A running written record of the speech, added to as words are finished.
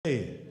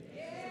That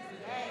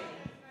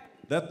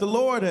the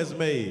Lord has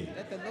made.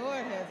 That the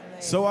Lord has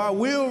made. So I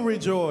will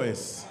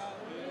rejoice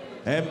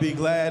and be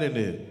glad in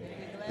it.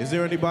 Is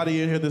there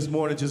anybody in here this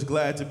morning just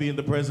glad to be in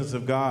the presence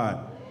of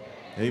God?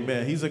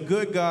 Amen. He's a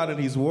good God and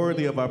he's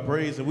worthy of our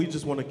praise, and we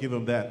just want to give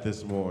him that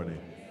this morning.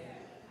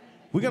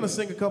 We're going to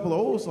sing a couple of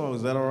old songs.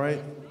 Is that all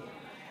right?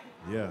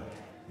 Yeah.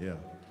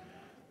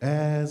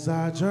 As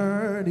I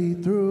journey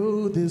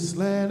through this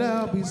land,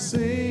 I'll be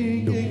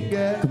singing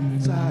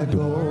as I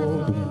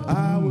go.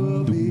 I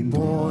will be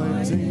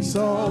pointing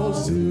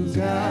souls to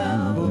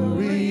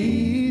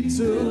Calvary,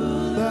 to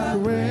the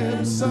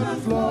crimson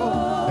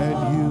flow.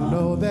 And you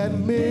know that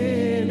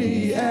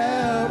many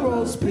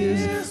arrows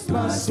pierce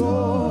my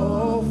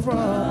soul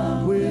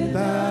from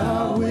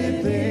without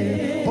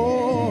within.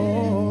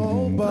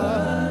 Oh,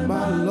 but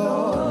my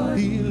Lord,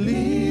 he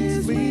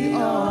leads me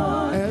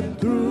on, and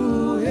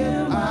through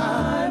him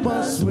I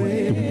must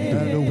win.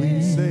 And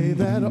we say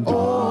that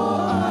all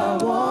I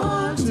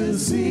want to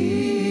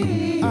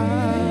see,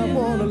 I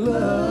want to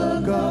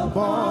look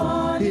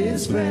upon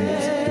his face,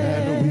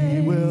 and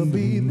we will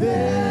be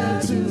there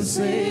to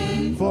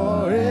sing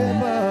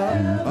forever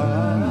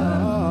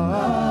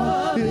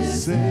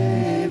his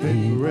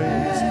saving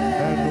grace.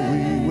 And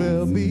we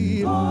will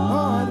be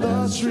on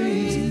the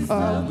streets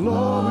of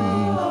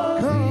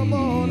glory. Come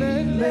on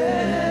and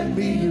let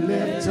me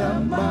lift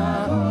up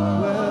my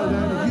well,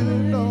 and you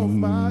know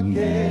my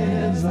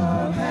cares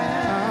are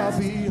I'll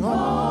be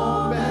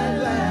home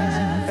at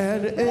last,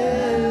 and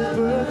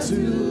ever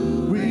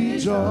to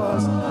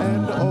rejoice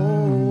and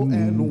oh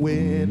and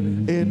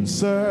win in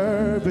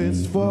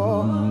service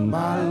for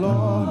my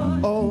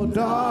Lord. Oh,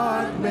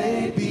 dark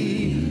may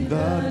be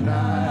the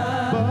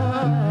night, but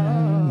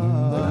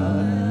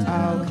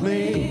I'll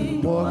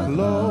cling more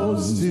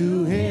close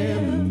to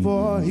him,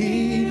 for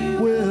he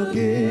will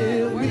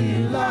give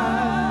me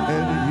life.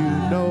 And you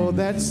know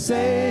that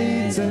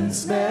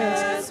Satan's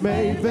snares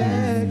may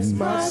vex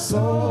my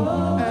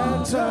soul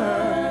and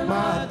turn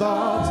my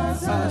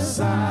thoughts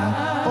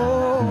aside.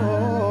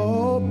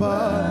 Oh,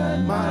 but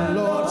my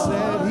Lord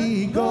said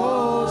he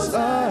goes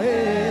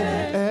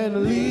ahead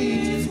and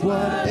leads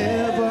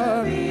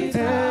whatever,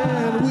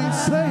 and we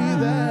say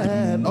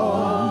that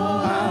all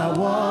I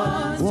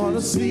want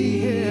to see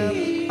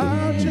him.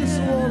 I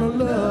just want to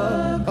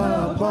look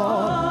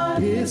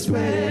upon his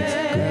face,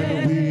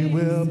 and we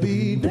will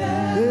be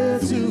there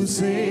to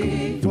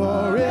sing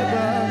forever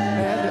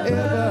and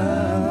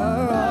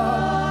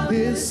ever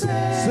his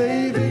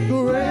saving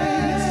grace.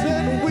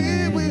 And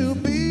we will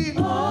be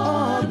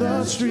on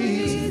the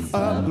streets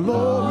of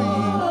glory.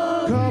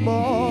 Come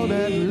on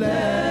and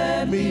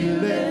let me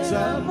lift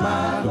up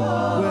my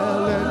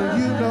well,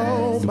 and you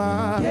know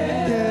my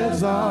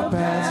cares are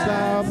past.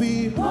 I'll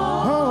be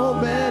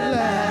home at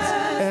last,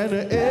 and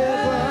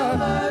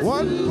ever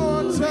one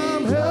more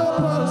time help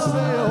us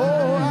say,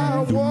 oh,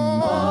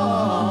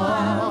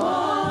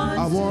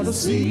 I want to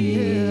see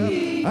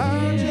him.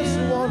 I just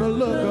want to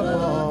look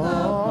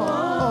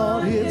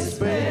upon his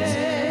face,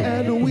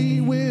 and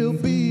we will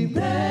be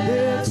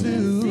there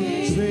to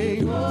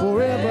sing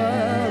forever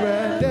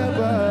and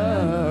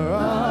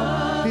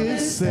ever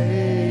his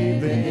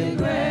saving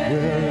grace.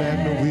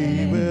 And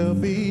we will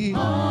be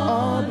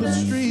on the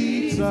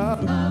streets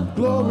of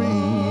glory.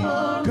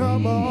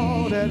 Come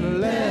on and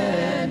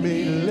let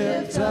me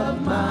lift up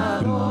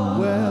my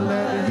well,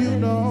 and you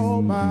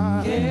know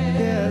my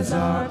cares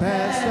are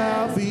past.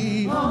 I'll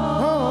be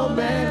home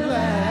at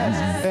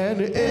last,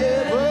 and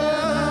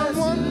ever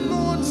one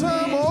more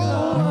time.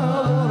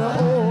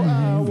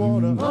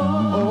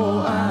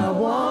 I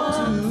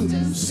want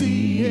to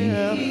see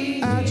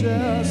him. I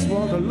just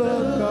want to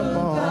look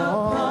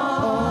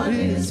upon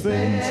his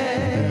face,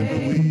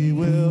 and we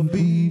will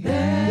be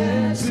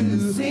there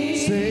to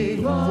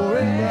sing forever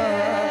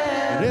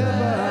and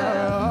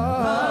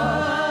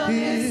ever.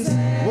 He's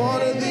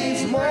one of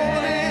these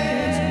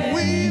mornings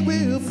we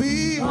will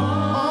be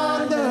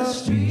on the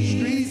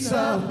streets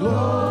of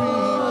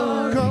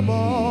glory. Come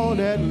on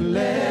and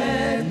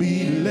let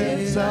me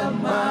lift up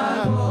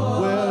my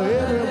well,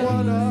 every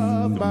one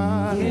of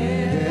my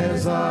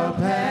cares are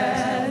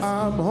past.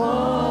 I'm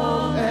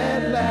home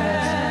at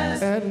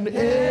last, and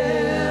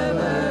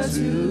ever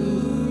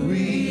to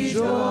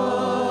rejoice.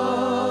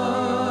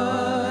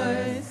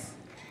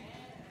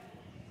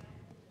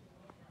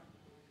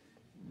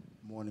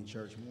 Morning,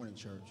 church. Morning,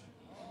 church.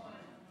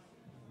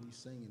 We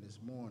singing this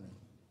morning.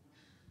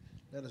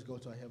 Let us go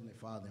to our Heavenly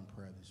Father in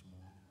prayer this morning.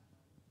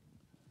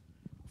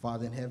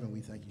 Father in heaven,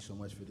 we thank you so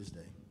much for this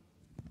day.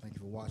 Thank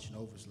you for watching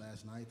over us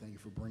last night. Thank you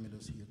for bringing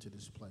us here to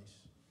this place.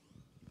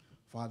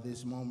 Father,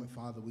 this moment,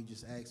 Father, we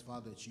just ask,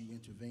 Father, that you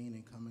intervene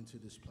and come into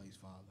this place,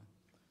 Father.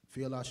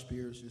 Fill our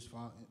spirits this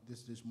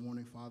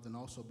morning, Father, and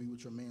also be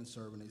with your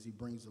manservant as he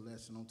brings the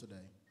lesson on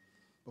today.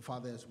 But,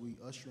 Father, as we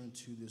usher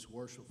into this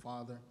worship,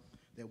 Father,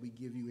 that we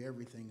give you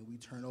everything and we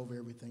turn over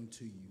everything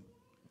to you.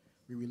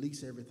 We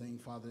release everything,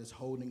 Father, that's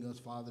holding us,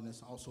 Father, and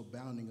that's also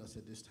bounding us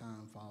at this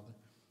time, Father,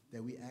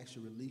 that we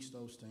actually release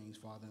those things,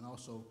 Father, and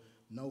also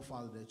know,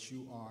 Father, that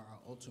you are our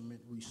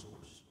ultimate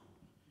resource.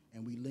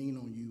 and we lean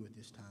on you at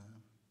this time.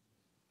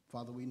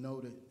 Father, we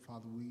know that,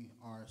 Father, we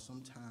are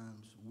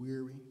sometimes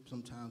weary.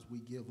 Sometimes we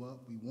give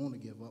up. We want to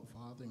give up,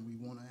 Father, and we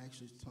want to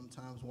actually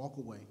sometimes walk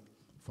away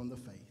from the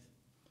faith.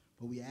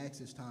 But we ask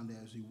this time that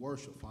as we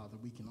worship, Father,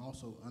 we can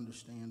also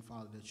understand,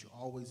 Father, that you're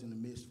always in the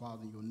midst,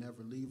 Father. You'll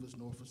never leave us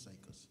nor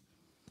forsake us.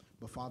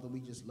 But, Father, we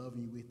just love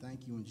you. We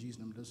thank you in Jesus'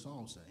 name. Let's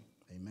all say,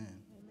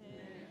 amen.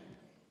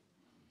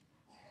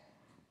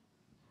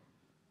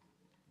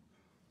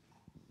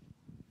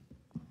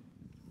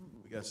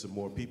 We got some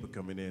more people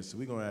coming in, so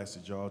we're going to ask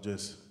that y'all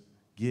just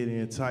get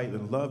in tight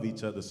and love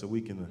each other so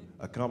we can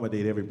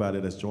accommodate everybody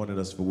that's joining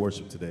us for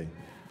worship today.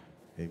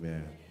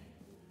 Amen.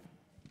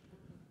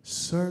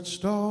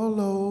 Searched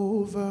all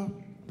over,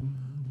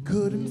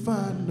 couldn't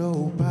find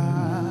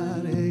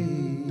nobody.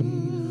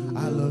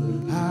 I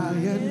looked high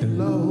and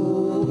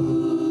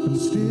low,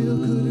 still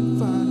couldn't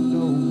find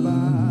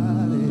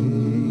nobody.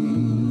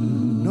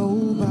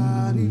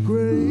 Nobody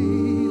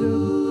greater,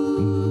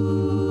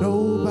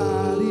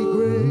 nobody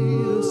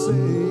greater,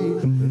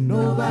 say,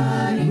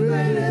 nobody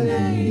greater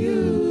than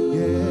you.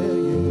 Yeah,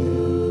 yeah,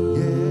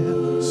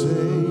 yeah,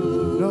 say,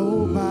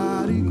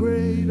 nobody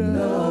greater.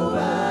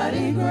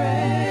 Nobody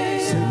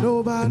greater. Say,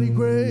 nobody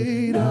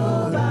greater.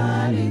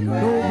 Nobody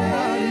greater.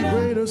 Nobody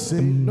greater,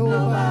 say,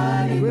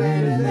 nobody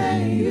greater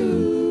than you.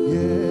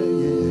 Yeah,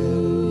 yeah,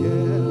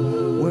 yeah.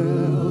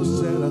 Well,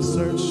 said I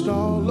searched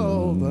all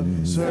over,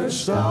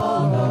 searched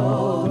all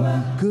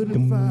over,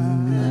 couldn't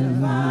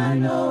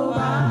find nobody.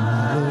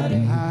 I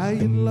looked high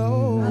and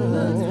low.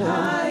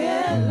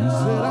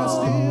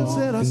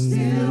 Said I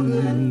still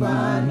couldn't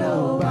find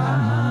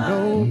nobody.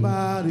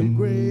 Nobody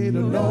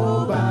greater,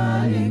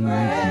 nobody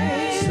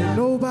greater. Said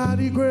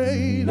nobody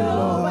greater,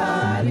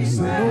 nobody greater.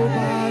 Said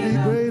nobody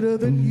greater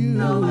than you.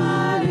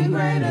 Nobody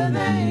greater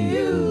than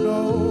you.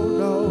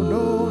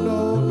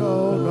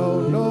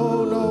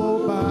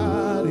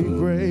 Nobody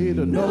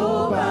greater,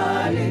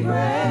 nobody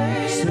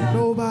greater. Said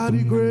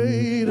nobody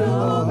greater,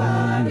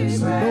 nobody greater.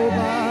 Said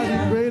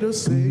nobody greater,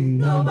 say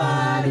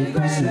nobody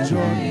greater. Said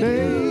your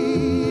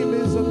name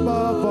is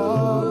above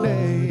all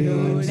names.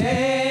 Your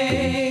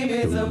name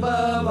is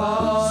above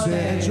all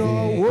names. Said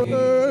you're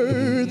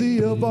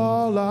worthy of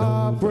all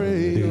our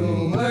praise.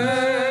 You're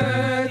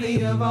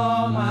worthy of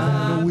all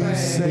my praise. We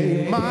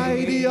say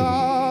mighty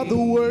are the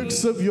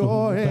works of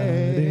your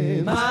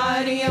hands.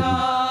 Mighty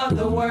are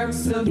the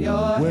works of your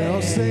hands.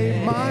 Well,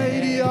 say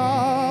mighty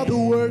are the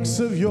works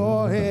of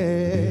your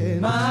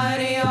hands.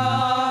 Mighty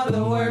are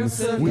the works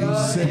of your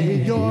hands. We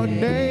say your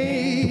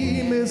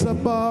name is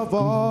above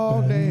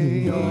all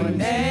names. Your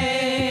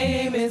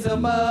name is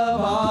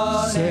above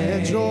all names.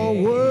 Said you're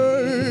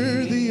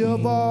worthy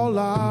of all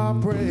our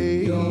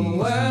praise. You're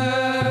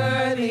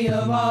worthy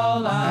of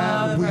all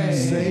our praise. And we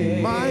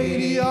say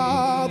mighty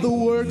are the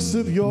works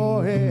of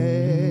your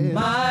hands.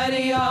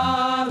 Mighty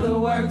are the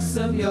works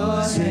of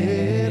your hands.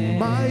 Said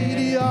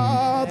mighty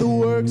are the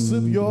works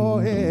of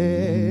your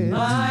hands.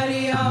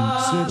 Mighty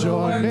are the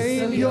works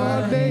of your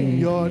hands.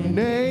 Your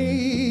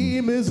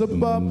name is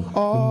above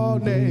all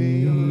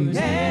names.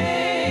 Your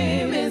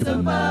name is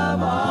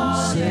above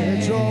all names.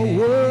 Said you're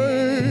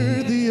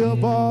worthy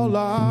of all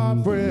our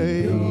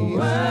praise. You're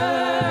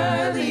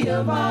worthy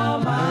of all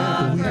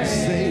my praise. We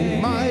say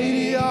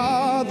mighty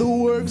are the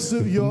works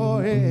of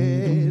your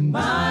hands.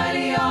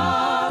 Mighty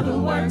are the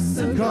works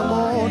of your hands. Come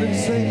on and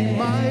say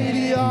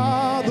mighty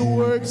are the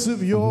works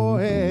of your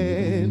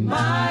hands.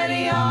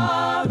 Mighty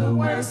are the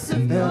works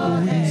of your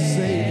hands. And we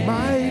say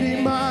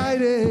mighty,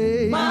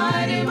 mighty.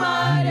 Mighty,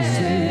 mighty.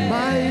 Say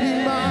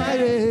mighty,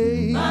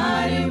 mighty.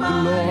 Mighty,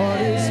 mighty. The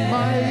Lord is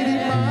mighty,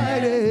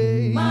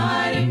 mighty.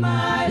 Mighty,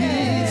 mighty.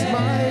 He's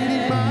mighty,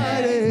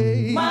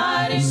 mighty.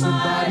 Mighty,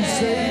 somebody mighty.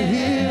 Say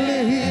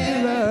healer,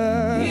 healer.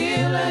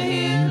 Healer,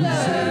 healer.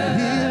 Say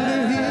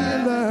healer,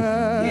 healer.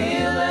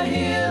 Healer,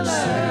 healer.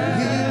 Say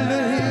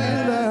healer,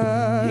 healer.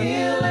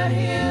 Healer,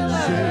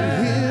 healer. Say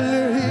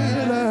healer,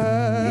 healer.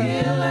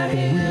 Healer,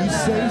 healer. We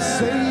say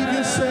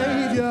savior,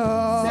 savior.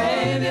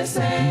 Savior,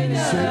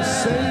 savior. Say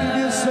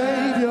savior,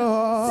 savior.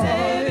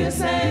 Savior,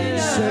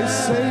 savior. Say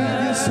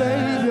savior,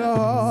 savior.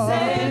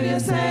 Savior,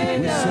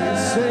 savior. We say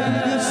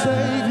savior,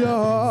 savior.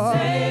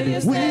 Savior,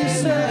 savior. We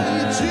say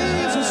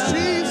Jesus,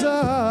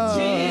 Jesus.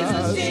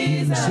 Jesus,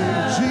 Jesus. Say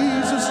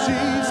Jesus,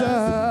 Jesus.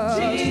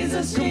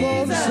 Jesus, Jesus. Come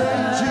on, say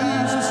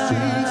Jesus,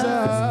 Jesus.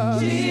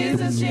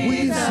 Jesus, Jesus. We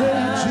say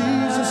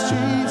Jesus,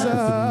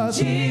 Jesus.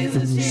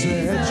 Jesus, Jesus.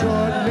 Said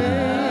your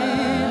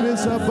name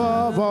is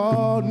above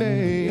all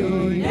names.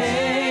 Your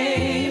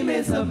name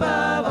is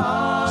above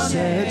all names.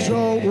 Said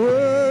you're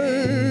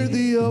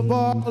worthy of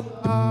all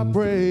our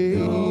praise.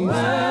 You're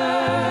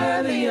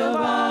worthy of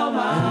all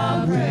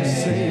my praise.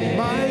 We say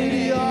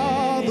mighty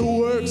are the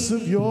works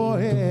of your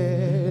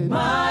hands.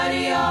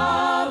 Mighty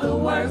are the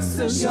works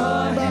of your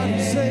hands.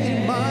 Somebody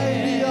say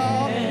mighty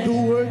are the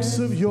works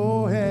of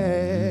your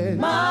hands.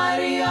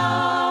 Mighty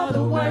are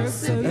the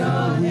works of your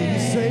hands. We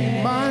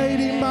say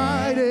mighty,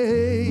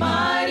 mighty.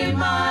 Mighty,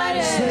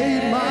 mighty.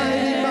 Say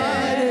mighty,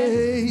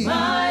 mighty.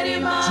 Mighty,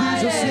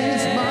 mighty. Jesus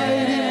is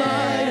mighty,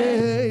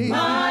 mighty.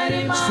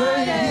 Mighty, mighty. Say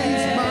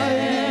he's mighty.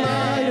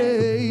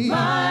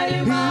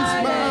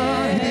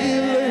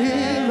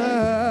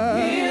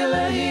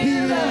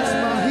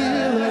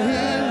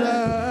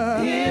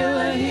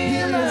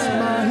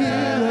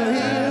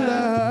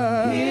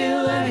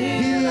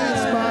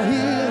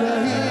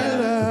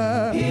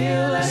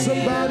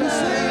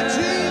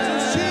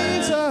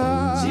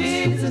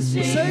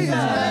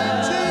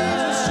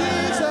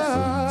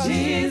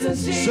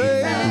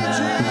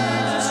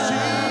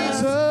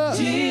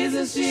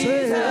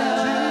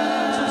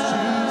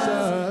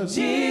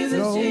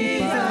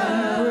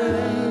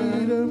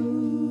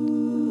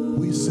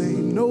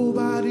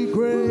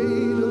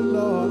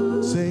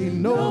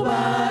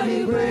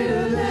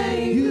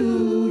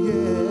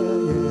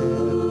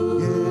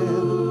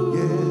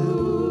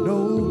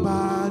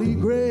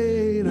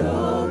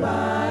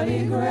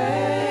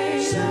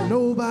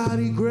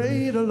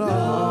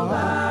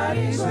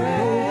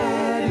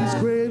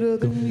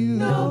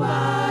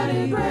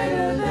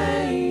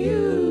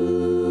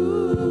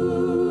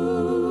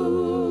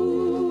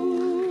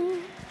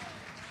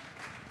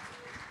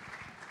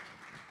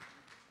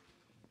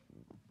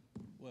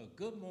 Well,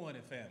 good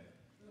morning, family.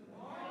 Good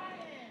morning.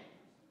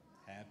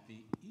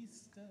 Happy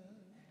Easter.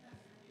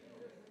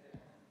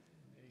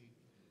 Hey,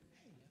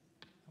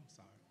 I'm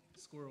sorry.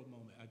 Squirrel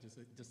moment. I just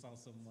saw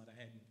someone I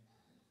hadn't.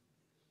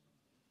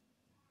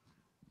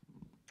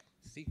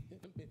 See in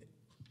a minute.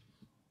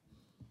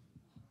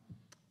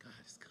 God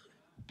is good.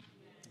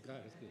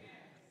 God is good.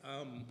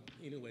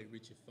 Anyway,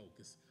 Richard,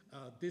 focus.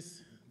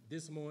 This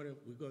morning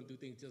we're going to do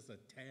things just a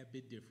tad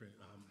bit different.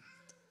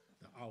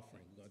 The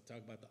offering. We're going to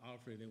talk about the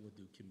offering, then we'll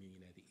do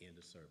communion at the end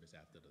of service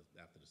after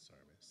the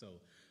sermon. So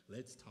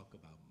let's talk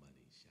about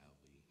money, shall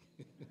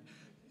we?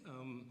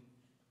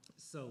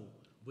 So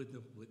with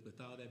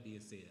all that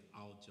being said,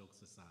 all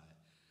jokes aside,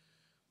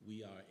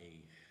 we are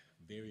a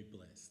very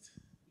blessed,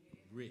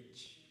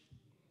 rich,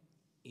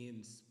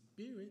 in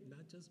spirit,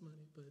 not just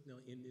money, but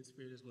in this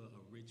spirit as well,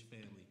 a rich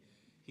family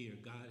here.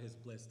 God has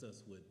blessed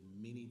us with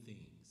many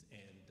things,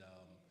 and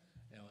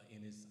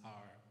it's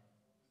our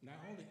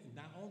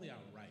not only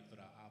our right, but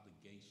our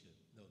obligation,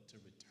 to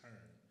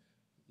return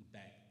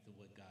back to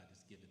what God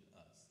has given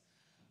us.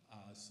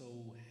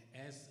 So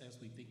as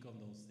we think on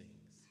those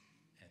things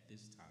at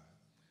this time,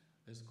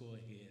 let's go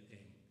ahead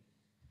and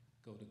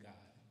go to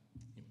God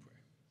in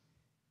prayer.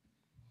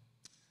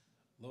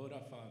 Lord,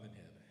 our Father in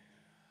heaven,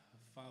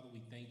 Father, we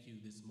thank you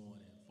this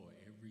morning for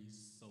every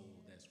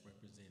soul that's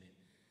represented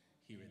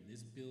here in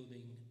this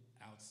building,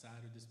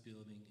 outside of this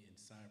building, in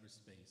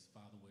cyberspace.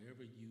 Father,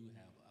 wherever you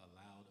have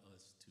allowed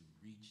us to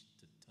reach,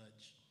 to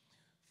touch,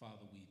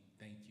 Father, we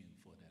thank you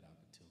for that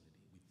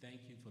opportunity. We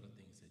thank you for the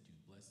things that you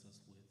blessed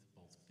us with,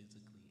 both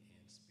physically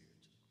and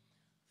spiritually.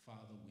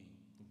 Father, we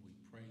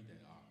pray that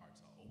our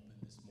hearts are open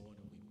this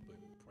morning. We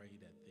pray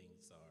that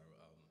things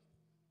are,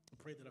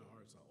 pray that our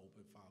hearts are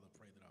open, Father.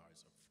 Pray that our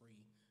hearts are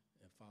free.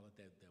 And Father,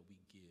 that we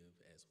give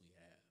as we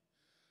have.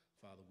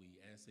 Father, we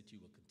ask that you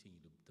will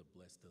continue to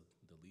bless the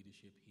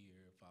leadership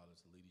here. Father,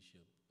 the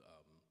leadership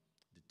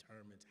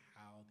determines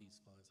how these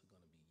funds are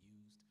going to be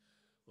used.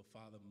 But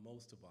Father,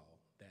 most of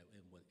all, that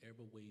in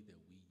whatever way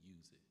that we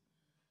use it,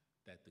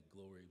 that the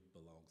glory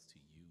belongs to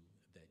you,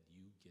 that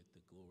you get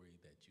the glory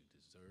that you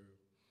deserve.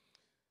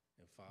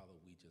 And Father,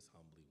 we just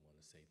humbly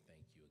want to say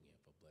thank you again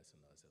for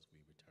blessing us as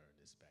we return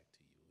this back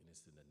to you. And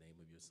it's in the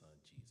name of your Son,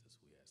 Jesus,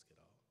 we ask it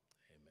all.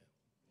 Amen.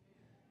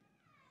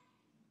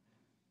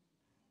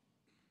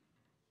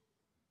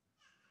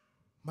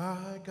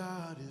 My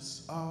God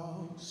is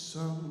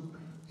awesome.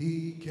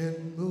 He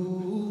can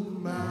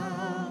move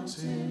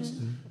mountains.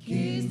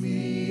 Keep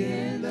me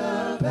in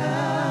the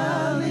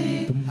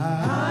valley.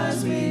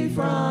 Hides me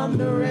from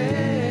the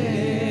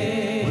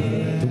rain.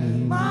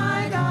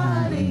 My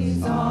God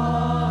is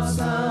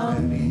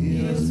awesome.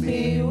 Heals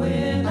me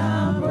when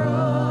I'm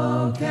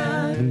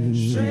broken.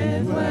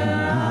 Strength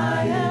where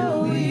I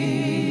am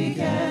weak.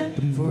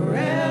 And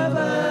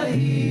forever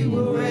he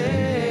will reign.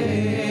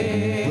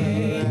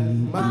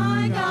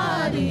 My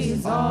God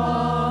is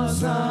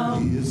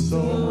awesome. He is so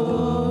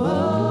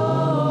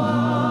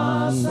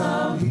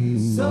awesome.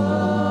 He's so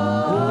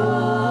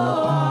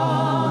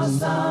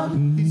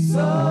awesome. He's so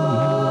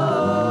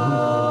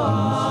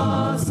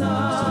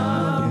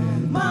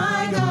awesome.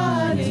 My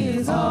God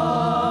is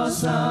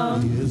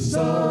awesome. He is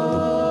so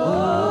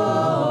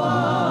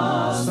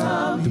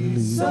awesome.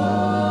 He's so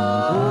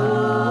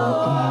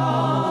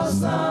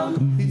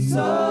awesome. He's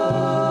so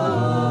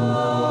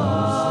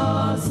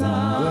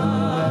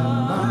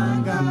awesome.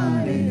 My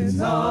God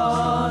is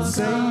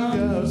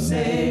awesome.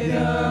 Savior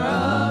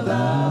of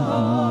the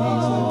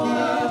whole,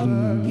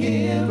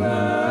 giver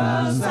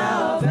of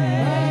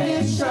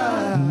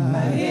salvation. By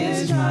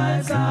his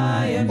stripes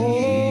I am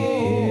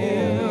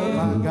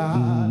healed.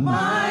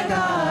 My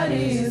God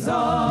is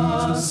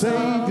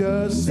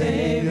awesome.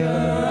 Savior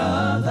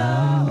of the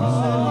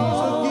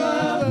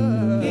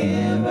whole,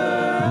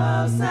 giver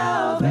of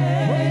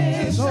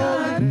salvation.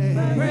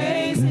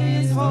 Praise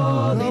his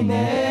holy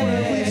name.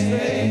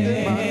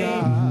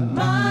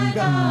 My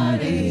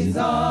God is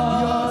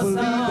awesome.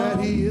 That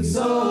he is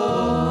so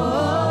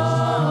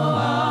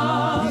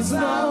awesome. He's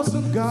an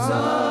awesome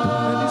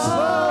God. And he's so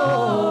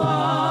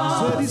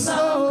awesome. He's so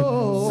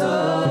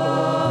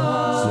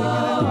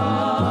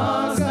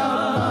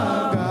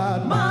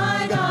awesome.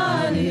 My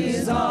God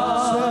is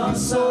awesome.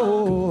 He's so awesome.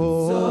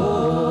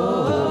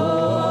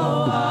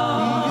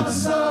 He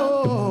is so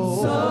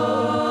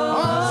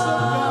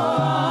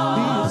awesome.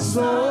 He is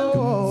so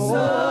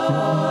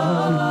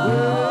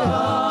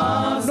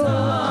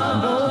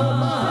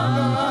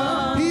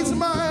He's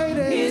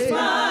mighty. He's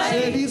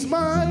mighty. He's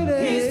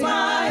mighty. He's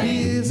mighty. He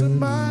is a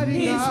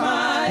mighty God. He's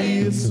mighty. He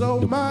is so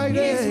mighty.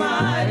 He's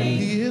mighty.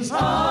 He is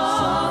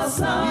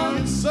awesome.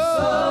 He is so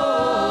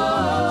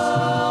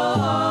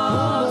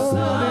awesome.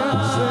 Come on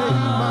and say,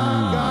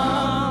 my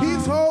God.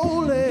 He's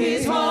holy.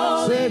 He's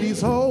holy. Said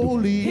he's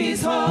holy.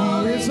 He's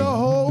holy. He is a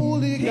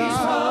holy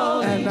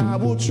God. And I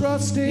will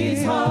trust him.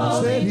 He's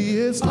holy. Said he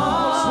is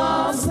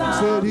awesome.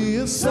 Said he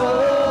is so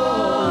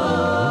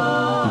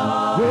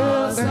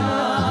well, and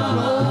I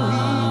know he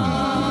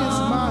is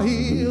my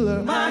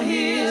healer. My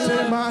healer.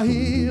 Said my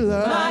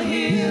healer. My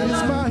healer. He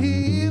is my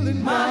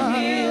healing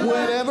God.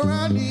 Whatever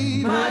I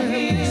need. My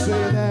healer.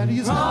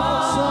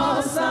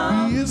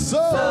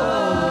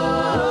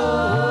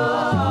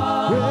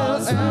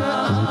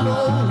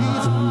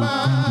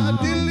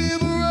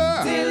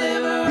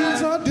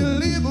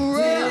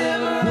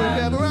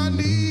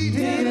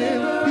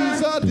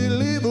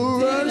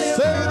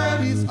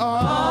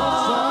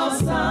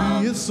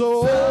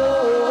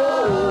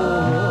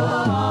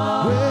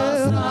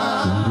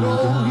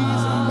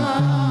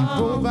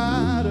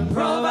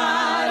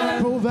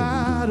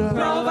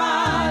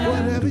 provider.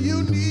 Whatever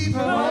you need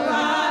from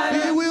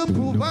him, he will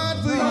provide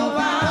for you.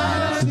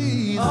 Because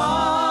he's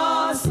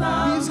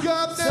awesome. He's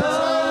got that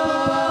type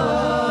of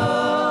power.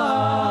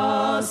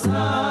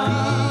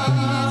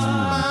 He's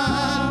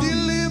my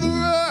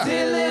deliverer.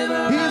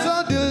 He's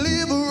a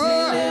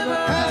deliverer.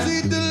 Has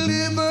he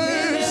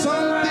delivered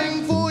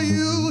something for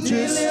you?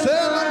 Just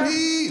tell him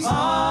he's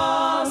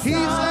awesome. He's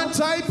that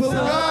type of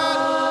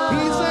God.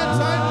 He's that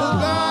type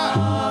of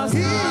God.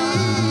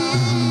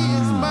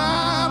 He's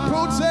my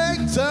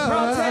protector.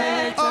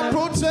 A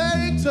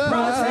protector.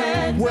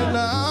 When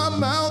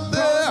I'm out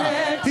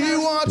there, he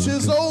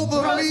watches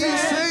over me.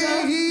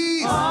 Say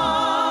he's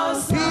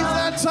awesome. He's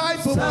that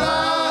type of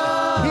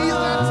God. He's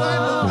that type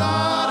of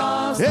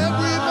God.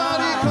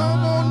 Everybody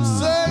come on,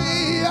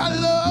 say I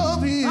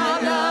love him.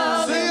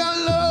 Say I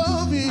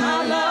love him.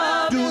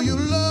 Do you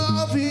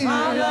love him?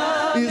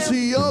 Is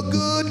he a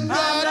good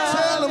God?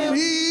 Tell him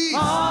he's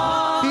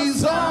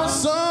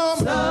awesome.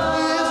 He's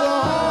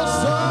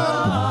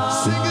awesome.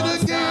 Sing it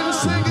again,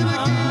 sing it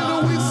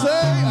again. We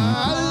say I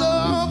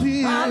love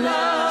him.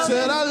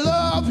 Said I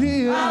love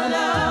him.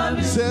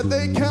 Said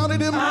they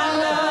counted him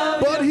out,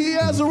 but he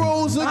has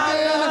rose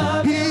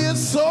again. He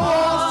is so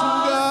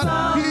awesome,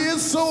 God. He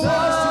is so awesome,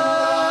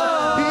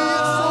 God. He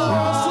is so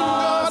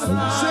awesome,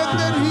 God. Said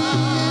that he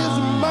is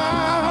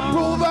my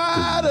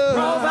provider.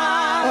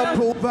 A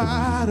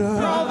provider.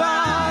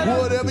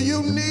 Whatever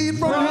you need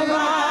from him,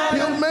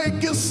 he'll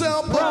make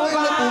yourself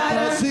available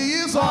because he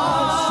is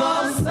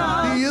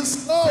awesome. He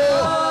is so.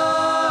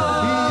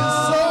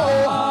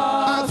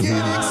 I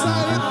get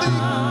excited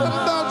thinking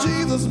about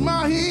Jesus,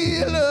 my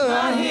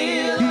healer.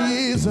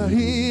 He is a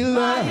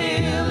healer.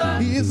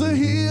 He is a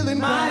healing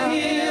God.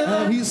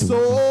 And he's so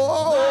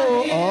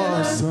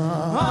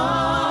awesome.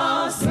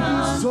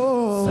 He's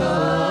so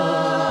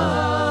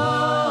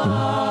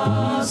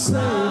say,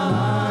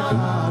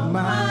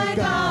 my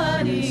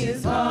God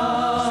is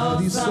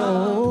awesome. He's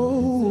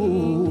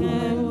so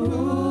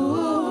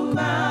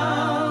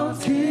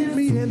keep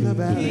me in the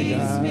valley.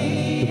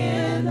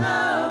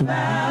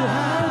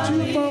 Hide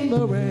you from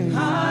the rain.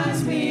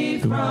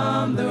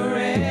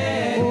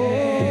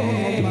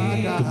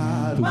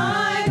 Oh,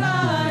 my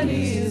God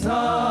is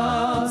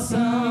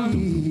awesome.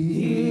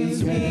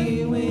 He's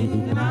me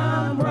when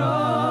I'm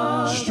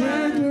broke.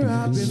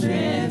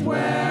 Strength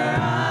where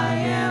I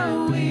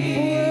am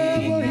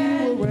weak.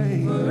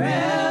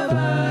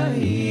 Forever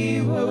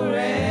he will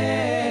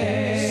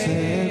reign.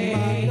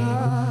 Say,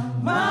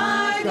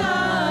 my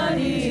God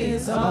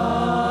is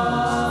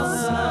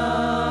awesome.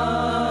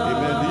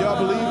 Amen. Do y'all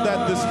believe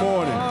that this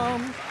morning?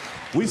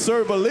 We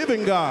serve a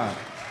living God.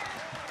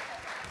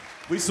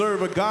 We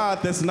serve a God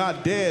that's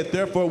not dead.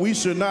 Therefore, we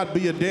should not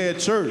be a dead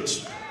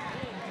church.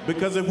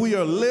 Because if we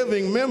are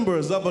living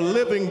members of a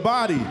living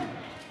body,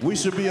 we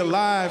should be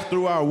alive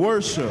through our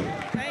worship.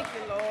 Thank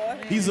you,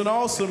 Lord. He's an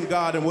awesome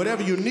God, and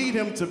whatever you need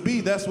him to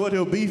be, that's what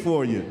he'll be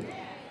for you.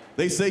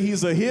 They say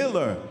he's a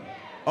healer,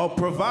 a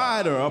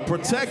provider, a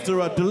protector,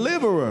 a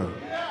deliverer.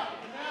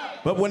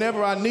 But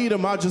whenever I need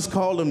him, I just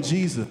call him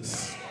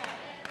Jesus.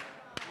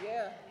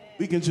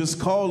 We can just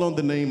call on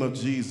the name of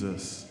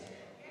Jesus.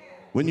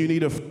 When you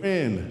need a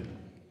friend,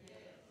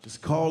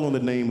 just call on the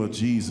name of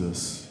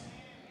Jesus.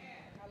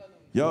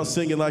 Y'all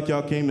singing like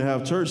y'all came to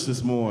have church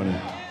this morning.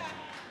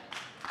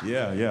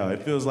 Yeah.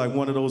 It feels like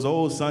one of those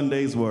old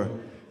Sundays where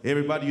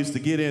everybody used to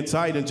get in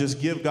tight and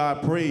just give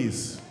God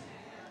praise.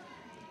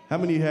 How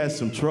many had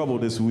some trouble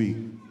this week?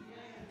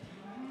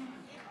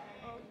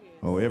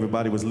 Oh,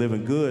 everybody was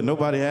living good.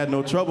 Nobody had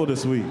no trouble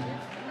this week.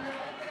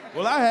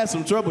 Well, I had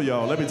some trouble,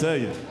 y'all, let me tell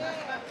you.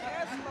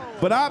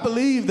 But I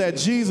believe that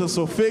Jesus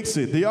will fix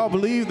it. Do y'all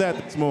believe that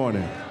this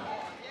morning?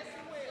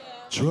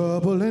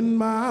 Trouble in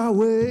my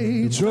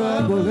way,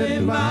 trouble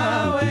in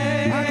my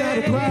way. I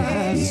gotta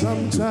cry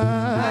sometimes.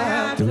 I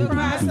have to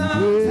cry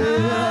sometimes.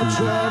 Yeah,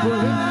 trouble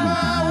in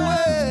my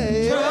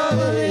way.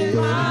 Trouble in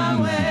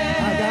my way.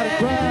 I gotta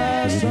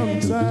cry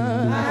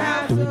sometimes. I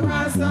have to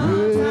cry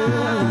sometimes.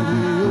 Yeah,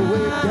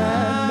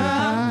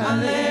 I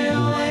lay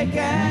awake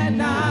at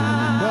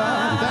night.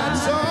 But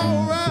that's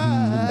all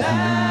right.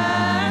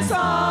 That's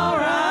all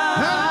right. I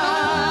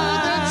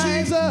know that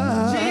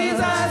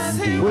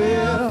Jesus, he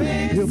will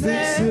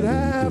fix it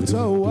after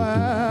a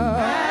while.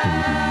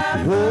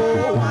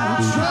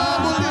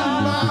 Trouble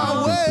in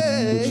my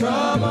way.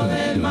 Trouble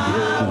in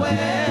my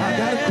way. I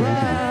gotta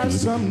cry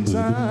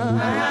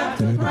sometimes. I have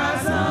to cry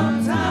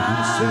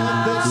sometimes.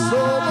 Said there's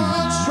so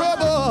much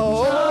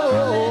trouble.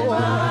 Trouble in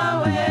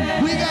my way.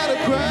 We gotta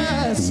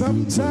cry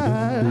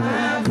sometimes. I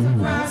have to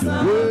cry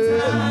sometimes.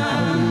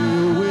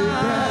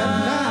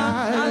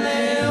 I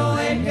lay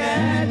awake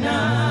at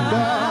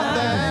night. But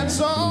that's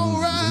all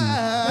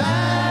right.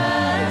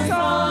 That's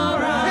all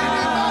right.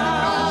 Anybody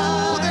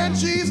know that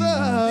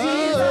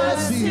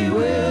Jesus, he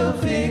will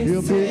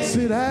fix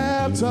it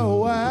after a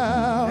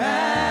while.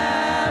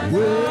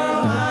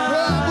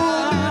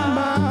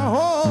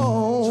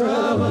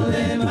 Trouble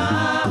in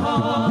my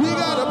home. We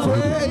gotta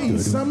pray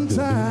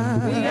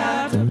sometime. We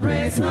got to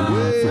pray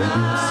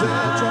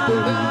sometime. Trouble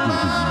in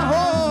my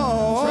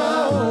home.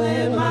 Trouble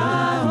in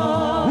my home.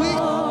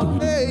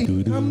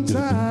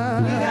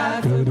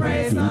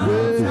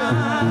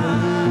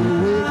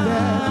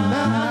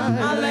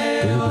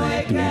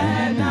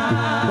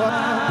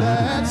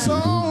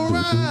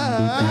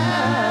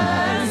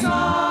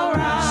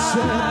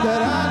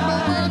 that I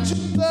know my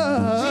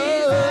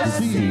Jesus,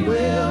 he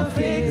will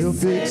fix He'll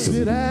fix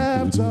it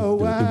after a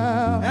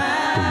while.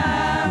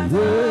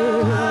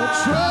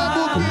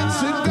 Trouble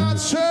gets in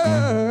God's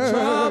church.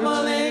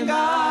 Trouble in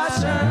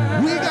God's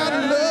church. We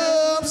gotta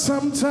love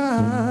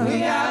sometimes. We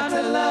got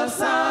to love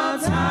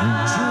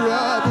sometimes.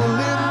 Trouble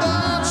in the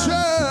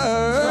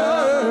church.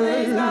 Trouble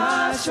in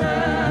God's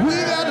church. We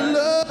gotta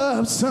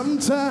love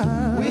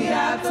sometimes. We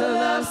got to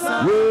love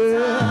sometimes.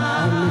 Well,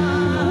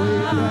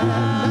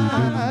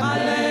 I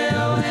lay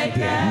awake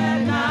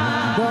at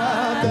night.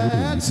 but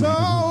that's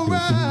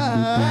alright.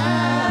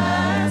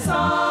 That's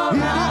all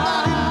right.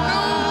 Anybody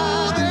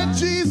know that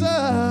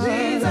Jesus,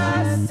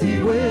 Jesus, he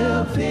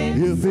will fix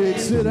he'll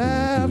fix it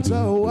after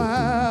a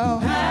while.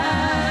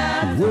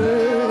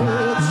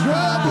 Well,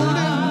 trouble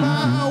in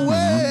my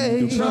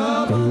way.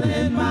 trouble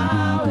in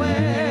my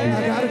way.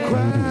 I gotta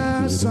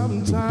cry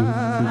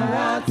sometimes. I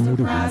got to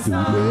cry Well,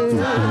 sometimes.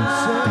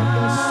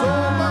 there's so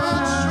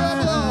much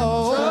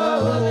trouble.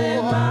 Trouble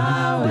in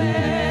my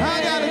way. I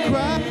gotta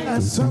cry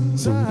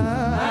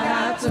sometimes. I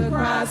got to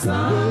cry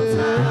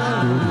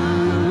sometimes.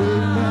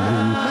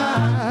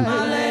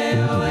 I lay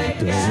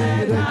awake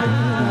at night.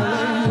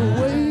 I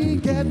lay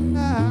awake at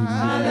night.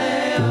 I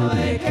lay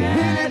awake at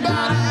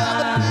Anybody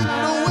ever been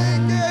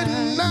awake at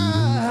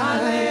night? I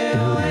lay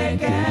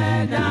awake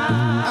at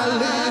night. I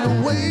laid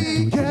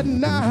awake at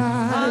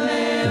night. I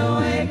lay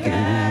awake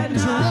at night.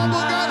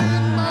 Trouble got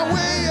in my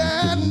way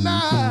at I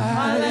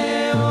night.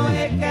 lay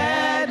awake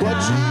at But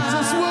night.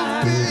 Jesus will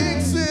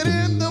fix it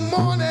in the I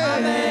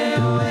morning. lay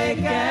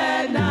awake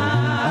at I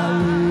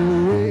night.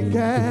 lay awake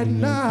at I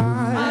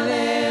night.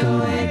 lay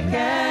awake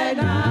at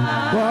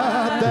night.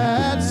 But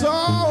that's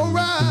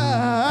alright.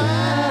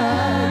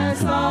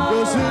 That's all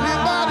Does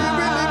anybody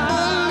really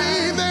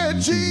believe that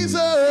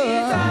Jesus?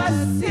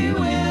 Jesus, he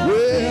will.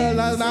 Well,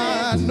 and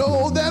I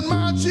know that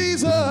my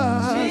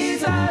Jesus.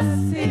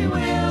 Jesus, he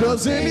will.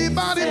 Does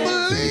anybody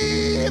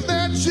believe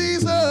that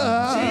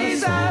Jesus?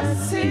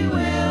 Jesus, he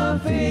will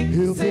fix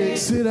He'll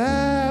fix it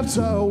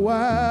after a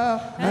while.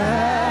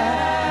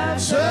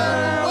 After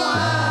a while.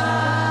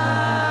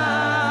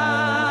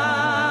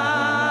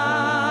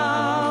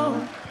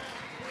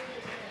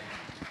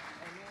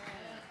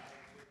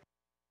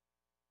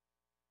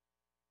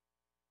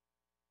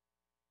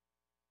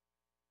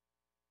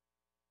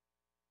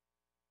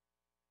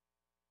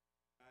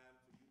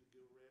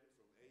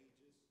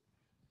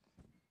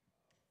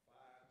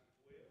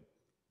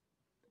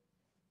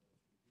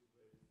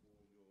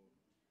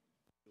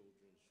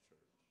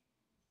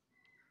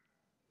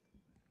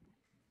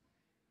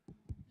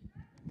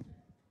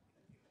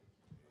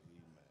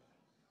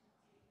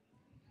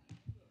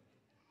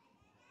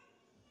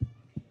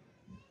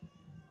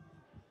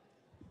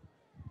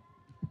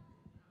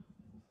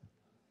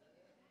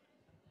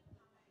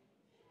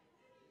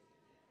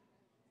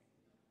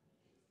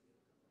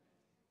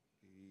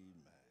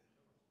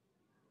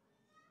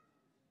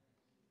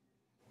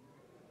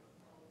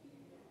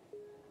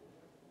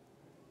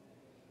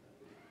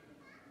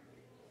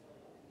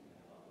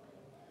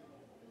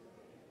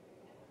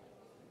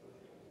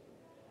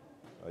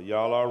 Are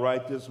y'all all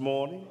right this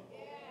morning?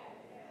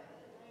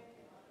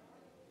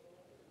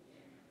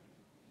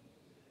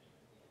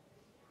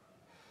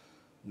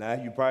 Now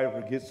you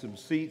probably get some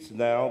seats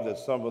now that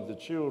some of the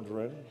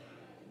children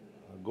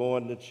are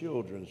going to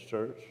children's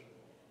church.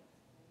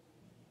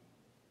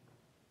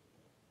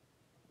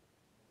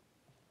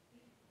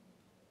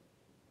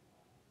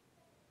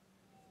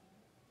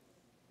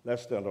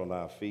 Let's stand on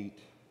our feet.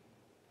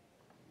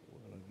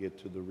 We're going to get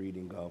to the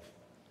reading of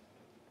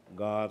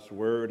God's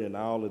word, and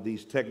all of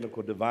these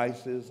technical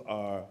devices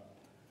are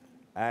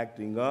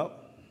acting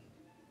up.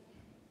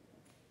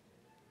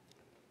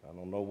 I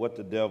don't know what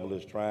the devil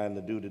is trying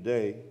to do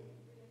today,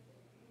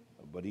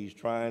 but he's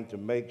trying to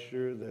make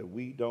sure that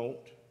we don't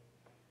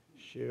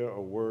share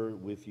a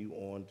word with you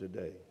on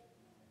today.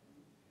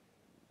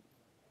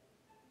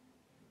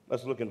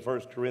 Let's look in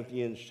 1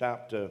 Corinthians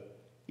chapter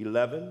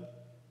 11.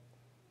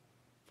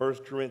 1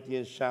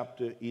 Corinthians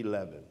chapter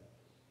 11.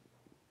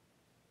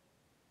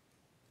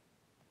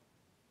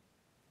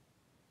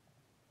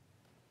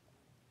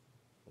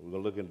 We're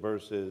going to look at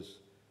verses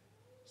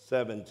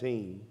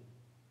 17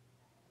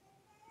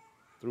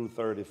 through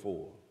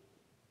 34.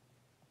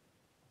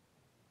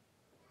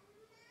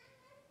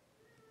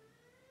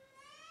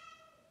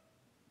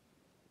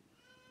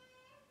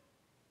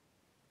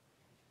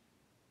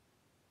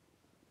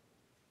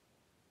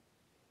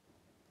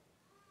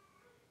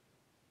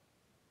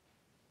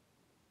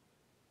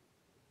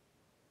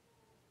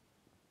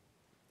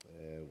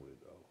 There we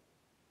go.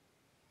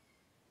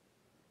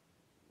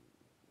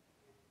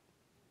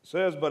 It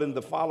says, but in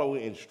the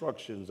following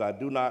instructions, I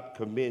do not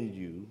commend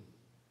you,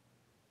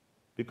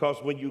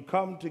 because when you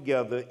come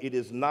together, it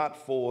is not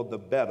for the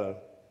better,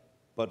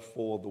 but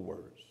for the worse.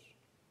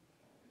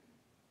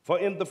 For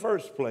in the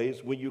first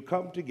place, when you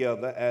come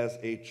together as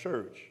a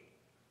church,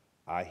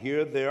 I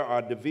hear there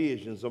are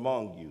divisions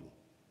among you,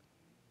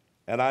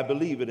 and I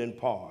believe it in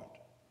part.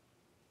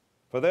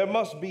 For there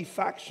must be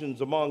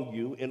factions among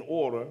you in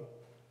order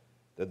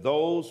that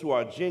those who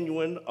are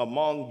genuine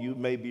among you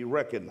may be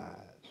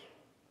recognized.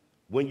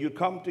 When you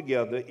come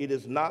together, it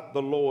is not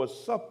the Lord's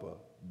Supper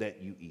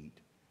that you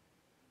eat.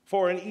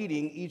 For in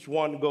eating, each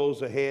one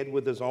goes ahead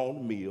with his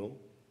own meal.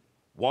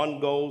 One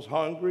goes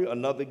hungry,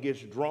 another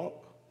gets drunk.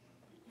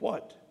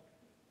 What?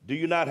 Do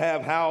you not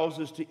have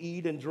houses to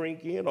eat and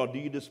drink in, or do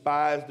you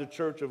despise the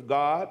church of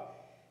God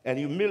and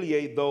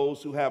humiliate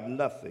those who have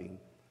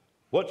nothing?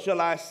 What shall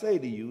I say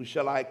to you?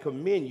 Shall I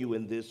commend you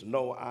in this?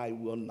 No, I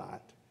will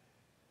not.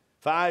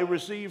 For I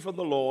received from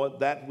the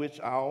Lord that which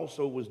I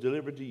also was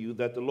delivered to you,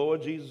 that the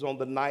Lord Jesus, on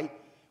the night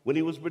when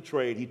he was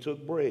betrayed, he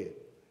took bread.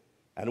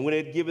 And when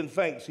he had given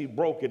thanks, he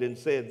broke it and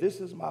said,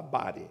 "This is my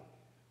body,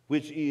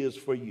 which is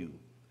for you.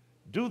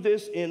 Do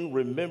this in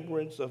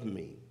remembrance of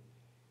me."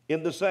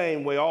 In the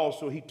same way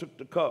also he took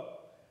the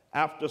cup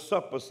after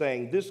supper,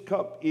 saying, "This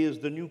cup is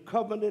the new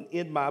covenant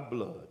in my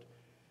blood.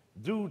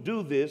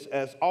 Do this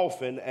as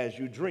often as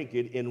you drink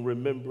it in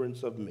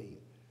remembrance of me.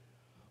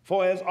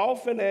 For as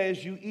often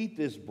as you eat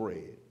this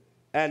bread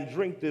and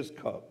drink this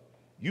cup,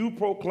 you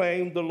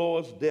proclaim the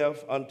Lord's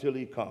death until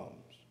he comes.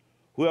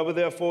 Whoever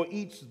therefore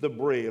eats the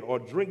bread or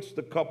drinks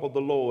the cup of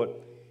the Lord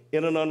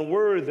in an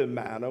unworthy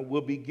manner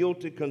will be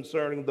guilty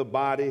concerning the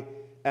body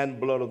and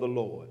blood of the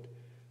Lord.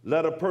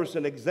 Let a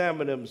person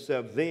examine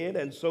himself then,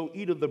 and so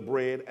eat of the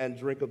bread and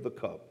drink of the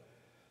cup.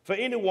 For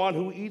anyone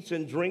who eats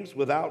and drinks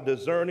without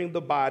discerning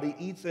the body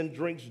eats and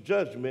drinks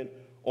judgment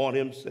on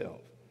himself.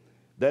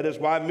 That is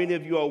why many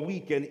of you are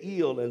weak and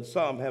ill, and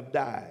some have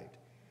died.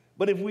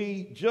 But if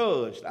we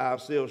judged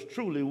ourselves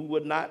truly, we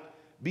would not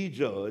be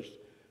judged.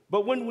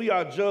 But when we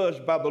are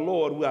judged by the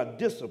Lord, we are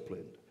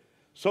disciplined,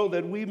 so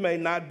that we may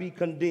not be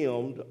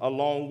condemned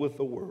along with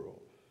the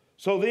world.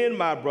 So then,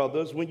 my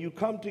brothers, when you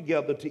come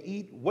together to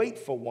eat, wait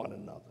for one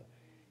another.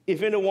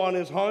 If anyone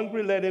is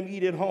hungry, let him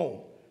eat at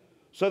home,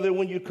 so that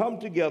when you come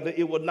together,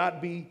 it will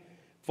not be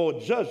for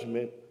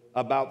judgment.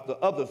 About the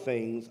other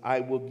things, I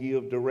will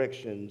give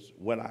directions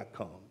when I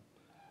come.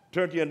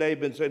 Turn to your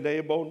neighbor and say,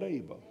 "Neighbor, oh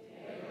neighbor.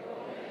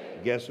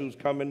 Guess who's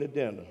coming to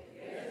dinner?"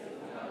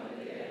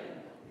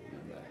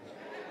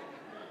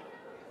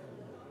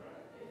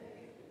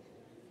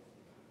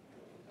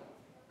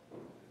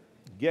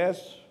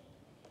 Guess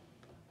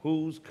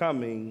who's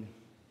coming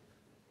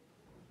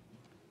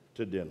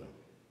to dinner?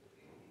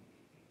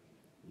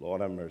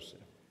 Lord have mercy.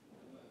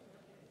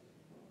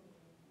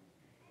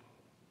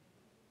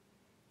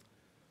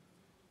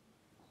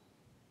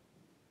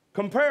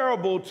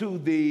 Comparable to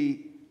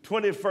the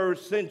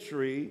 21st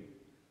century,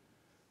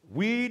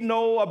 we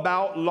know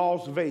about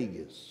Las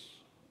Vegas.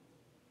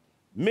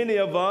 Many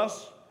of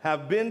us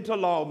have been to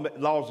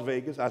Las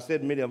Vegas. I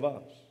said many of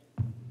us.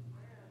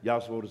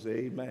 Y'all supposed to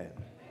say amen.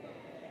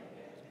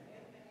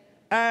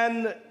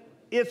 And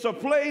it's a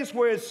place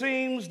where it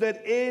seems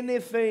that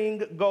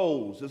anything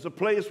goes. It's a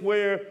place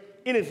where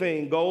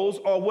anything goes,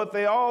 or what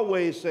they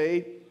always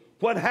say,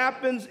 what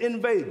happens in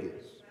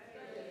Vegas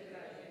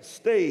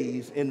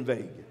stays in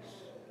Vegas.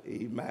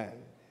 Amen.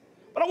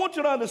 But I want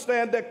you to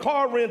understand that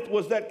Corinth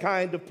was that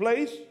kind of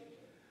place.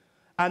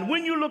 And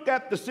when you look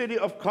at the city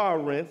of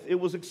Corinth, it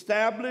was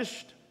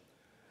established,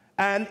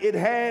 and it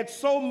had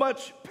so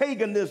much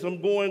paganism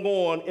going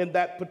on in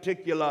that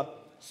particular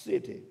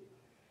city.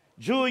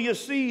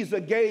 Julius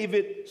Caesar gave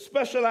it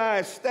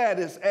specialized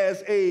status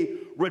as a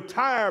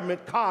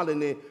retirement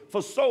colony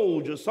for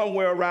soldiers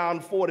somewhere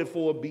around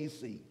 44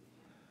 BC.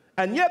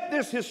 And yet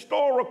this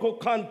historical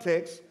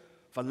context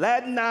for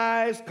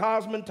Latinized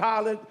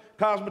cosmopolitan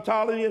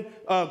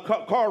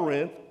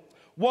Corinth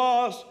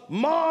was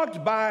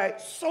marked by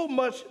so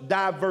much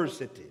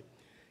diversity.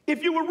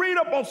 If you would read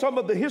up on some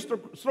of the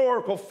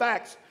historical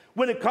facts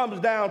when it comes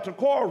down to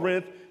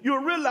Corinth, you'll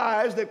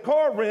realize that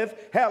Corinth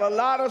had a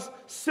lot of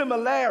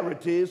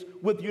similarities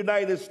with the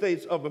United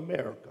States of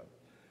America.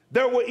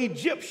 There were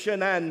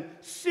Egyptian and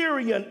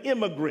Syrian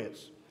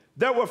immigrants.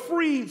 There were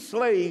freed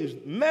slaves,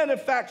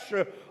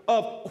 manufacture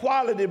of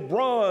quality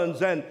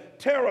bronze and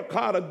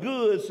terracotta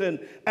goods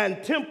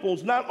and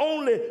temples, not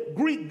only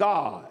Greek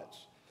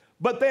gods,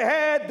 but they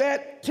had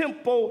that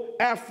temple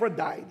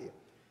Aphrodite.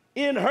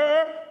 In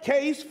her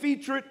case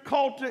featured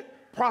cultic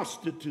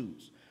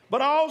prostitutes,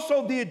 but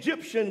also the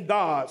Egyptian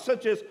gods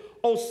such as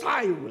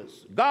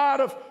Osiris, god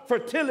of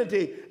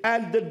fertility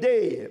and the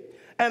dead,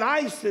 and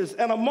Isis.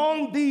 And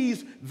among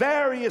these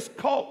various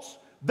cults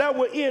that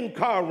were in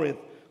Corinth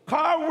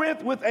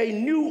with a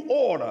new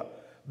order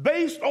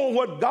based on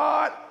what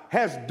God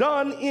has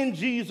done in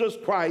Jesus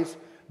Christ,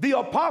 the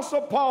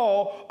Apostle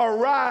Paul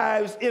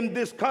arrives in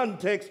this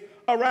context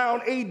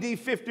around AD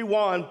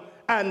 51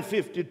 and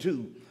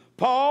 52.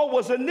 Paul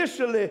was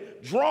initially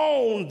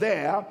drawn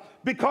there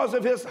because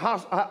of his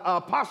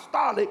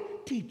apostolic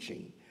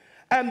teaching.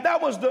 And that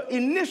was the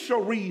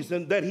initial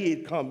reason that he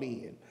had come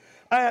in.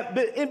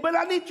 But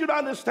I need you to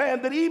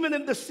understand that even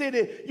in the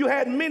city, you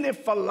had many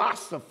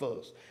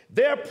philosophers.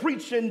 They're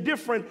preaching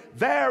different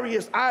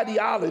various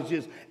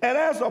ideologies. And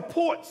as a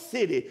port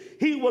city,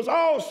 he was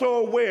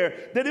also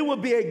aware that it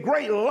would be a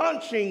great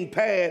launching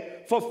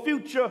pad for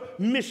future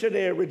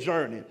missionary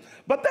journey.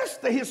 But that's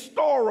the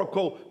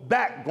historical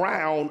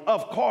background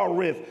of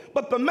Corinth.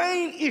 But the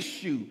main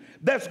issue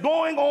that's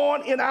going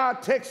on in our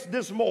text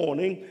this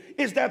morning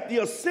is that the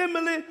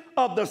assembly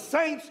of the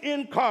saints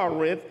in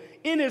Corinth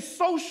in its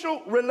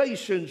social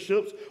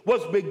relationships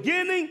was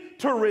beginning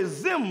to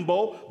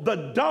resemble the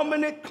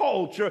dominant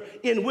culture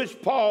in which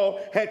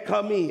Paul had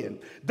come in.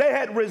 They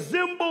had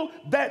resembled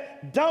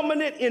that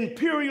dominant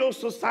imperial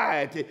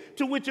society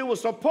to which it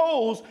was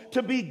supposed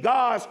to be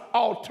God's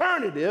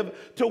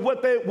alternative to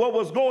what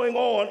was going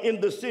on in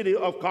the city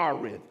of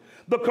Corinth.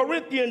 The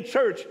Corinthian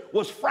church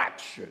was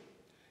fractured.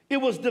 It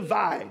was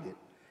divided.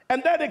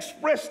 And that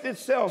expressed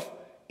itself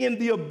in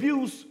the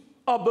abuse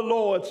of the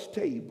Lord's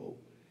table.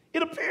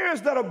 It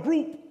appears that a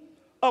group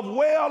of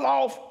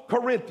well-off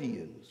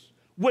Corinthians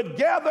would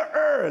gather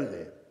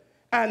early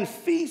and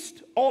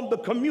feast on the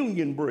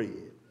communion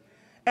bread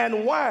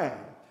and wine.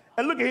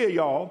 And look here,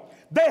 y'all.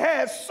 They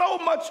had so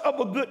much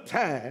of a good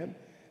time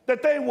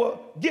that they would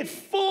get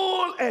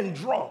full and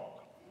drunk.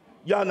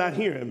 Y'all not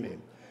hearing me?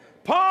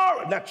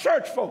 Paul, now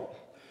church folk,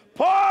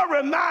 Paul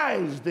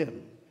reminds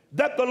them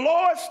that the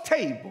Lord's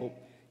table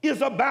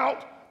is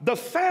about the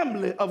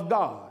family of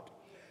God.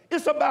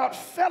 It's about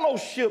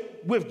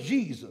fellowship with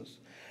Jesus.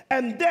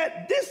 And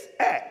that this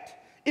act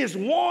is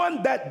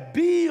one that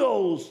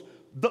builds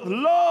the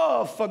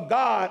love for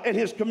God and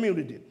his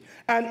community.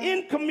 And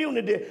in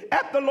community,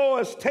 at the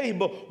Lord's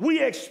table,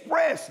 we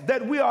express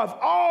that we have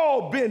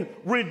all been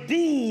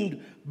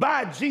redeemed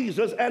by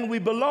Jesus and we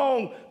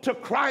belong to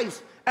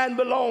Christ and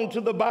belong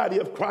to the body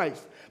of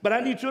Christ. But I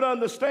need you to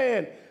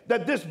understand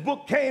that this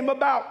book came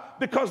about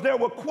because there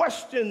were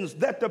questions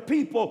that the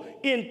people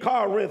in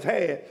Corinth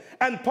had.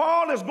 And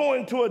Paul is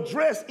going to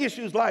address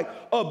issues like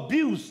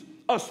abuse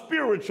of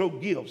spiritual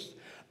gifts,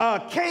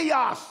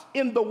 chaos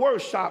in the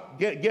worship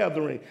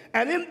gathering,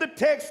 and in the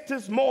text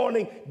this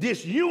morning,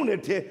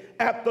 disunity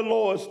at the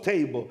Lord's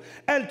table.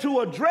 And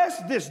to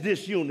address this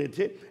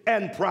disunity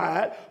and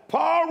pride,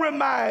 Paul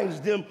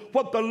reminds them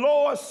what the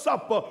Lord's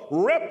Supper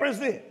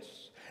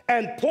represents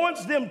and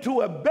points them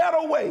to a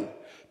better way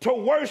to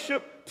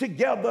worship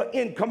together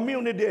in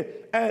community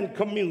and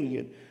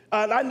communion.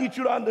 And I need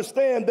you to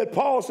understand that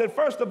Paul said,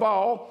 first of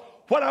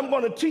all, what I'm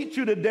going to teach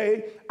you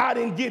today, I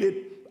didn't get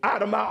it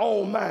out of my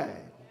own mind.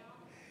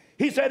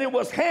 He said it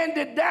was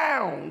handed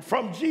down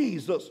from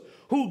Jesus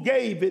who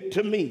gave it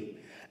to me.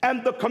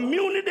 And the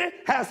community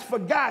has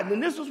forgotten.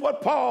 And this is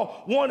what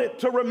Paul wanted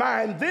to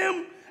remind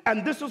them.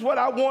 And this is what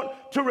I want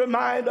to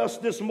remind us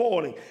this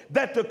morning,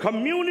 that the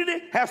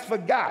community has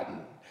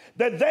forgotten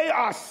that they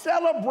are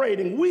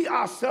celebrating, we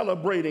are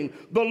celebrating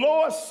the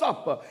Lord's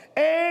Supper,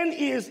 and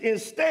is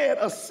instead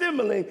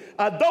assembling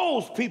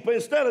those people.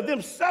 Instead of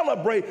them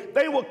celebrate,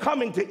 they were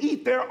coming to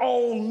eat their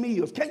own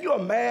meals. Can you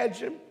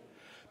imagine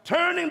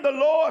turning the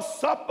Lord's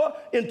Supper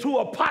into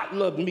a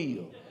potluck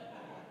meal?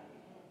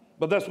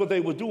 But that's what they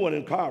were doing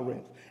in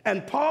Corinth.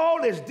 And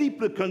Paul is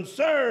deeply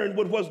concerned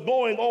with what's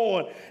going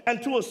on.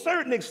 And to a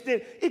certain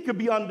extent, it could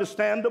be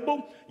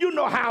understandable. You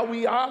know how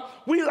we are.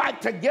 We like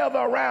to gather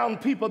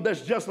around people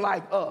that's just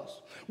like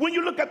us. When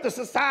you look at the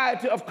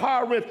society of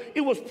Corinth,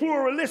 it was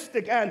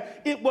pluralistic and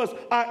it was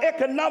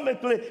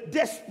economically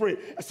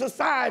desperate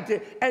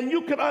society. And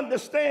you can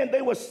understand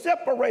they would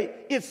separate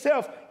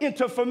itself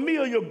into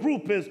familiar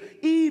groupings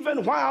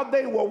even while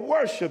they were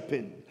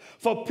worshiping.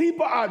 For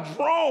people are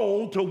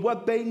drawn to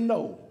what they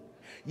know.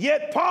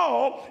 Yet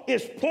Paul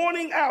is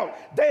pointing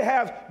out they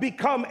have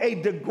become a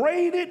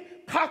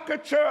degraded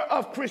caricature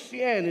of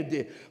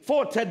Christianity.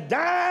 For to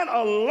dine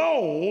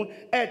alone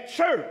at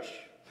church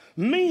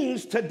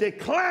means to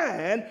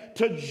decline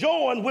to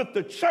join with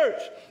the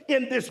church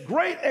in this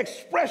great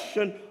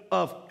expression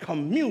of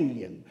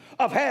communion,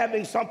 of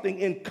having something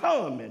in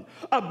common,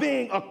 of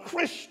being a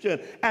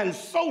Christian and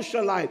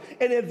social life.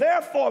 And it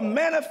therefore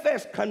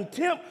manifests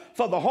contempt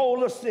for the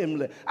whole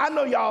assembly. I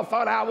know y'all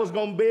thought I was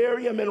going to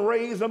bury him and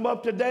raise him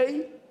up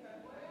today.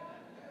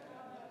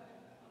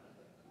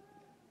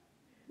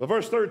 But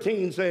verse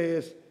 13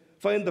 says,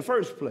 for in the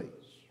first place,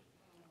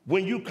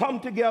 when you come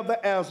together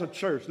as a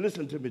church,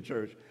 listen to me,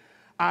 church,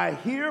 I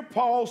hear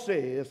Paul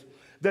says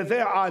that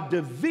there are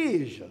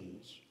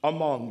divisions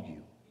among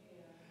you.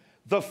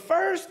 The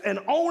first and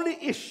only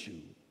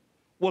issue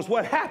was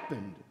what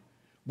happened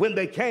when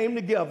they came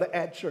together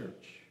at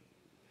church.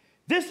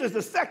 This is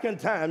the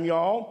second time,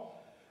 y'all,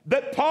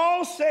 that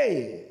Paul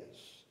says,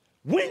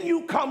 when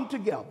you come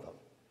together.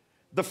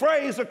 The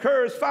phrase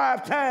occurs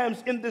 5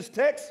 times in this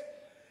text,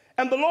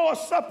 and the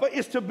Lord's Supper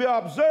is to be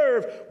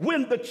observed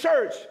when the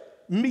church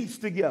meets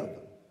together.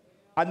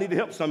 I need to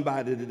help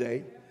somebody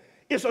today.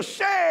 It's a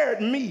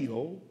shared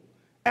meal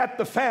at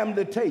the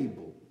family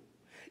table.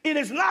 It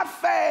is not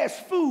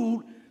fast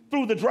food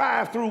through the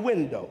drive-through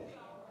window,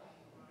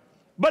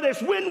 but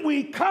it's when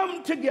we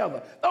come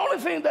together. The only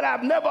thing that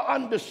I've never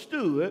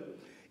understood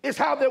is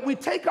how that we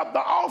take up the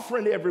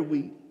offering every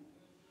week,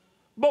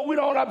 but we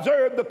don't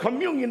observe the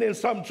communion in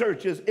some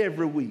churches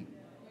every week.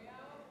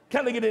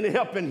 Can I get any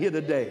help in here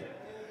today?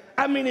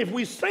 I mean, if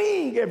we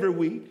sing every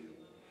week,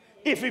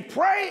 if we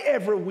pray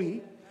every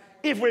week,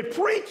 if we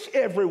preach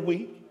every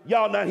week,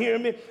 y'all not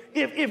hearing me?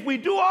 If we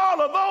do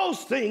all of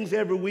those things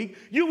every week,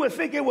 you would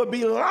think it would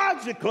be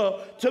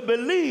logical to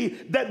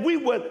believe that we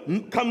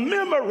would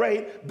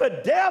commemorate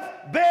the death,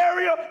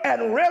 burial,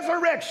 and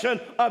resurrection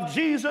of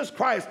Jesus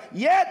Christ.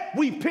 Yet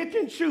we pick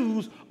and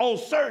choose on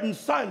certain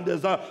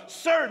Sundays or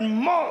certain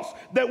months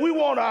that we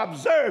want to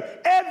observe.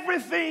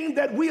 Everything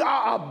that we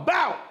are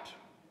about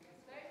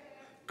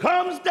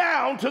comes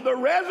down to the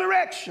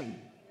resurrection,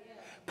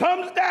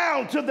 comes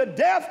down to the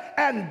death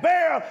and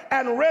burial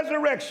and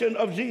resurrection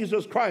of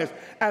Jesus Christ.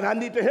 And I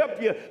need to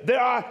help you. There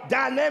are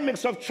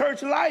dynamics of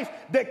church life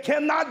that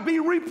cannot be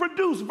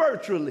reproduced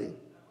virtually.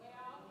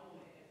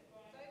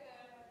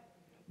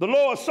 The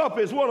Lord's Supper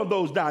is one of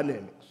those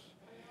dynamics.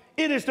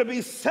 It is to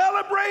be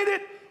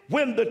celebrated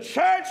when the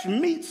church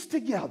meets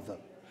together.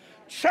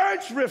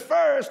 Church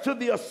refers to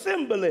the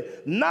assembly,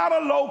 not a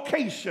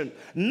location,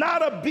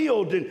 not a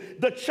building.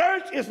 The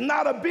church is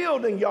not a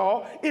building,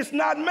 y'all. It's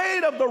not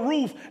made of the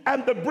roof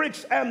and the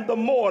bricks and the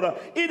mortar.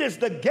 It is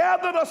the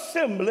gathered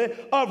assembly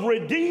of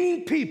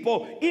redeemed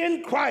people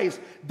in Christ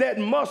that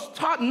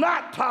must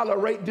not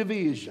tolerate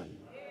division.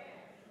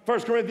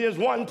 1 Corinthians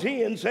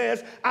 1:10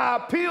 says, I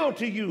appeal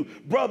to you,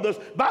 brothers,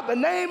 by the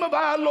name of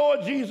our Lord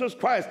Jesus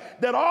Christ,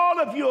 that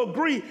all of you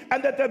agree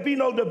and that there be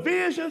no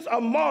divisions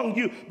among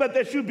you, but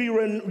that you be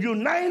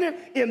united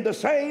in the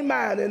same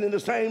mind and in the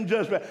same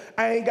judgment.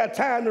 I ain't got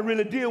time to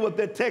really deal with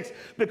that text,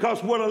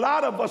 because what a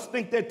lot of us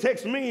think that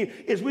text means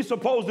is we're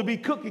supposed to be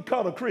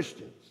cookie-cutter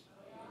Christians.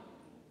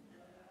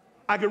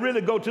 I could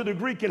really go to the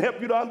Greek and help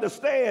you to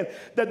understand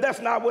that that's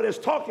not what it's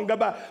talking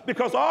about,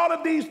 because all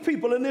of these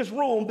people in this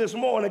room this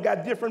morning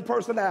got different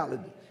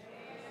personalities.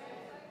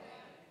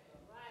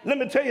 Let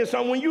me tell you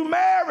something. When you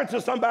married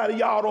to somebody,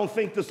 y'all don't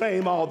think the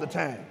same all the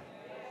time.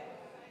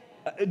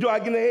 Do I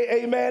get an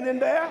amen in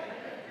there?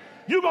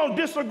 You're going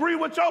to disagree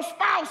with your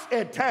spouse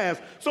at times.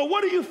 So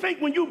what do you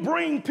think when you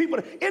bring people?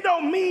 It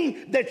don't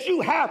mean that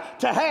you have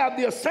to have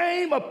the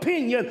same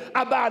opinion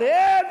about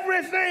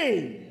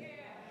everything.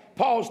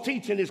 Paul's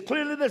teaching is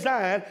clearly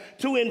designed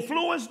to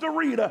influence the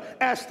reader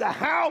as to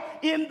how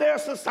in their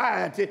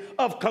society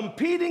of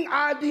competing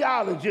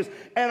ideologies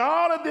and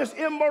all of this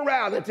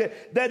immorality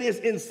that is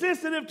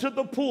insensitive to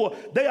the poor,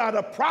 they are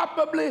to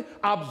properly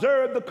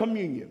observe the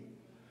communion.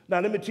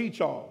 Now let me teach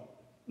y'all.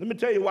 Let me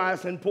tell you why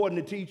it's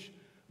important to teach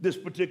this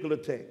particular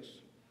text.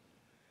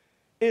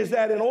 Is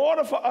that in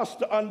order for us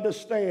to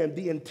understand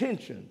the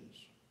intentions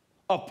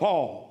of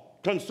Paul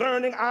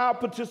concerning our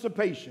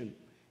participation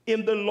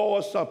in the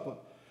Lord's Supper,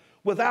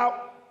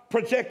 without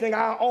projecting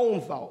our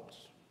own thoughts,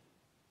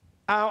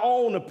 our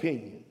own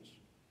opinions,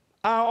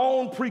 our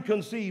own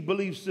preconceived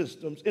belief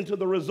systems into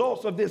the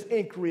results of this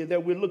inquiry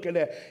that we're looking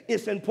at,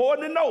 it's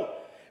important to note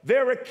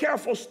very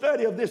careful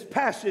study of this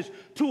passage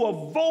to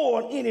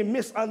avoid any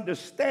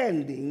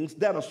misunderstandings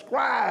that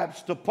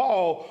ascribes to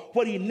Paul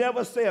what he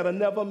never said or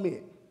never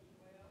meant.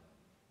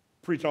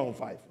 Preach on,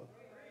 Pfeiffer.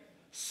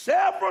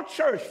 Several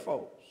church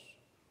folks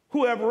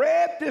who have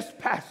read this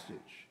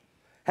passage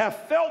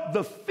have felt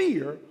the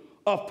fear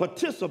of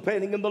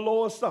participating in the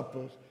Lord's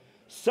Supper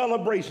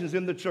celebrations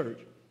in the church.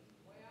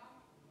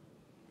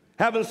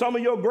 Having some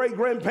of your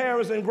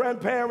great-grandparents and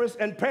grandparents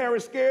and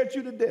parents scared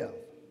you to death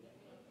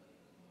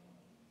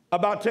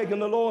about taking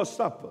the Lord's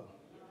Supper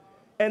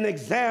and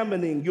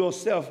examining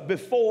yourself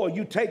before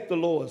you take the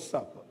Lord's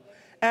Supper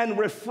and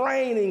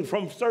refraining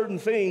from certain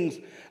things.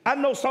 I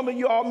know some of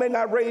you all may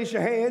not raise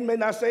your hand, may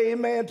not say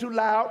amen too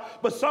loud,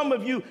 but some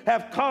of you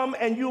have come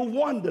and you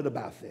wondered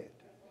about that.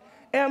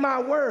 Am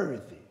I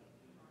worthy?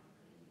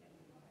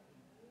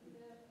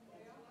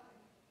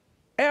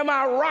 Am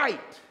I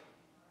right?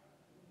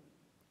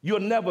 You'll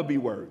never be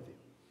worthy.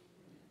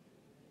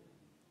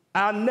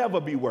 I'll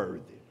never be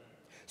worthy.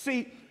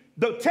 See,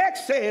 the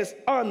text says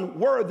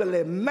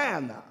unworthily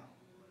manner.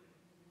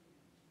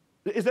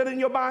 Is that in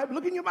your Bible?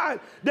 Look in your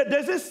Bible.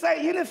 Does it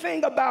say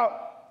anything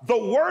about the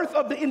worth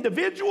of the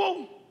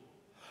individual?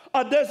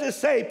 Or does it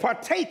say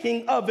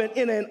partaking of it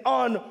in an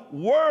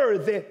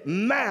unworthy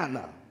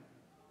manner?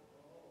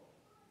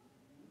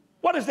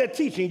 What is that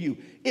teaching you?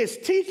 It's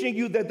teaching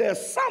you that there's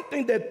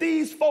something that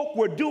these folk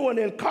were doing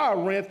in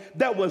Corinth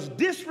that was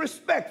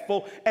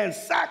disrespectful and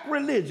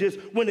sacrilegious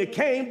when it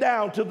came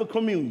down to the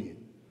communion.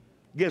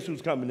 Guess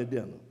who's coming to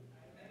dinner?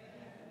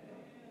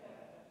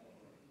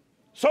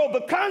 So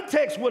the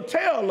context will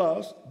tell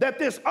us that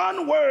this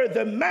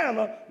unworthy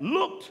manner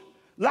looked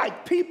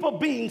like people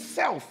being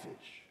selfish.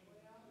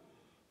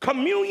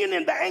 Communion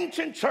in the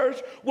ancient church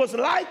was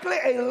likely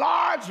a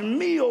large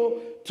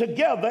meal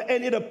together,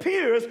 and it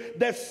appears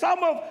that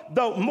some of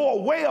the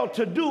more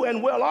well-to-do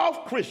and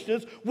well-off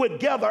Christians would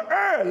gather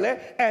early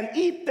and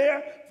eat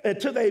there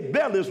until their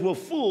bellies were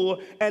full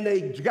and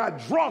they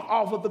got drunk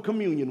off of the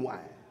communion wine.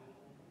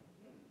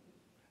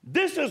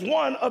 This is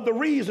one of the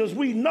reasons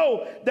we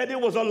know that it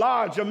was a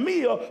larger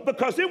meal,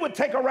 because it would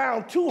take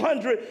around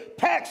 200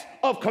 packs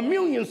of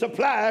communion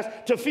supplies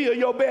to fill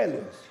your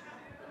bellies.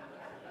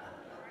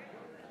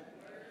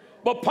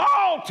 But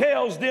Paul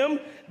tells them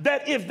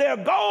that if their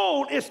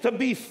goal is to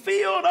be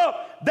filled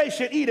up, they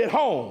should eat at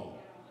home.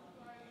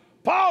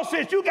 Paul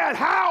says you got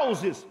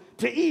houses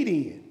to eat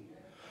in.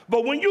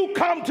 But when you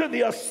come to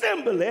the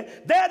assembly,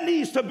 there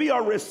needs to be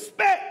a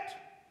respect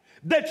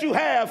that you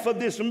have for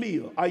this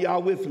meal. Are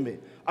y'all with me?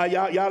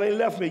 Y'all ain't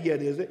left me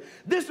yet, is it?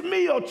 This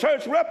meal,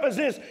 church,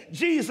 represents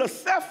Jesus'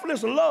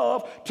 selfless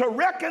love to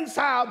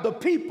reconcile the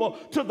people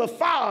to the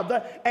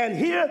Father, and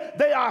here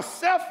they are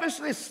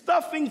selfishly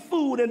stuffing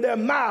food in their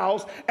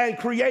mouths and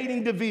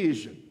creating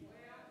division.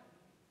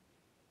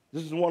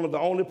 This is one of the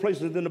only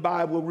places in the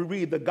Bible where we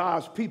read that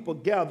God's people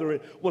gathering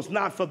was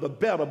not for the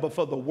better, but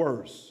for the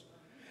worse.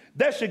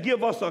 That should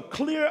give us a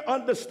clear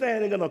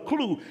understanding and a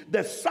clue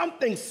that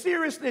something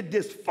seriously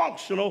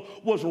dysfunctional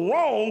was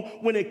wrong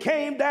when it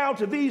came down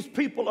to these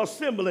people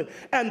assembling.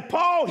 And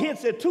Paul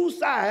hints at two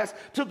sides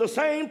to the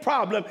same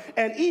problem,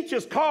 and each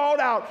is called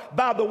out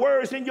by the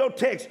words in your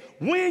text,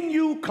 when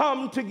you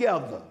come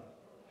together.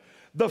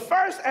 The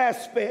first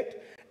aspect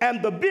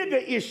and the bigger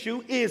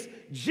issue is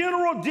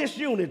general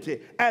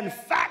disunity and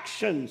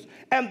factions.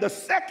 And the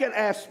second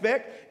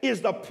aspect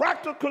is the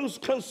practical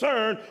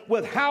concern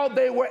with how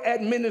they were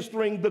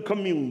administering the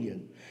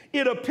communion.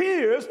 It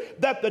appears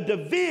that the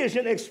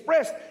division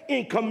expressed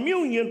in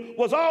communion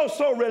was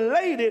also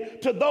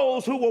related to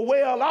those who were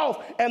well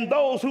off and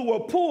those who were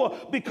poor,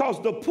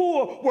 because the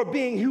poor were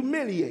being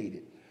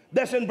humiliated.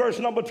 That's in verse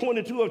number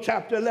 22 of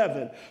chapter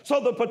 11. So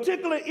the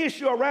particular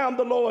issue around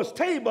the Lord's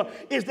table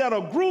is that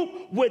a group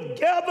would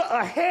gather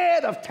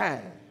ahead of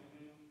time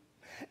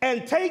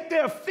and take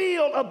their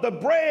fill of the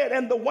bread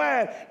and the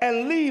wine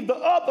and leave the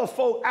other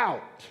folk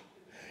out.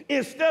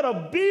 Instead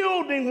of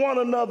building one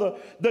another,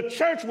 the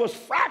church was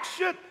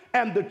fractured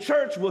and the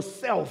church was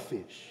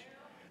selfish.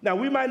 Now,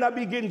 we might not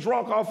be getting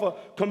drunk off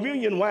of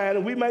communion wine,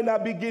 and we might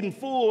not be getting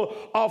full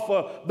off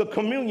of the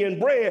communion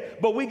bread,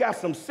 but we got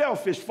some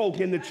selfish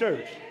folk in the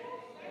church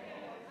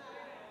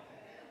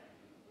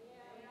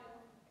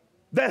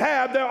that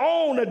have their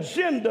own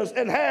agendas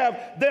and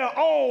have their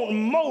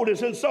own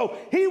motives. And so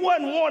he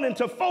wasn't wanting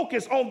to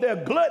focus on their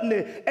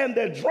gluttony and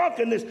their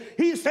drunkenness.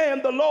 He's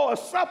saying the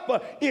Lord's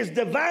Supper is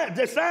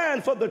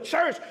designed for the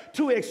church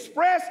to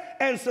express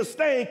and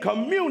sustain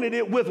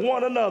community with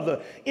one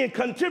another. In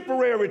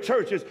contemporary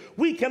churches,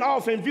 we can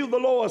often view the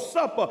Lord's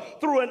Supper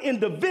through an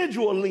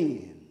individual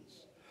lens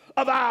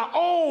of our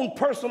own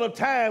personal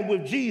time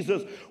with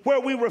Jesus,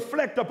 where we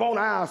reflect upon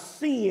our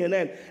sin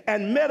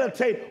and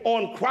meditate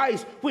on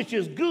Christ, which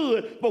is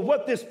good. But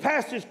what this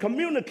passage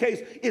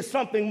communicates is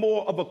something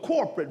more of a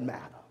corporate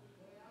matter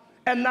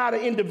and not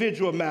an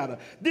individual matter.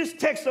 This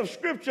text of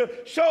Scripture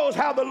shows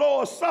how the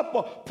Lord's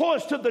Supper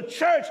points to the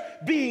church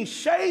being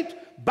shaped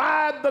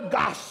by the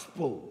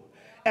gospel.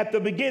 At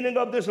the beginning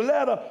of this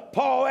letter,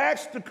 Paul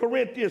asked the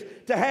Corinthians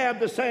to have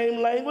the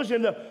same language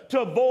and to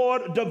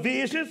avoid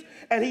divisions,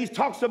 and he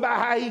talks about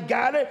how he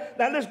got it.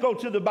 Now let's go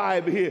to the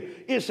Bible here.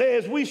 It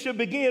says we should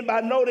begin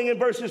by noting in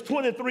verses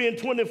 23 and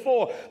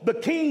 24, the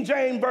King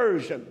James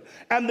Version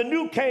and the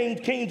New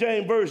King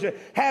James Version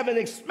have an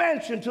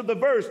expansion to the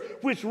verse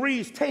which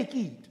reads, "Take,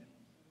 eat.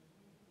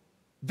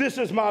 This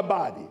is my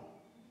body,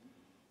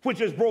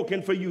 which is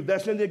broken for you."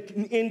 That's in the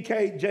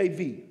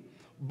NKJV.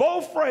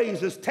 Both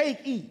phrases, "take,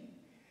 eat,"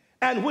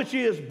 and "which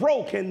is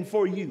broken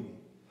for you,"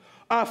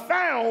 are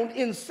found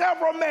in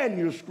several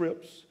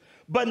manuscripts,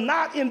 but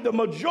not in the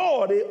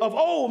majority of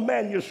old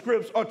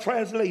manuscripts or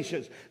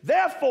translations.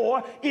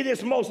 Therefore, it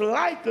is most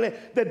likely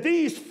that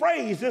these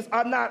phrases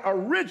are not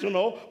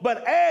original,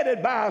 but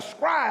added by a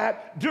scribe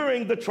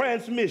during the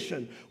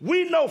transmission.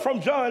 We know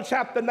from John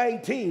chapter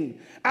 19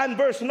 and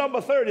verse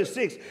number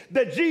 36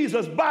 that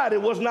Jesus' body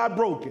was not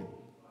broken.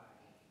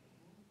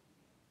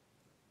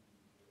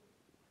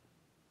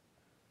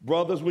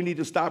 Brothers, we need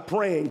to stop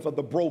praying for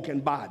the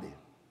broken body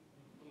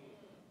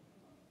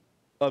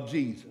of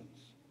Jesus.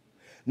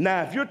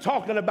 Now, if you're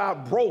talking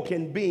about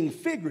broken being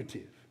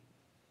figurative,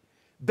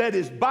 that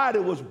his body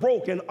was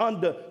broken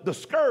under the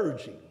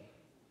scourging,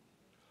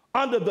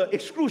 under the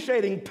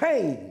excruciating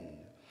pain,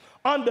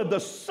 under the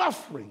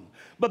suffering.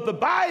 But the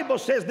Bible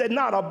says that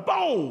not a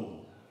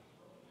bone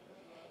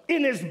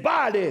in his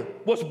body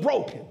was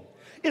broken.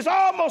 It's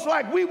almost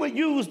like we would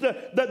use the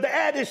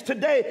adage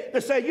today to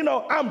say, you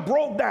know, I'm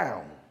broke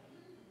down.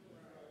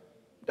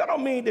 That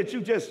don't mean that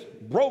you just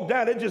broke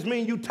down. It just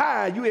means you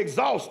tired, you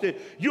exhausted,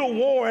 you're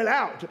worn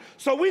out.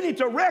 So we need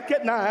to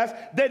recognize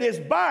that his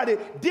body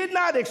did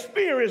not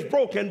experience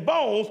broken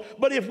bones,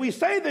 but if we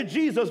say that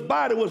Jesus'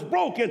 body was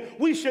broken,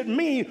 we should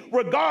mean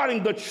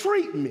regarding the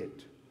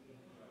treatment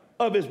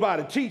of his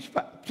body.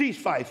 Teach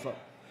Pfeiffer.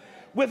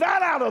 With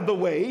that out of the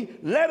way,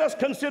 let us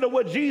consider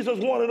what Jesus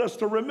wanted us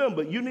to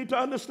remember. You need to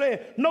understand.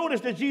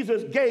 Notice that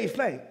Jesus gave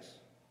thanks.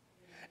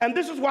 And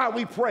this is why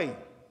we pray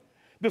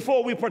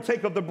before we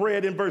partake of the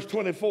bread in verse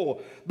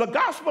 24. The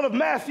Gospel of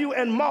Matthew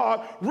and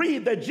Mark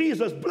read that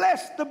Jesus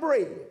blessed the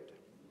bread.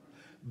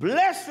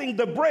 Blessing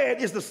the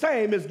bread is the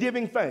same as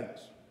giving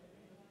thanks.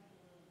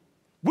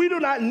 We do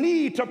not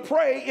need to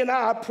pray in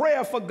our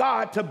prayer for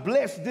God to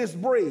bless this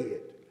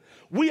bread.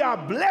 We are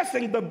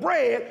blessing the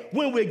bread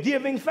when we're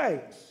giving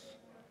thanks.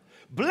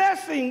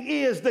 Blessing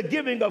is the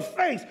giving of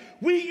thanks.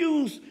 We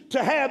used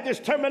to have this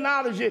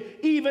terminology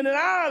even in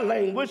our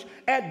language.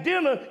 At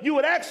dinner, you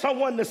would ask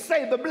someone to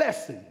say the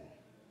blessing,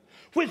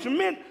 which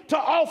meant to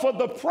offer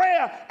the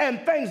prayer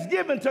and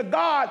thanksgiving to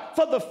God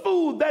for the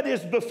food that is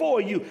before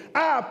you.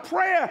 Our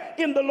prayer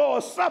in the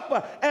Lord's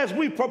Supper as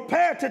we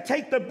prepare to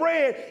take the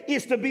bread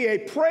is to be a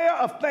prayer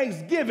of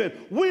thanksgiving.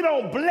 We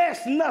don't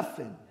bless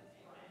nothing.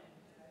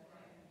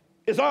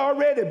 It's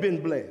already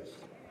been blessed.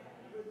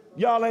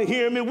 Y'all ain't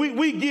hearing me.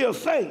 We give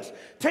thanks.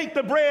 Take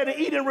the bread and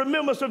eat in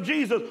remembrance of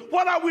Jesus.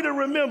 What are we to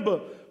remember?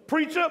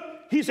 Preacher,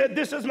 he said,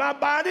 this is my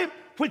body,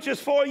 which is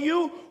for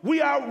you.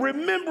 We are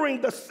remembering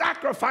the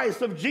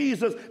sacrifice of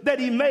Jesus that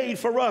he made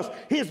for us.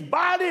 His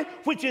body,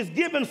 which is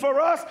given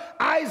for us.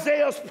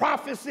 Isaiah's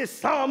prophecy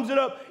sums it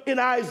up in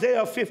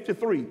Isaiah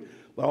 53.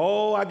 But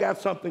oh, I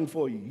got something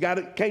for you.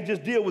 Can't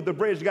just deal with the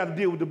bread, you got to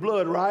deal with the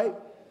blood, right?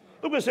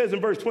 Look what it says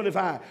in verse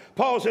 25.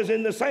 Paul says,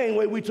 in the same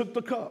way we took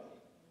the cup.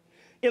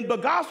 In the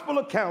gospel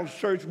accounts,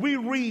 church, we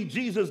read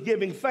Jesus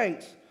giving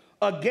thanks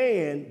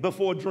again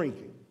before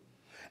drinking.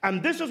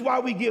 And this is why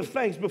we give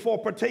thanks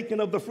before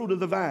partaking of the fruit of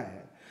the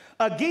vine.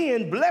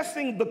 Again,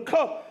 blessing the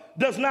cup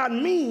does not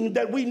mean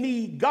that we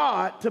need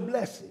God to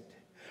bless it.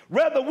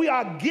 Rather, we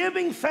are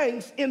giving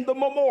thanks in the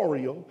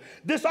memorial.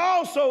 This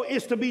also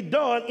is to be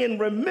done in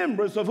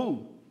remembrance of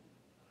who?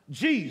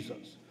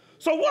 Jesus.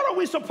 So what are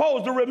we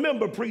supposed to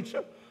remember,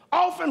 preacher?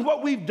 Often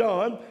what we've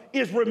done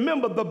is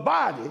remember the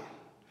body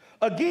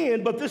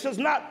again, but this is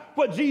not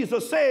what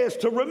Jesus says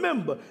to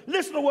remember.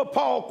 Listen to what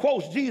Paul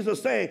quotes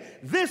Jesus saying,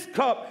 this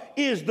cup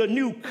is the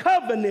new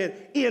covenant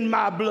in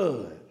my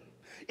blood.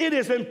 It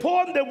is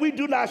important that we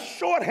do not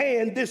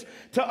shorthand this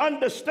to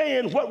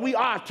understand what we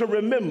are to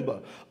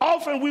remember.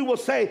 Often we will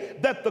say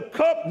that the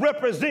cup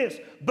represents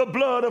the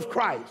blood of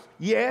Christ.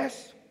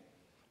 Yes,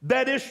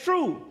 that is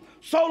true,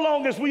 so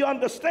long as we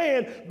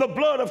understand the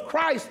blood of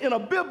Christ in a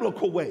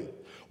biblical way.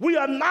 We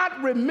are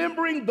not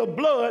remembering the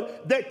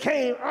blood that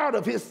came out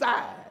of his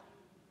side.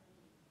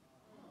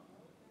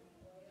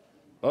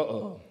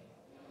 We're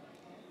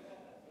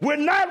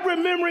not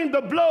remembering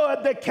the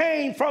blood that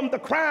came from the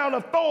crown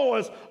of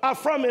thorns or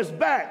from his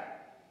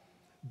back.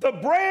 The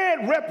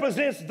bread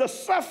represents the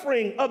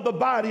suffering of the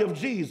body of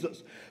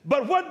Jesus.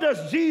 But what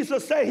does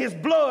Jesus say his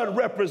blood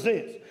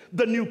represents?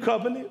 The new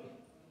covenant.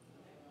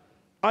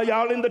 Are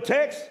y'all in the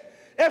text?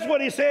 That's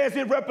what he says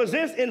it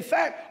represents. In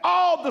fact,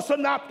 all the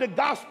synoptic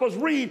gospels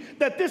read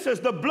that this is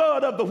the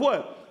blood of the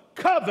what?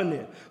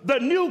 Covenant. The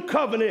new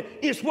covenant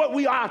is what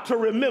we are to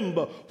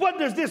remember. What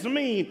does this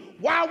mean?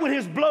 Why would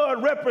his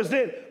blood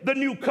represent the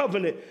new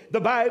covenant?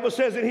 The Bible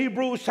says in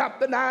Hebrews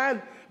chapter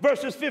 9,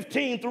 verses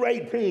 15 through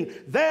 18,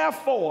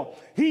 therefore,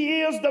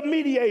 he is the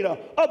mediator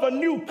of a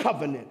new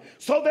covenant,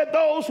 so that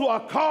those who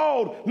are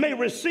called may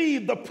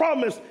receive the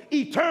promised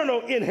eternal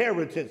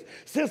inheritance.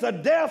 Since a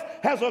death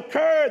has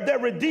occurred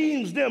that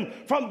redeems them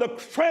from the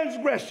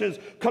transgressions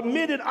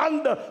committed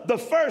under the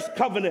first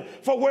covenant,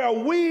 for where a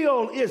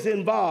will is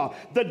involved,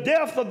 the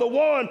death of the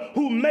one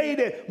who made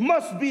it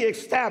must be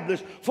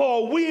established,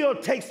 for a will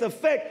takes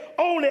effect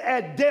only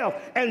at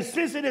death, and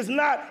since it is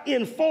not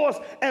in force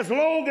as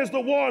long as the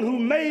one who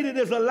made it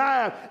is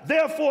alive,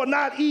 therefore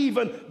not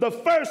even the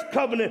first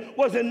covenant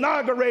was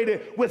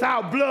inaugurated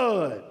without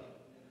blood.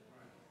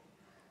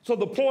 So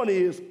the point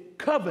is,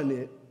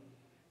 covenant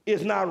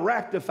is not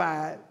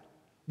ratified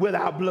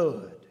without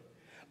blood.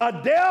 A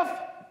death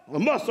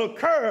must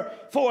occur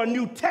for a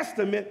New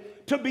Testament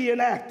to be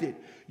enacted.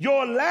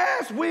 Your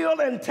last will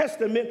and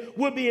testament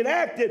will be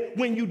enacted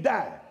when you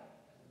die.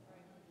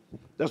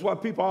 That's why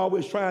people are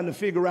always trying to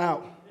figure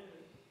out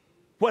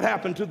what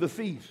happened to the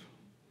thief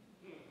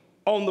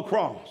on the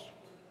cross.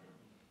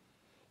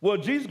 Well,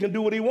 Jesus can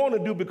do what he wanted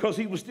to do because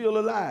he was still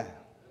alive.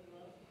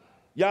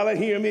 Y'all ain't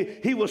hearing me?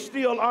 He was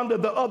still under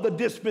the other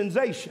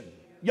dispensation.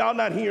 Y'all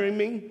not hearing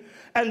me?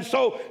 And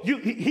so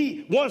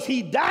once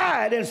he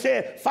died and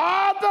said,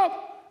 Father,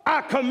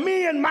 I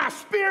commend my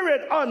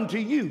spirit unto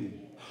you.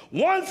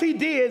 Once he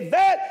did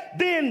that,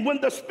 then when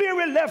the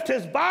spirit left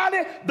his body,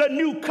 the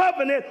new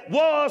covenant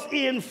was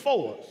in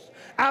force.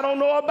 I don't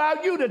know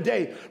about you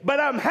today, but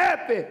I'm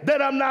happy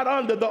that I'm not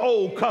under the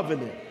old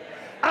covenant.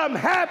 I'm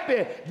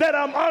happy that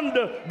I'm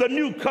under the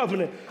new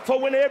covenant. For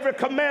when every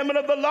commandment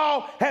of the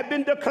law had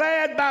been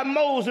declared by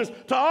Moses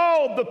to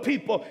all the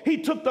people, he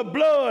took the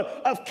blood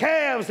of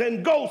calves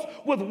and goats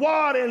with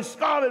water and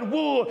scarlet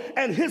wool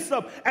and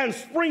hyssop and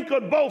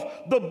sprinkled both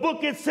the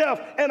book itself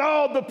and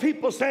all the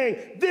people, saying,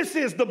 this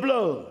is the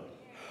blood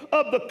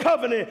of the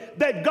covenant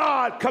that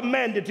God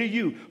commanded to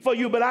you for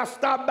you. But I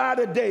stopped by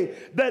today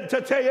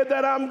to tell you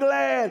that I'm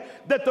glad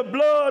that the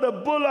blood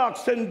of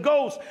bullocks and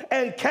goats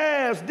and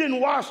calves didn't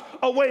wash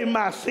away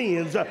my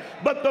sins,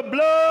 but the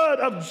blood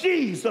of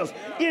Jesus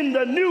in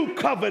the new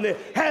covenant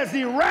has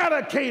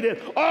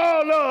eradicated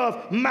all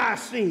of my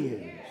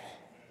sins.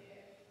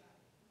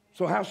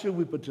 So how should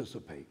we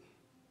participate?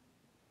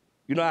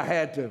 You know, I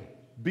had to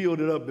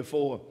build it up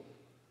before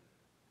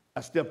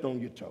I stepped on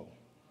your toe.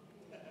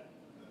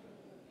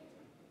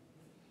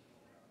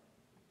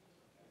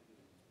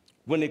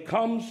 When it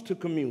comes to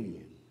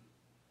communion,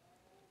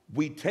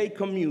 we take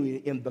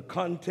communion in the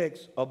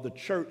context of the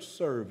church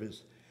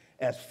service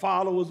as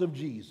followers of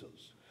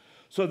Jesus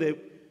so that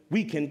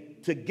we can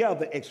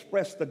together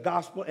express the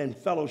gospel and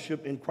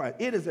fellowship in Christ.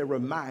 It is a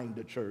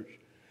reminder, church,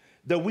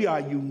 that we are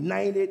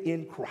united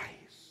in Christ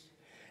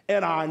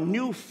and our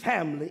new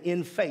family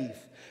in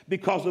faith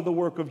because of the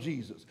work of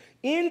Jesus.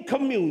 In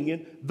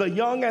communion, the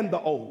young and the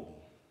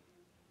old,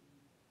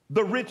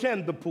 the rich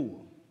and the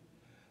poor,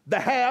 the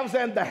haves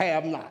and the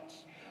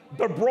have-nots,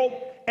 the broke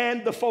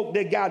and the folk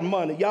that got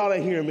money. Y'all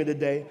ain't hearing me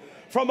today.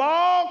 From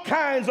all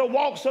kinds of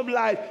walks of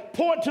life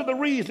point to the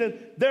reason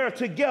they're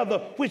together,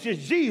 which is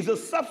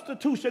Jesus'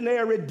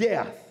 substitutionary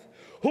death,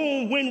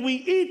 whom when we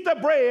eat the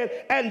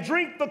bread and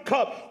drink the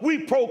cup, we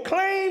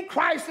proclaim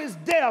Christ's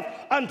death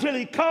until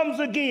he comes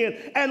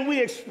again, and we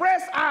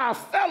express our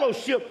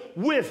fellowship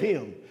with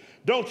him.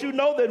 Don't you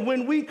know that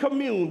when we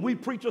commune, we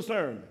preach a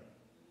sermon?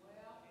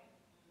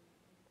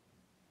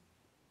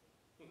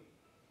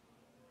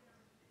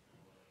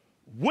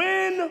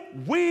 When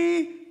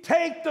we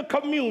take the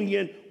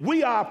communion,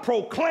 we are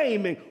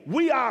proclaiming,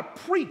 we are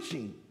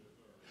preaching.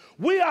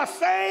 We are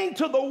saying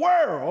to the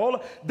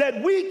world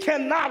that we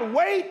cannot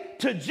wait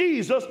till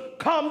Jesus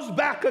comes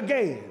back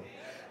again.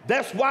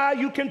 That's why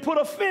you can put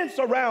a fence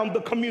around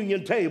the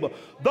communion table.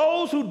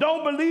 Those who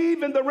don't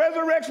believe in the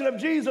resurrection of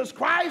Jesus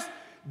Christ,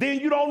 then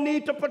you don't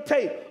need to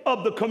partake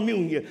of the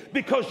communion,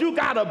 because you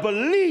got to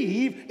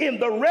believe in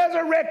the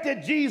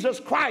resurrected Jesus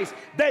Christ,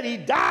 that he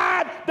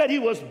died, that he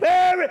was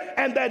buried,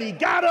 and that he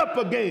got up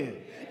again.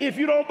 If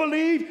you don't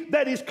believe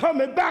that he's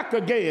coming back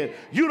again,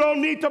 you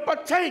don't need to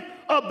partake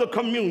of the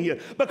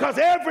communion, because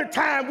every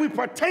time we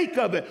partake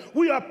of it,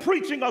 we are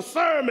preaching a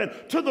sermon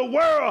to the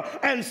world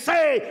and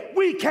say,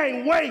 we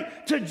can't wait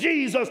till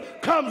Jesus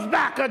comes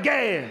back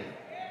again.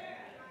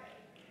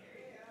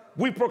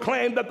 We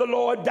proclaim that the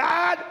Lord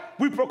died,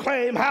 we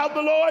proclaim how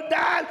the Lord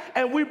died,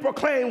 and we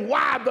proclaim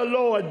why the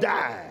Lord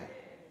died.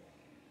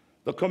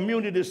 The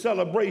community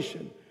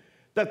celebration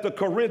that the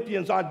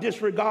Corinthians are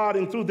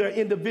disregarding through their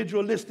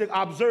individualistic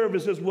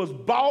observances was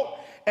bought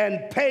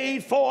and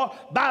paid for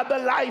by the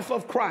life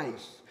of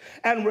Christ.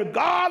 And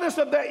regardless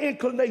of their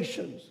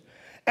inclinations,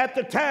 at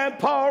the time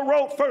Paul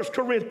wrote 1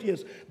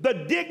 Corinthians, the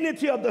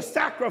dignity of the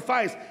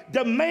sacrifice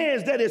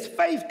demands that his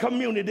faith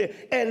community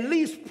at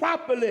least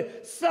properly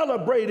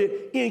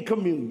celebrated in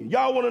communion.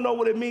 Y'all want to know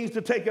what it means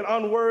to take it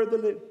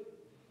unworthily?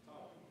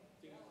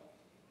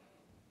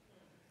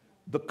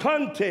 The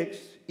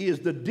context is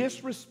the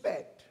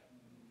disrespect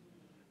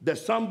that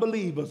some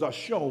believers are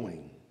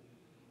showing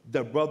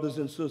their brothers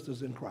and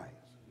sisters in Christ.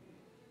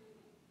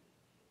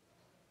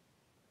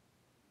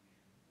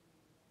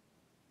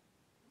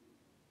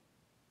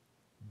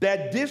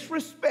 That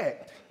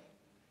disrespect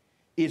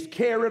is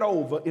carried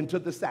over into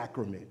the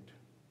sacrament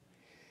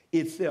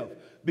itself,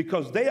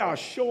 because they are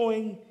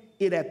showing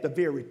it at the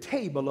very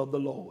table of the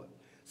Lord.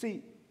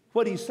 See,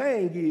 what he's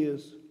saying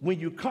is, when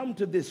you come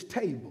to this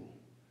table,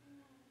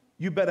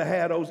 you better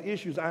have those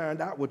issues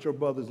ironed out with your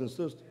brothers and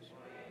sisters.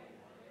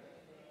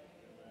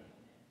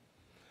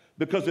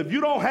 Because if you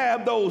don't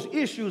have those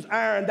issues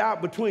ironed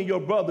out between your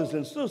brothers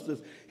and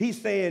sisters,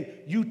 he's saying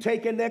you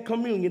taking that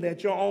communion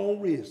at your own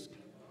risk.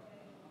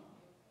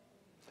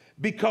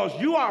 Because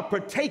you are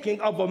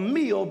partaking of a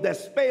meal that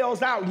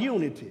spells out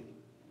unity,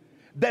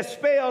 that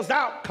spells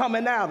out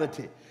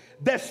commonality,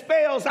 that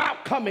spells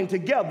out coming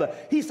together.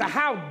 He said,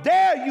 how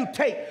dare you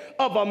take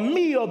of a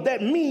meal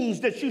that means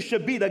that you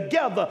should be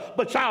together,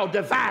 but y'all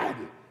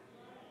divided.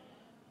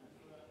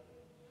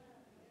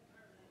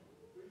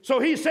 So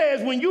he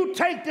says, when you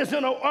take this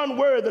in an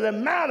unworthy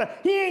manner,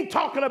 he ain't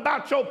talking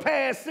about your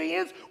past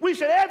sins. We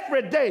should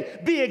every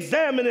day be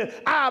examining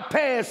our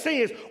past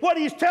sins. What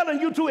he's telling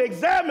you to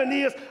examine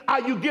is,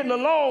 are you getting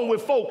along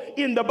with folk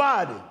in the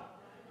body?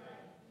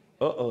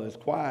 It's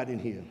quiet in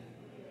here.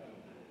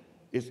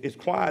 It's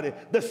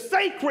quiet. The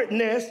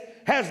sacredness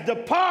has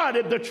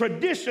departed the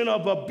tradition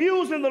of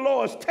abusing the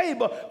Lord's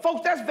table.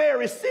 Folks, that's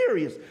very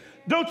serious.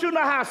 Don't you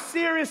know how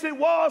serious it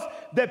was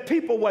that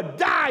people were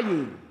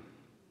dying?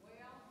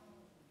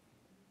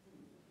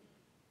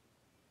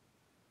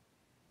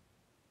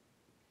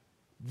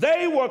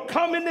 They were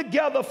coming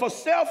together for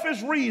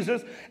selfish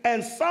reasons,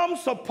 and some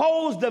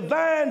supposed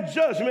divine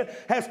judgment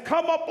has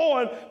come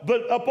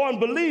upon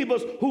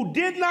believers who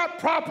did not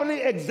properly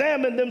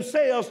examine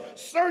themselves,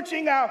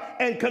 searching out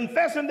and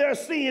confessing their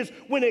sins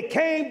when it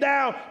came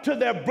down to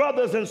their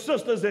brothers and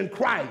sisters in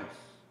Christ.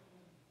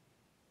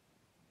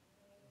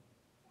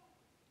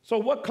 So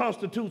what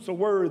constitutes a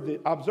worthy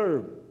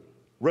observer?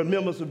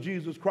 Remembrance of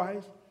Jesus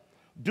Christ.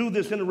 Do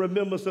this in the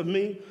remembrance of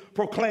me,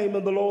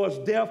 proclaiming the Lord's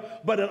death.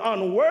 But an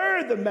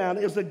unworthy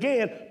manner is,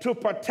 again, to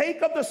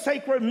partake of the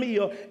sacred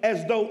meal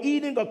as though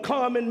eating a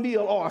common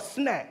meal or a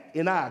snack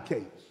in our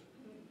case.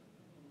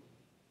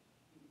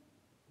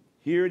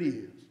 Here it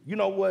is. You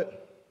know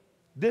what?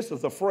 This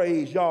is a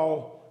phrase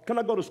y'all Can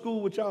I go to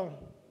school with y'all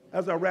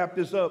as I wrap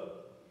this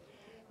up?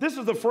 This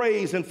is a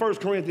phrase in 1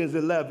 Corinthians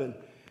 11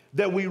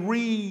 that we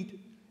read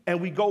and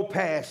we go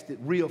past it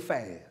real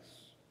fast.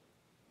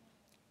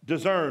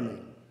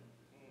 Discerning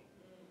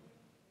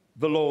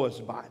the Lord's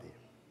body.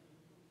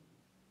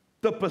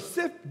 The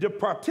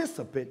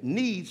participant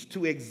needs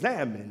to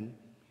examine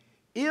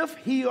if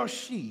he or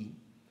she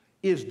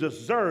is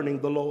discerning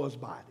the Lord's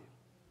body.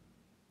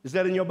 Is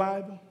that in your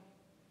Bible?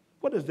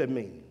 What does that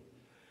mean?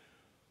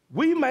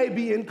 We may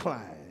be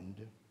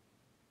inclined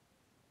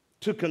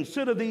to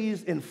consider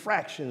these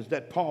infractions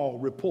that Paul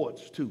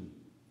reports to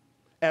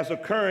as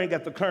occurring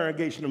at the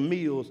congregation of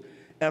meals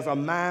as a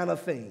minor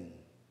thing.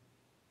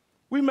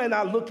 We may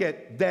not look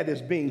at that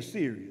as being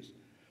serious,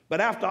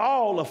 but after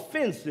all,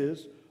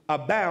 offenses are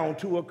bound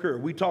to occur.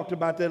 We talked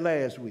about that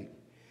last week.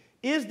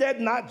 Is that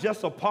not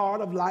just a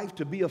part of life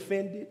to be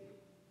offended?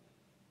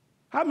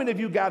 How many of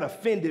you got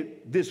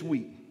offended this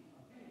week?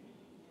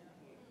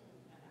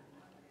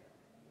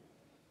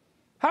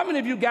 How many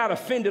of you got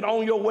offended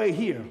on your way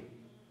here?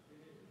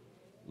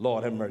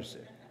 Lord have mercy.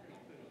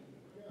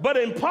 But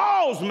in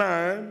Paul's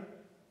mind,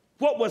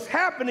 what was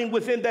happening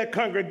within that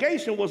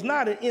congregation was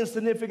not an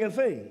insignificant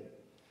thing,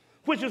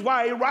 which is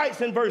why he writes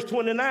in verse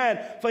 29,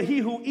 for he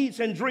who eats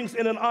and drinks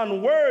in an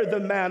unworthy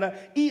manner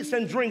eats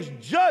and drinks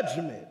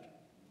judgment.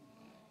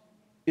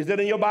 Is that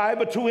in your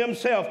Bible? To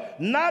himself,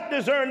 not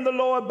discerning the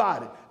Lord's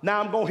body.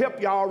 Now I'm going to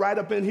help y'all right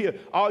up in here.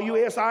 All you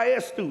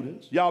SIS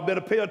students, y'all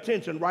better pay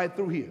attention right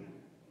through here.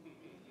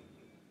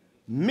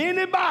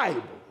 Many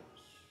Bibles,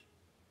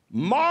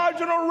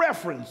 marginal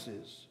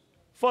references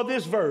for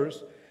this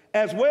verse,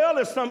 as well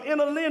as some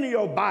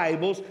interlinear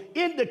Bibles,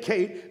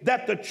 indicate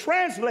that the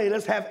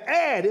translators have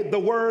added the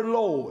word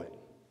Lord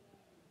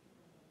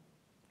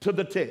to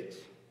the text,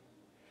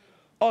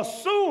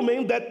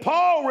 assuming that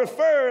Paul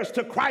refers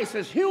to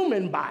Christ's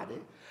human body.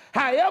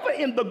 However,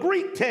 in the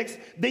Greek text,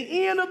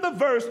 the end of the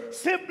verse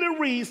simply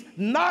reads,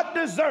 not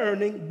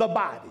discerning the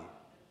body.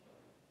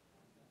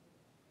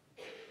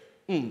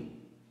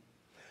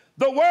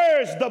 The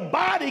words the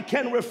body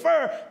can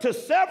refer to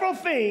several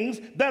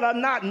things that are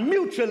not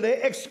mutually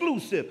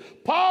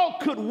exclusive. Paul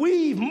could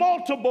weave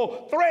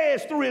multiple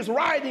threads through his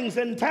writings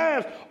and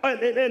times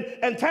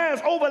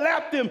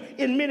overlap them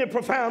in many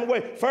profound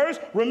ways.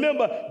 First,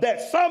 remember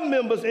that some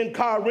members in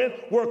Corinth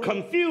were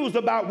confused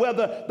about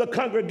whether the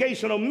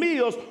congregational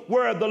meals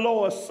were the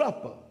Lord's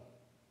Supper.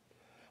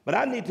 But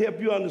I need to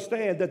help you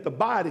understand that the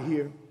body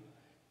here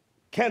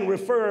can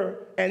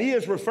refer and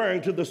is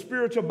referring to the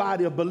spiritual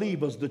body of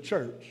believers, the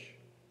church.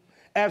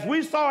 As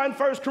we saw in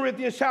 1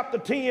 Corinthians chapter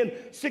 10,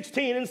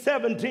 16, and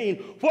 17,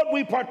 what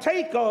we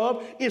partake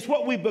of is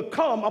what we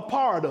become a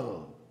part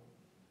of.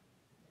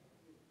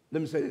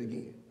 Let me say that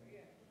again.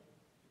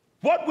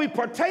 What we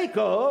partake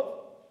of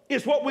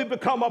is what we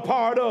become a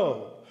part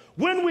of.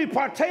 When we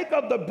partake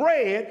of the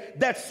bread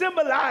that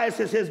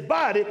symbolizes his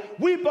body,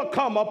 we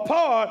become a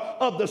part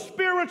of the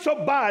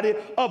spiritual body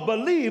of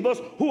believers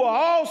who are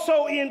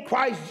also in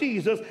Christ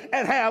Jesus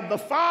and have the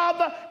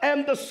Father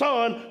and the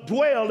Son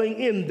dwelling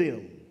in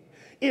them.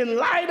 In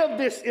light of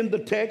this in the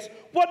text,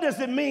 what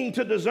does it mean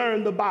to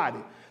discern the body?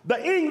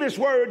 The English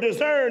word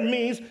discern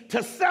means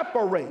to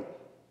separate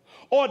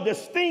or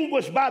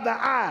distinguish by the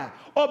eye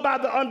or by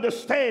the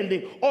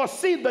understanding or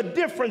see the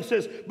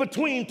differences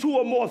between two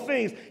or more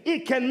things.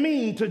 It can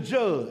mean to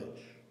judge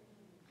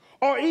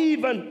or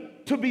even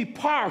to be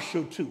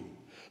partial to.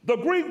 The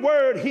Greek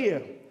word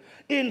here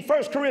in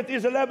 1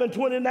 Corinthians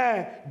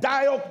 11:29,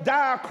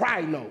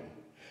 diakrino,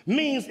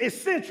 means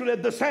essentially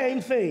the same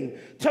thing,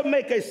 to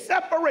make a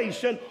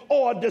separation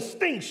or a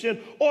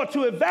distinction or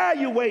to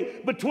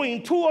evaluate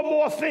between two or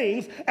more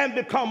things and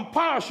become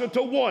partial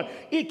to one.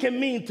 It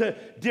can mean to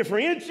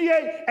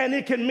differentiate and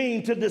it can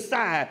mean to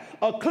decide.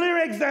 A clear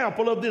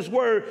example of this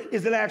word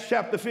is in Acts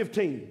chapter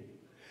 15.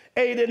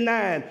 8 and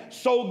 9,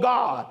 so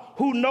God,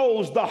 who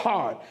knows the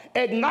heart,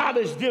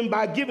 acknowledged them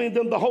by giving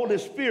them the Holy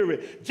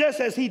Spirit, just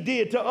as he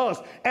did to us,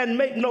 and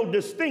make no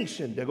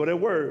distinction, there go that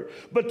word,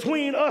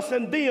 between us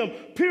and them,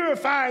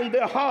 purifying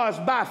their hearts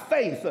by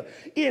faith.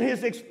 In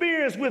his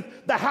experience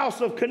with the house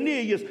of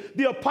Cornelius,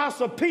 the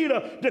Apostle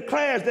Peter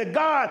declares that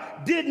God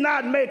did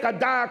not make a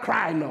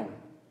diakrino.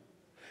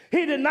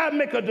 He did not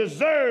make a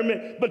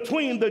discernment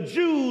between the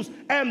Jews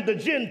and the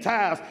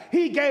Gentiles.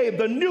 He gave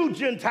the new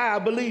Gentile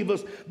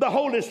believers the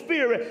Holy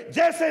Spirit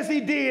just as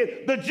he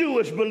did the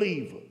Jewish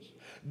believers.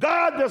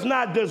 God does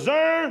not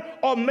discern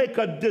or make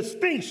a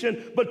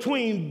distinction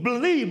between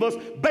believers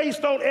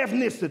based on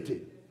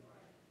ethnicity.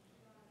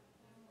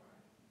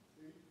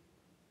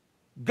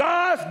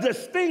 God's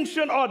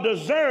distinction or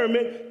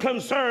discernment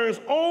concerns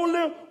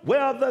only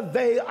whether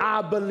they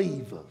are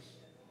believers.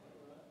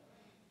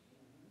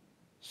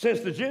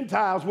 Since the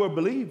Gentiles were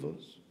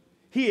believers,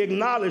 he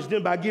acknowledged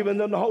them by giving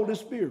them the Holy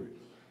Spirit.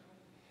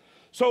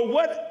 So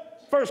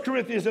what 1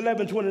 Corinthians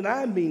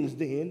 11:29 means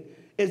then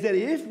is that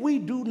if we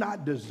do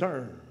not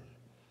discern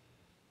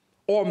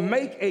or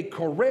make a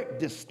correct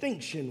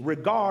distinction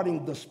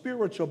regarding the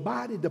spiritual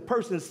body, the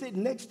person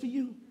sitting next to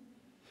you,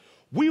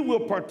 we will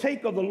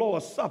partake of the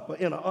Lord's Supper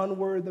in an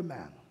unworthy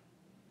manner.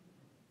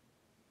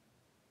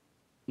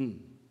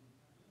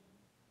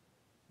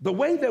 The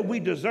way that we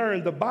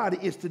discern the body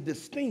is to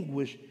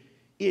distinguish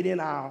it in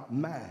our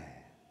minds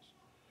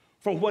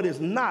from what is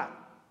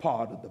not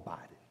part of the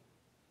body.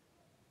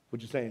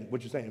 What you saying,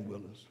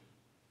 Willis?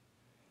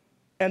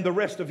 And the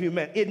rest of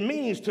humanity. It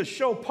means to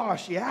show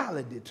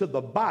partiality to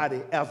the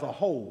body as a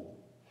whole.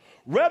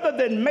 Rather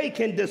than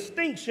making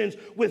distinctions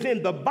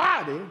within the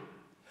body,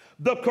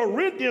 the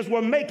Corinthians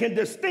were making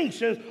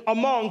distinctions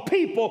among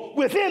people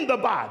within the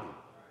body.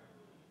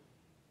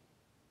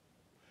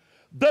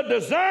 The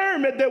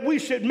discernment that we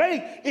should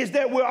make is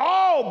that we're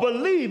all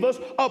believers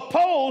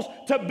opposed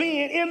to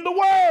being in the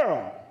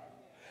world.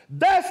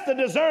 That's the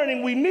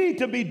discerning we need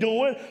to be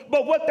doing.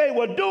 But what they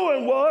were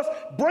doing was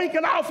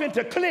breaking off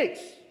into cliques,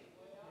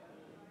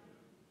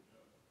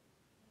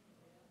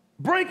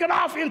 breaking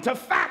off into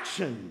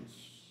factions.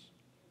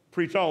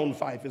 Preach on,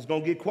 Fife. It's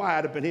going to get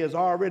quiet up in here. It's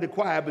already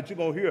quiet, but you're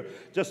going to hear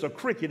just a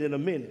cricket in a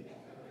minute.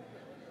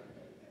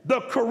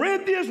 The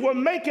Corinthians were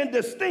making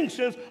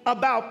distinctions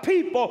about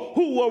people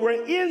who were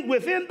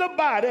within the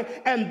body,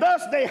 and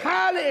thus they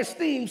highly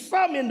esteemed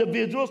some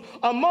individuals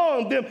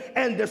among them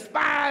and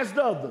despised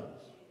others.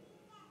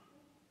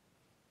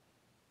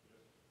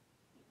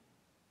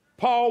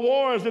 Paul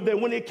warns them that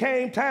when it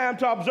came time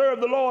to observe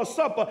the Lord's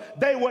Supper,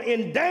 they were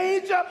in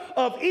danger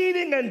of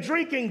eating and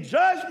drinking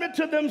judgment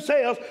to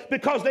themselves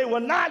because they were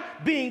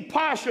not being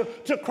partial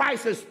to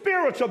Christ's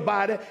spiritual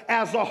body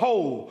as a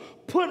whole.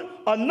 Put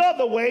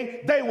another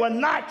way, they were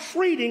not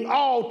treating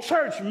all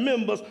church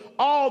members,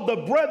 all the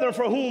brethren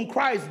for whom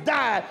Christ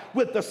died,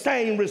 with the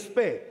same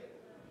respect.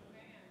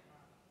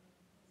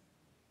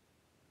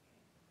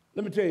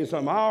 Let me tell you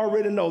something. I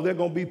already know there are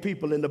going to be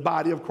people in the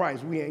body of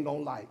Christ we ain't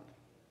going to like.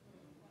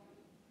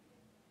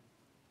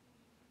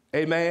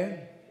 Amen?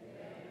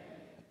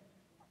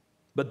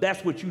 But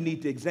that's what you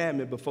need to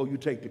examine before you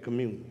take the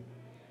communion.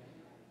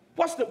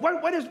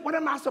 What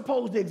am I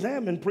supposed to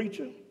examine,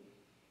 preacher?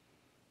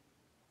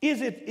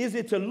 Is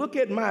it to look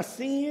at my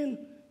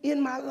sin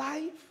in my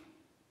life?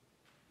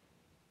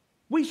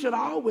 We should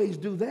always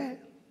do that.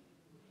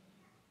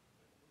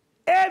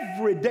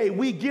 Every day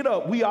we get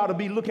up, we ought to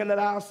be looking at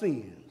our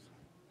sins.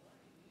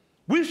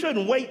 We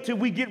shouldn't wait till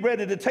we get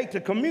ready to take the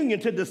communion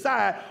to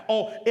decide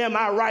on am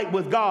I right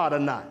with God or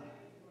not.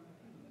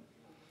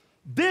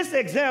 This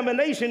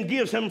examination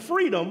gives him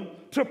freedom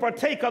to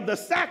partake of the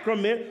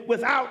sacrament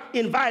without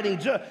inviting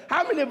judgment.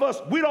 How many of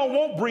us, we don't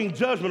want to bring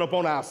judgment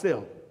upon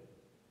ourselves?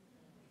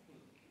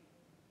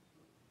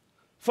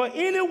 For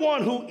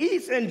anyone who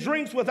eats and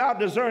drinks without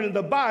discerning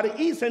the body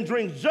eats and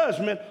drinks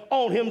judgment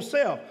on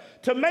himself.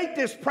 To make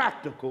this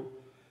practical,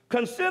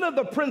 consider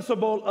the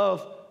principle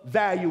of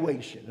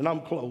valuation, and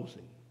I'm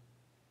closing.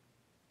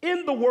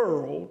 In the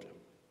world,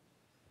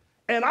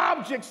 an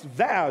object's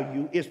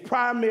value is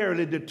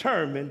primarily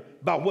determined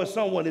by what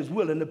someone is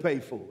willing to pay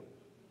for it.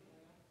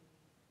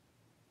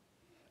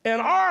 An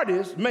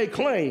artist may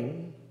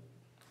claim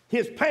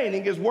his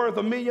painting is worth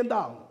 $1 million,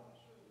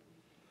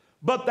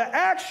 but the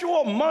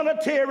actual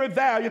monetary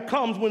value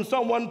comes when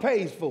someone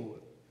pays for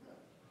it.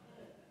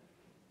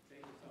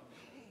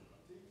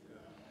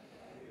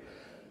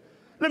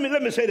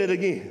 Let me say that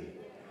again.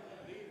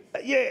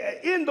 Yeah,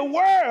 in the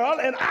world,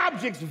 an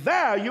object's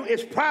value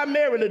is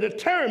primarily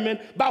determined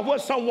by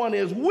what someone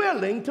is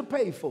willing to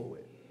pay for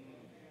it.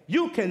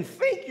 You can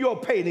think your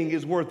painting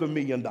is worth $1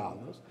 million,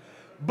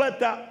 but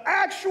the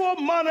actual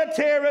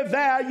monetary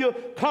value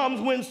comes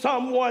when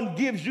someone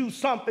gives you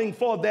something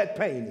for that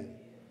painting.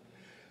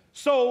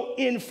 So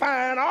in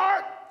fine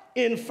art,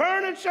 in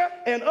furniture,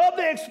 and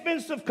other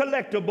expensive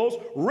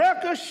collectibles,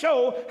 records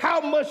show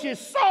how much is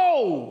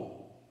sold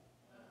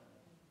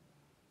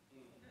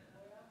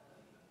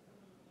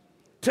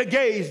to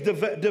gauge the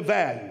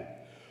value.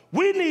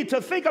 We need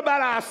to think about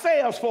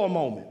ourselves for a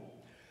moment.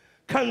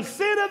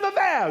 Consider the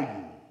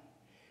value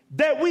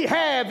that we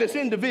have as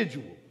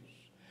individuals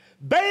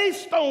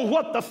based on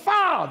what the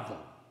Father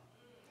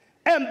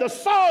and the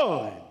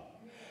Son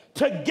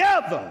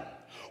together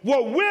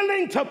were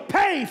willing to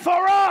pay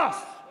for us.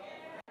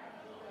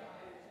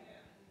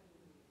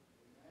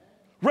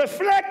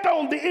 Reflect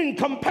on the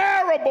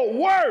incomparable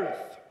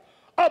worth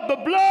of the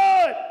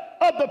blood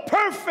of the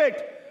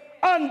perfect,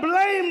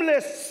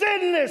 unblameless,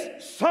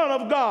 sinless Son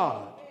of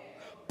God.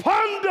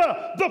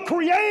 Ponder the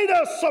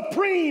Creator's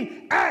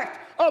supreme act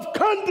of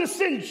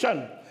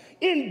condescension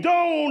in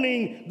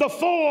donning the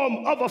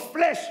form of a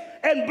flesh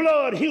and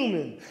blood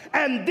human,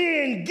 and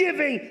then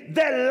giving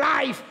their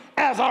life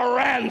as a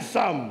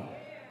ransom,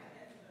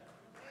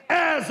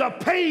 as a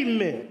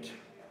payment.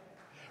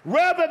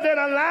 Rather than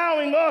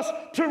allowing us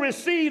to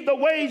receive the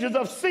wages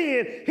of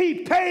sin, he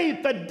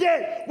paid the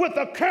debt with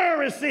a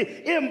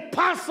currency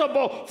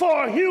impossible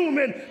for a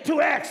human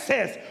to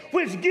access,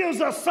 which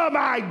gives us some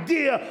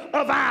idea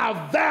of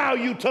our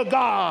value to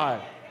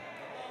God.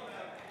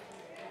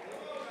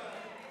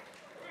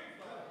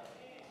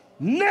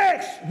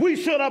 Next, we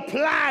should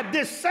apply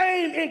this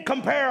same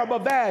incomparable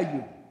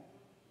value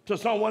to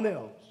someone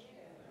else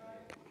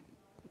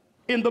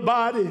in the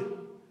body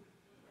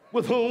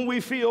with whom we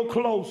feel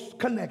close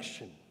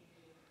connection.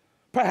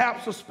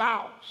 Perhaps a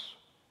spouse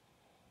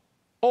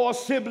or a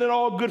sibling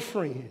or a good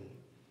friend,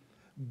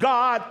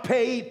 God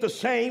paid the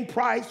same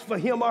price for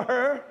him or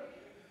her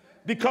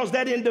because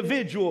that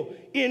individual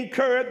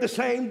incurred the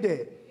same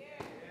debt.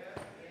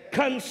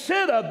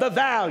 Consider the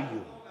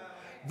value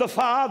the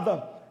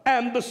Father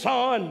and the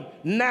Son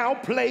now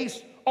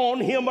place on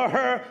him or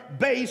her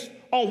based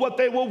on what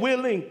they were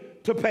willing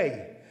to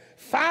pay.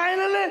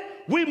 Finally,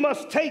 we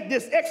must take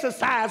this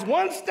exercise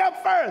one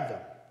step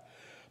further.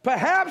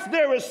 Perhaps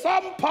there is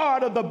some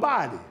part of the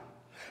body,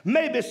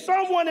 maybe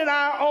someone in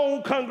our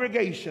own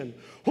congregation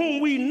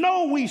whom we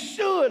know we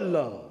should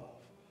love,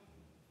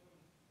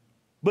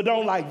 but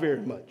don't like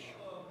very much.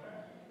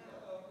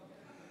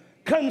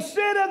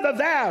 Consider the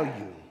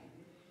value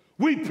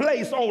we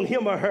place on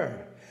him or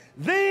her.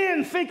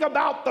 Then think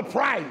about the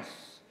price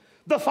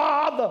the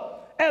Father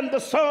and the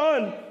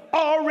Son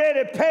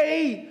already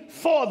paid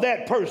for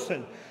that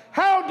person.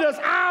 How does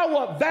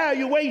our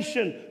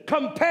valuation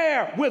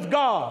compare with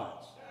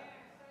God's?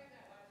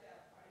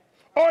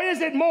 Or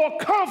is it more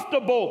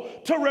comfortable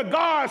to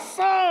regard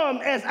some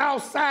as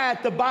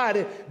outside the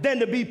body than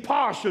to be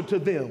partial to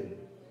them?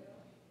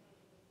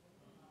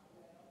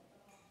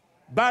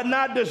 By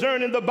not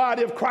discerning the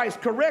body of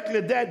Christ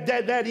correctly,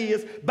 that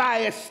is, by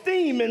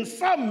esteeming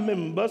some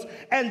members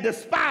and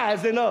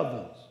despising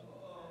others.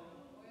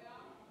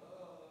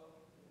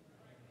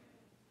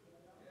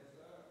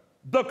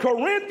 The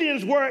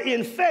Corinthians were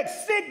in fact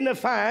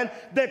signifying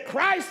that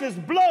Christ's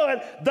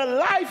blood, the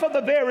life of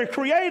the very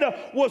Creator,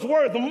 was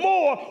worth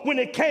more when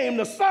it came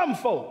to some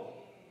folk.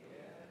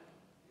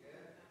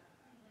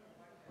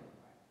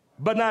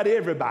 But not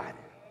everybody.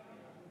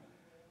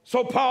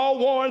 So Paul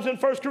warns in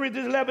 1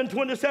 Corinthians 11,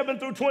 27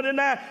 through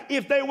 29,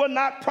 if they were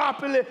not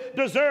properly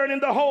discerning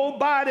the whole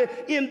body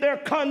in their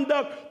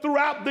conduct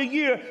throughout the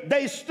year,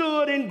 they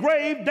stood in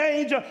grave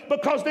danger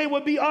because they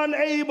would be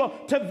unable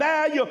to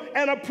value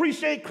and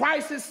appreciate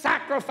Christ's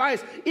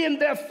sacrifice in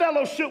their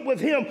fellowship with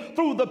him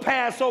through the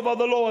Passover of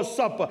the Lord's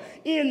Supper,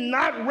 in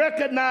not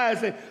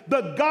recognizing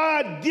the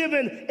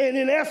God-given and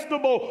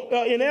inestimable,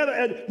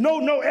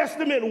 no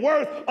estimate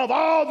worth of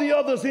all the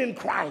others in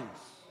Christ.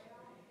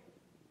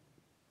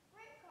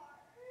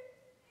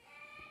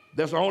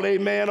 That's the only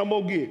amen I'm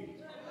going to get.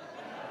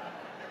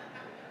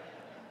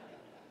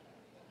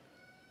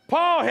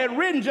 Paul had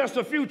written just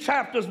a few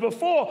chapters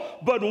before,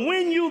 but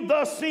when you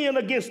thus sin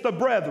against the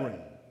brethren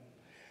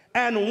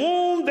and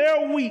wound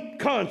their weak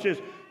conscience,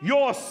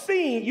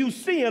 you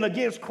sin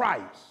against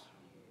Christ.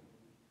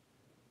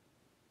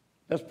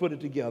 Let's put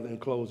it together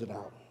and close it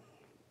out.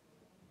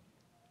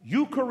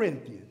 You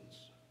Corinthians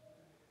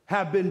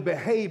have been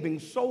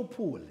behaving so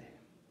poorly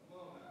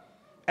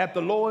at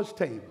the Lord's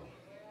table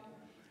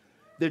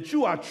that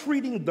you are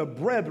treating the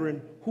brethren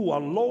who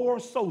are lower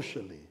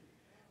socially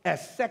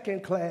as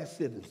second-class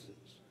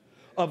citizens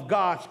of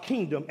God's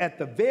kingdom at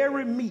the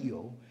very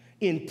meal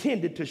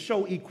intended to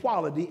show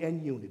equality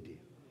and unity.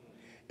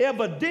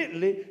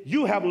 Evidently,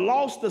 you have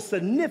lost the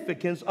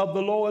significance of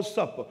the Lord's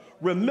Supper.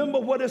 Remember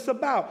what it's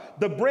about.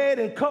 The bread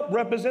and cup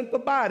represent the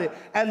body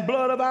and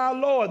blood of our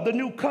Lord, the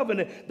new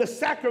covenant. The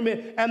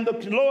sacrament and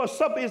the Lord's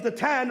Supper is the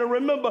time to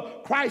remember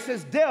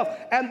Christ's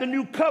death and the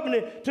new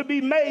covenant to be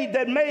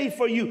made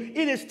for you.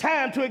 It is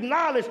time to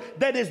acknowledge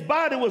that his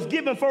body was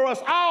given for us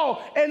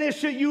all, and it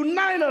should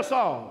unite us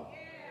all.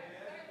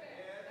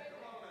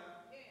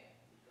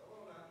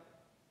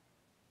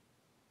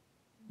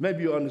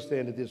 Maybe you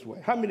understand it this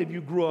way. How many of you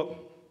grew up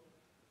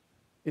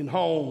in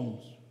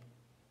homes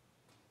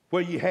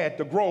where you had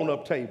the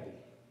grown-up table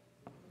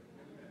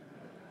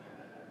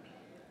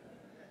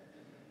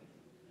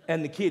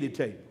and the kiddie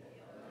table?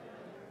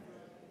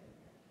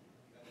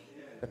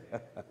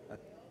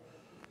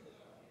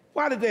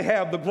 Why did they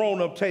have the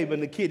grown-up table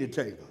and the kiddie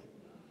table?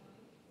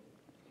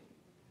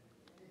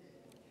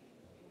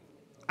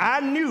 I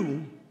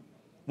knew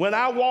when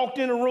I walked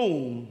in a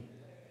room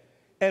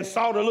and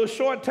saw the little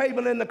short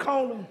table in the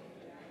corner,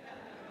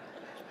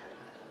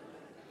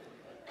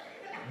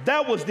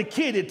 that was the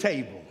kiddie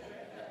table.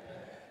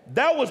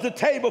 That was the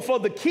table for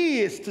the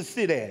kids to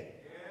sit at.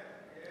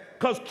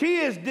 Because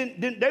kids,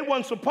 they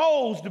weren't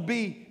supposed to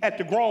be at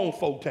the grown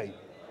folk table.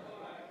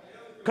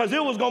 Because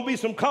there was going to be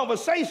some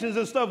conversations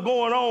and stuff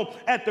going on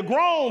at the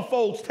grown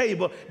folks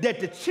table that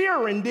the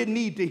children didn't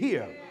need to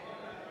hear.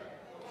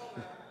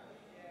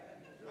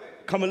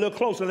 Come a little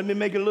closer. Let me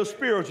make it a little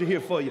spiritual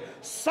here for you.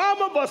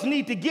 Some of us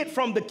need to get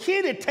from the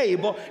kiddie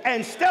table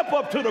and step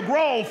up to the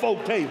grown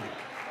folk table.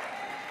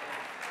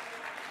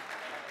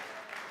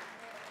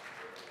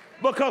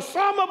 Because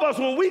some of us,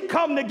 when we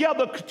come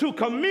together to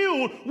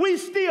commune, we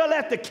still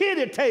at the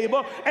kiddie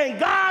table, and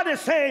God is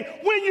saying,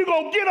 when you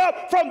going to get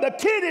up from the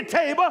kiddie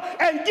table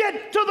and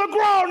get to the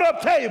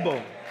grown-up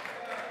table?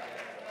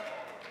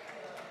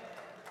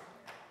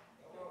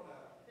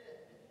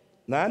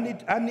 Now, I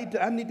need to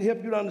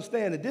help you to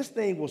understand that this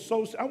thing was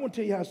so, I want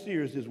to tell you how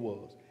serious this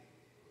was.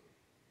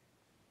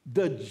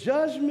 The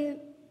judgment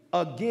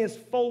against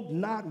folk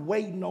not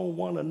waiting on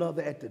one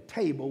another at the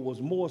table was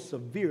more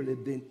severely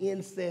than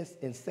incest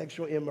and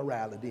sexual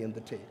immorality in the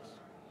text.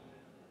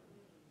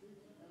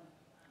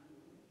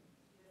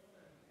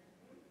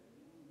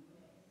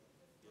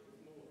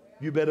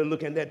 You better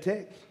look in that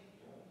text.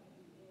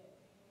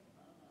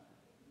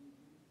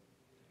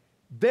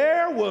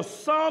 There was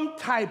some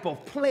type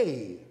of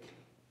plague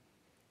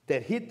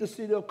that hit the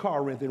city of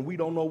Corinth, and we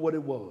don't know what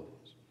it was.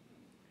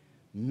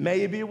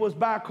 Maybe it was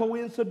by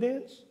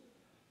coincidence,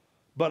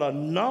 but a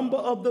number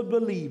of the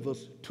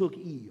believers took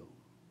ill.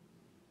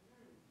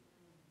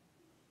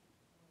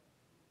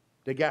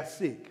 They got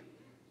sick.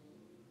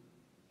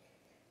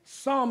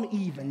 Some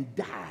even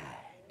died.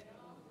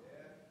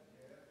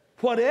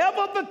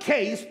 Whatever the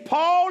case,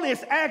 Paul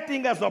is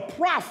acting as a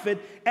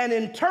prophet and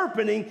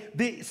interpreting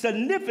the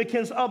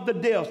significance of the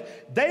deaths.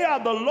 They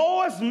are the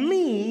Lord's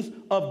means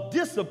of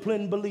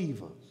disciplined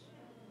believers.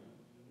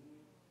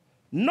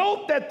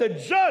 Note that the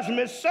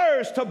judgment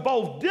serves to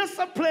both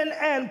discipline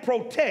and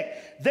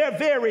protect. Their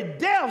very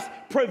deaths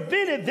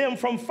prevented them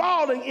from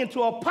falling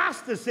into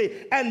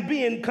apostasy and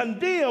being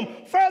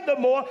condemned.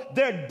 Furthermore,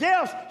 their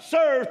deaths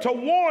served to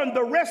warn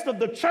the rest of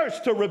the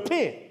church to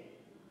repent.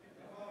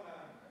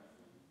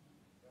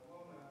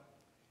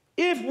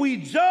 If we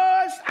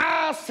judged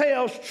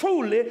ourselves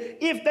truly,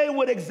 if they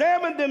would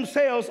examine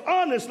themselves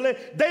honestly,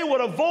 they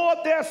would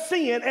avoid their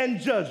sin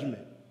and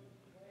judgment.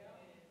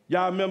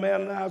 Y'all remember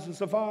Ananias and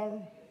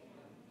Sapphira?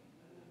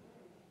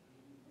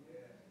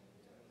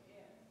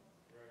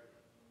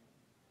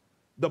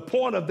 The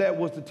point of that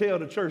was to tell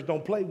the church,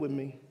 don't play with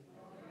me.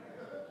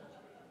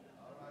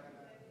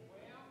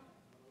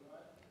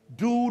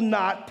 Do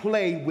not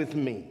play with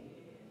me.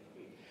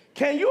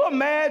 Can you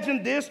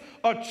imagine this?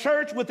 A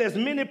church with as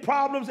many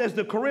problems as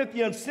the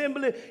Corinthian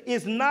assembly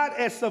is not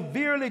as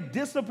severely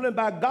disciplined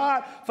by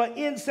God for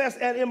incest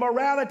and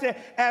immorality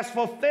as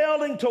for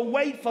failing to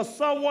wait for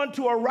someone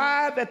to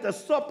arrive at the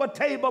supper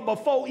table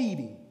before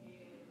eating.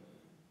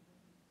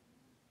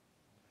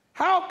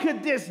 How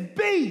could this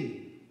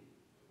be?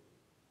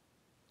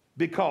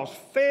 Because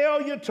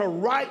failure to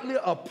rightly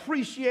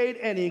appreciate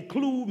and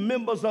include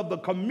members of the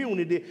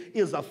community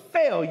is a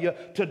failure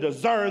to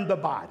discern the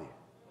body.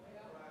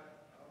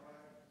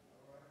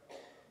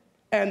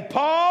 And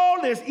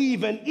Paul is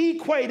even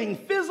equating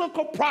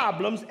physical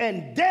problems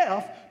and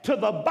death to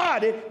the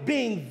body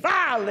being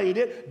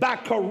violated by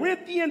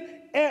Corinthian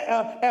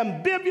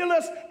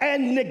ambivalence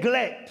and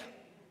neglect.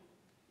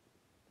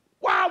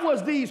 Why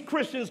was these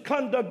Christians'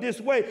 conduct this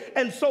way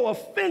and so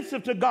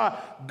offensive to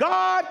God?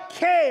 God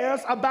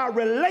cares about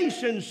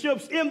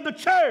relationships in the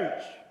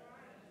church.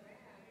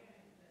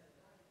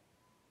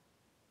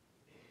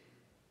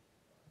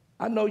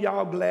 I know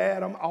y'all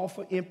glad I'm off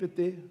of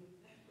empathy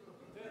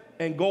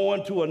and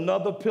going to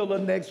another pillar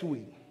next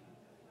week.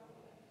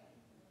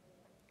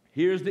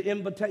 Here's the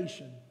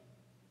invitation.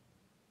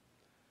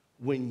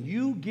 When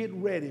you get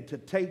ready to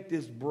take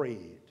this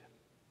bread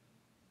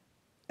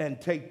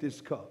and take this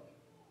cup,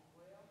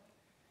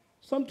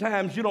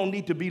 sometimes you don't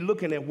need to be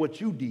looking at what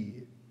you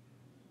did,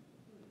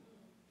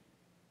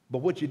 but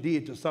what you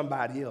did to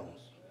somebody else.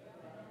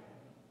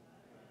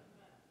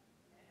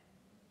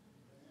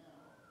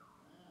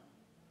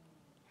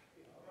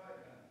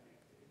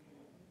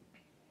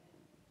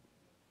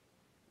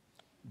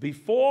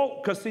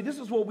 Because see, this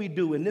is what we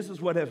do, and this is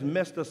what has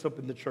messed us up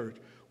in the church.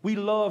 We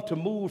love to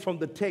move from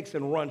the text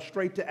and run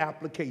straight to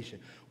application.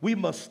 We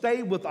must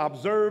stay with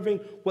observing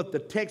what the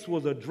text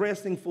was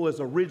addressing for its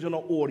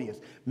original audience.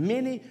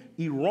 Many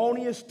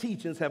erroneous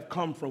teachings have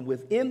come from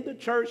within the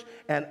church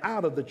and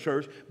out of the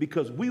church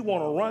because we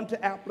want to run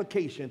to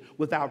application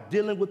without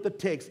dealing with the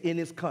text in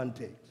its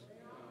context.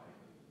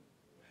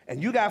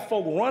 And you got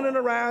folk running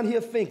around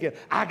here thinking,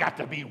 I got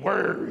to be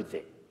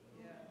worthy.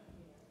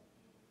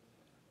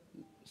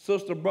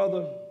 Sister,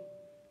 brother,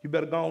 you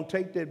better go and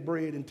take that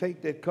bread and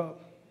take that cup.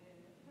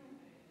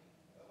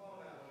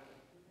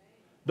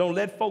 Don't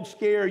let folks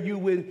scare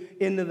you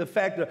into the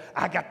fact that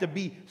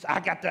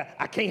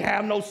I can't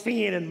have no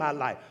sin in my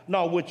life.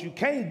 No, what you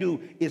can't do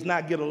is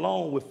not get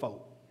along with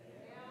folk.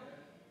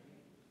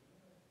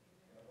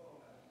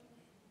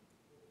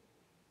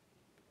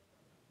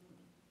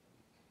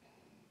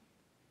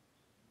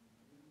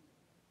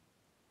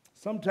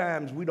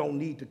 Sometimes we don't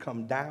need to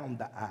come down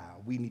the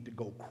aisle. We need to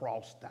go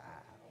across the aisle.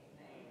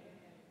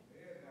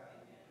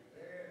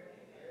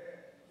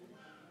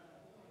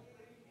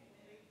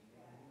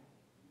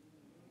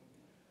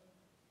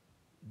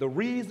 The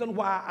reason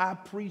why I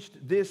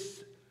preached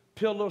this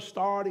pillar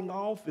starting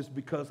off is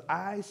because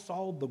I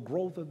saw the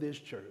growth of this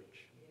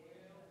church.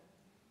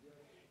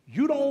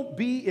 You don't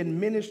be in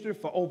ministry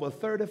for over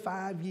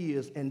 35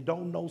 years and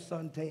don't know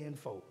suntan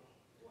folk.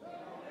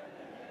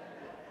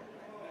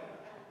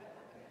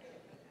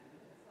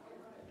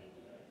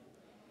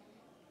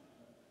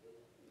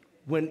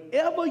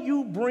 Whenever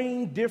you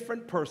bring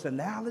different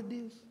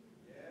personalities,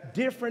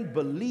 different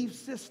belief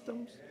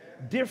systems,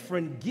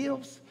 different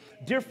gifts,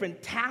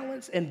 different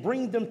talents, and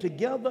bring them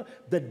together,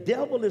 the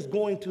devil is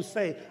going to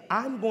say,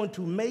 I'm going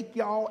to make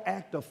y'all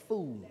act a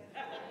fool.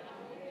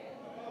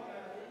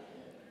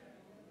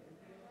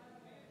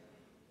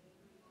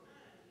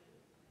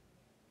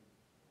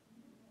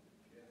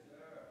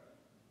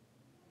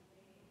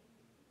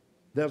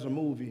 There's a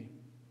movie,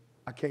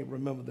 I can't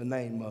remember the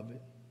name of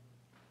it.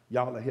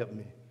 Y'all will help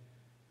me.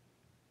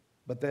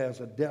 But there's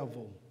a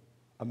devil,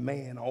 a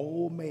man, an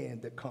old man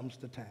that comes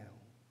to town.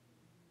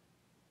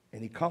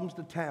 And he comes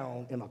to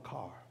town in a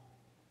car.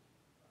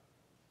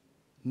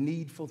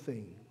 Needful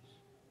things.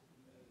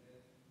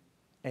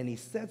 And he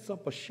sets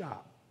up a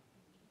shop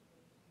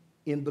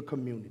in the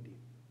community.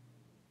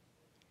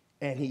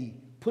 And he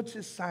puts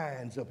his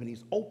signs up and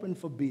he's open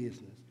for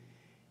business.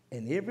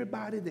 And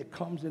everybody that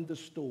comes in the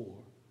store,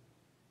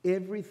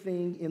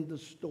 everything in the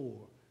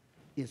store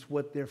is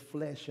what their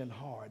flesh and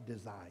heart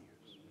desires.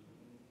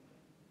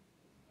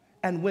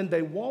 And when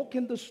they walk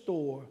in the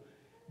store,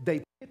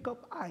 they pick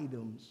up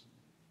items,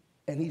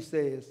 and he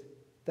says,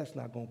 that's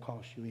not going to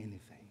cost you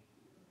anything.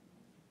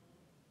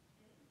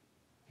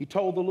 He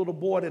told the little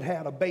boy that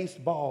had a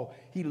baseball,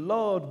 he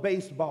loved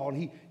baseball, and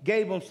he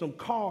gave him some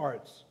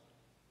cards.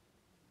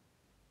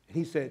 And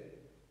he said,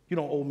 you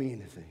don't owe me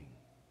anything,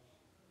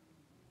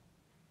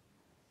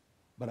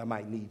 but I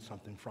might need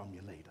something from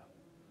you later.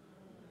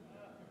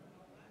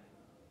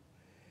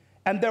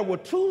 And there were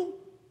two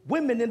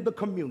women in the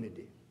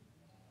community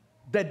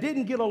that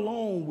didn't get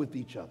along with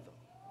each other.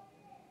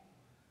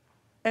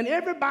 And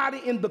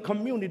everybody in the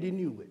community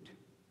knew it.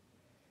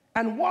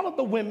 And one of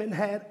the women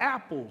had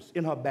apples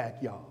in her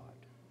backyard.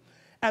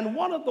 And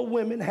one of the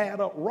women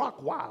had a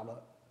Rottweiler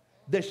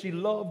that she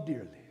loved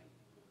dearly.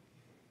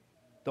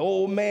 The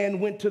old man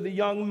went to the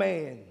young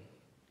man.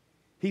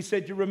 He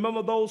said, you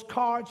remember those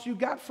cards you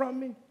got from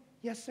me?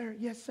 Yes, sir.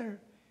 Yes, sir.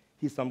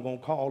 He said, I'm going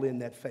to call in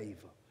that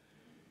favor.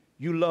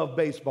 You love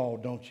baseball,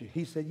 don't you?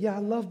 He said, yeah, I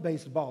love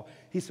baseball.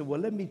 He said,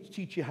 well, let me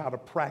teach you how to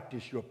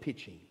practice your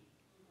pitching.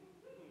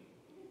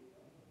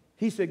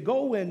 He said,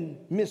 go in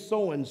Miss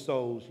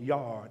So-and-so's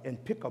yard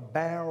and pick a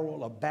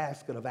barrel, a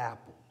basket of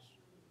apples.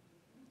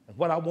 And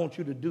what I want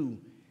you to do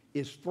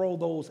is throw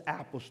those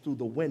apples through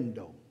the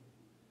window.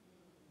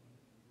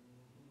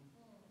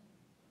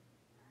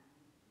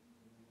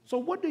 So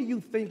what do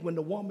you think when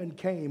the woman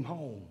came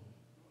home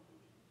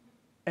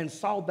and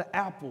saw the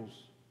apples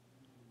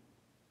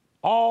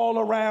all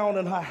around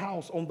in her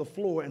house on the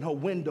floor and her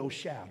window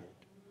shattered?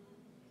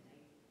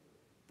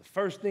 The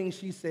first thing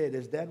she said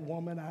is, that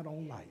woman I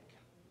don't like.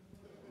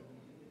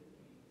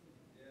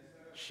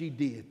 She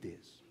did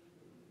this.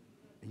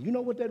 And you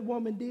know what that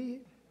woman did?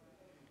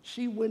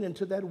 She went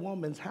into that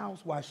woman's house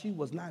while she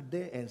was not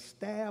there and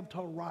stabbed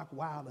her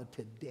Rottweiler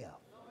to death.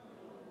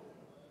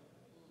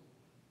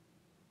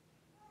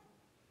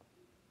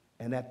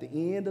 And at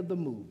the end of the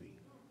movie,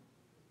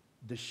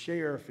 the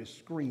sheriff is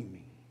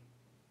screaming.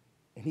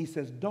 And he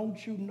says,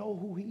 don't you know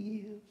who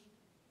he is?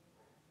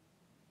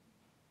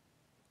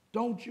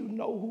 Don't you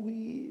know who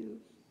he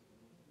is?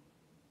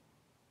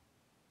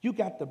 You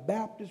got the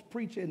Baptist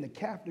preacher and the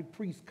Catholic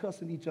priest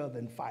cussing each other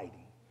and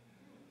fighting.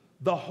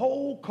 The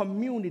whole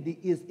community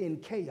is in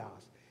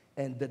chaos,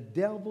 and the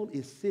devil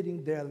is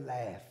sitting there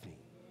laughing.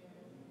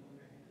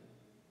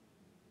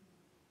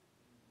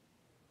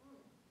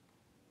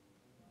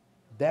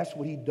 That's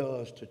what he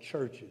does to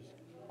churches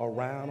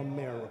around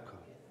America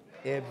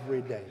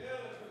every day.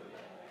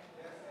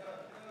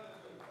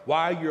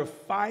 While you're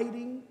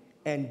fighting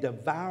and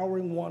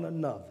devouring one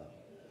another,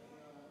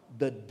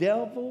 the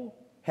devil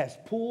has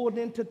pulled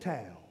into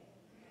town,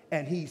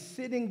 and he's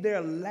sitting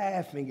there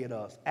laughing at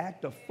us,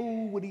 act a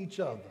fool with each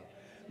other.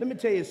 Let me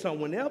tell you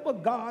something. Whenever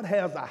God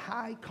has a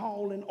high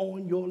calling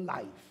on your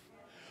life,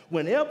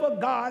 whenever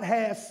God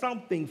has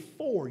something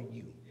for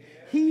you,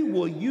 he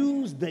will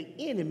use the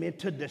enemy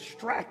to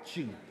distract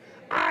you.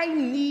 I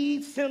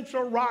need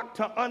Central Rock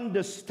to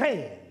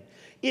understand,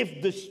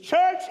 if this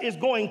church is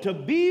going to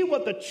be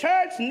what the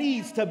church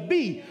needs to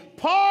be,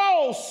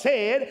 Paul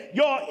said,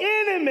 your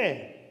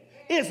enemy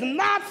is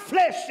not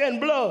flesh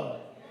and blood.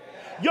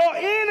 Your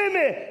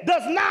enemy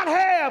does not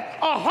have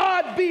a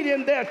heartbeat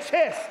in their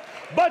chest,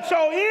 but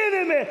your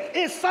enemy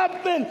is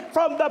something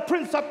from the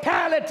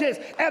principalities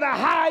and a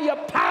higher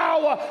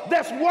power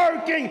that's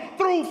working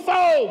through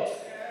folks.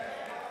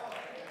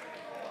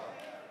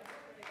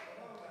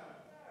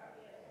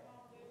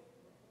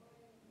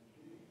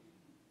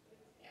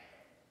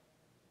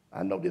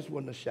 I know this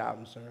wasn't a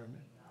shouting sermon.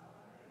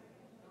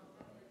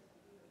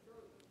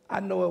 I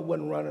know it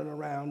wasn't running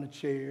around the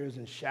chairs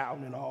and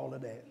shouting and all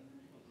of that.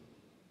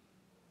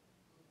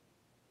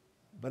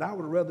 But I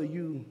would rather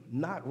you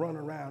not run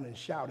around and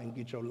shout and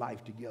get your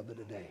life together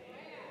today.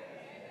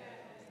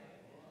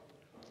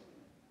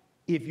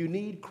 If you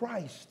need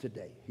Christ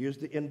today, here's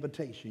the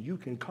invitation. You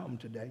can come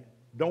today.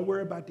 Don't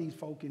worry about these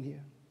folk in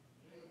here.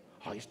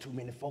 Oh, there's too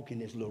many folk in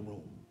this little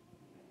room.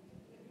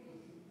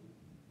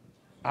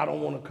 I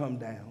don't want to come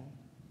down.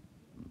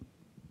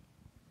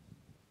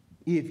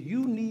 If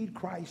you need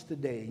Christ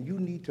today and you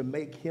need to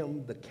make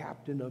him the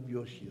captain of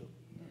your ship,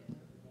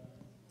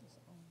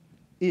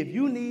 if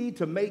you need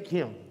to make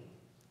him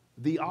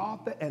the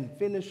author and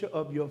finisher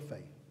of your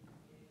faith,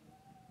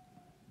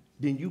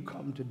 then you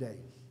come today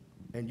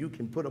and you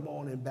can put him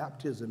on in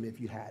baptism if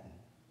you hadn't.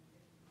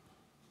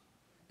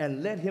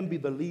 And let him be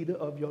the leader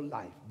of your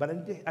life. But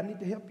I need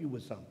to help you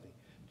with something.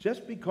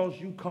 Just because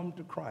you come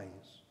to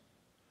Christ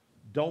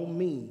don't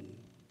mean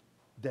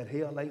that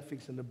hell ain't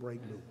fixing to break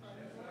loose.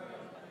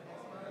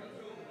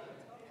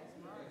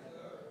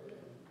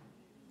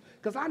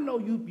 Because I know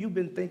you've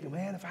been thinking,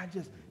 man, if I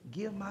just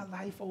give my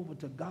life over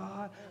to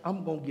God,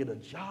 I'm going to get a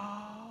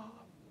job.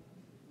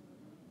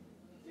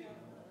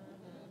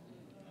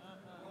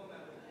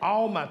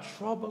 All my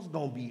troubles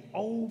going to be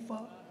over.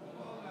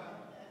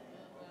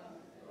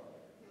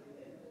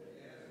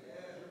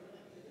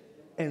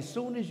 And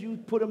soon as you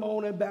put them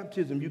on in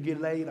baptism, you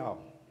get laid off.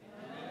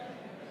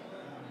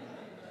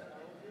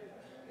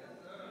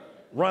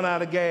 Run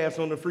out of gas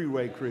on the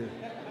freeway, Chris.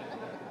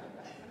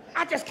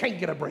 I just can't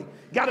get a break.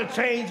 Got to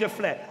change your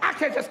flat.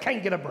 Just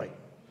can't get a break.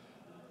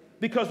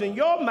 Because in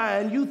your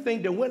mind, you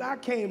think that when I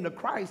came to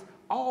Christ,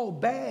 all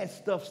bad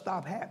stuff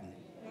stopped happening.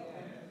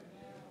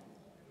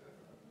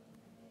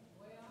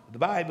 The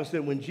Bible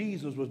said when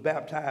Jesus was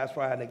baptized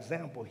for an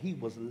example, he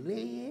was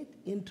led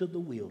into the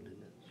wilderness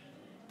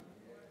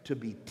to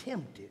be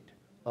tempted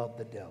of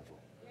the devil.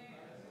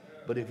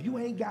 But if you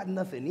ain't got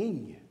nothing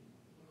in you,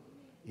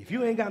 if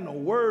you ain't got no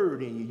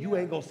word in you, you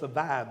ain't going to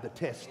survive the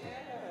testing.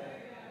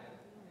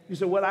 You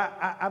say, well,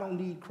 I don't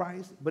need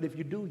Christ, but if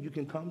you do, you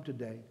can come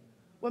today.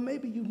 Well,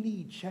 maybe you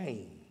need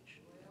change.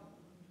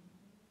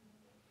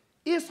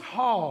 It's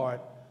hard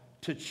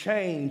to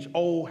change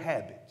old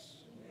habits.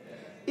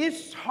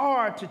 It's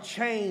hard to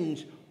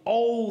change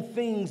old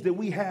things that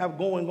we have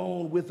going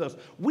on with us.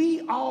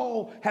 We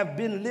all have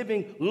been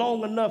living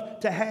long enough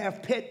to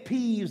have pet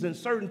peeves and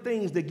certain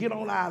things that get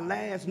on our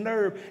last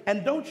nerve.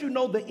 And don't you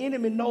know the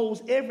enemy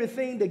knows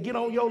everything that get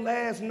on your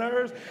last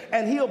nerves?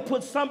 And he'll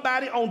put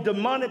somebody on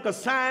demonic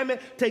assignment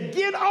to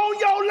get on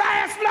your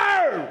last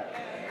nerve.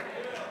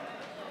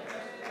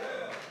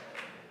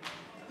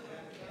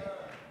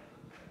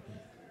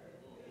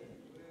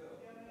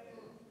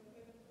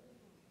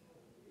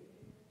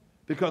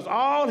 Because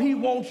all he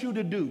wants you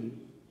to do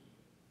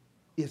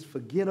is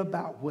forget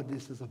about what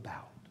this is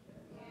about.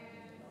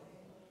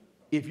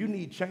 If you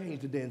need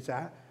change today and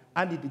say,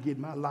 I need to get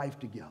my life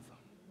together.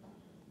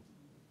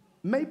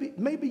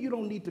 Maybe you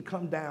don't need to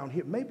come down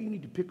here. Maybe you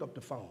need to pick up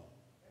the phone.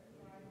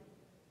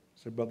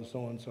 Say, brother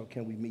so-and-so,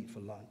 can we meet for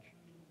lunch?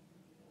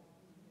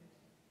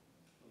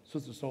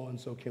 Sister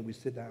so-and-so, can we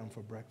sit down for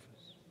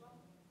breakfast?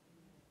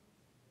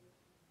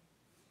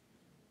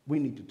 We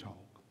need to talk.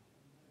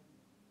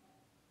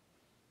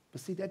 But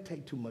see, that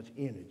takes too much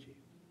energy.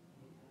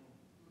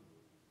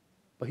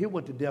 But here's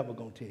what the devil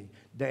gonna tell you.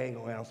 They ain't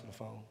gonna answer the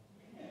phone.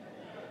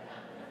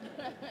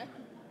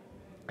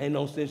 Ain't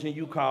no sense in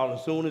you calling.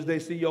 As soon as they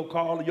see your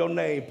call or your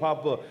name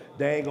pop up,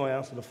 they ain't gonna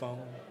answer the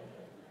phone.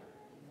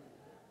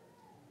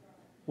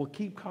 Well,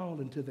 keep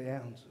calling till they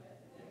answer.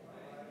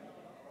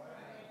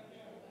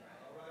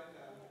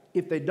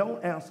 If they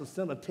don't answer,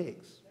 send a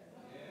text.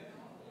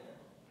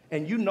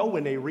 And you know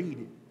when they read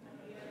it.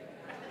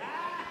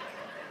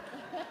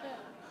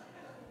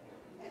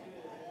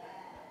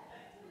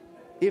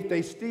 If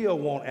they still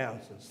won't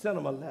answer, send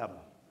them a letter.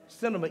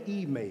 Send them an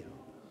email.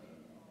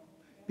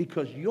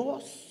 Because your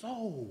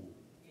soul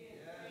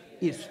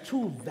is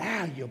too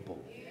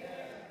valuable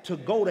to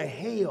go to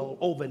hell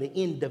over the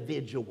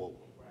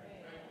individual.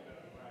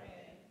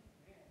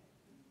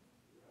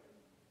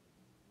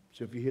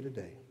 So if you're here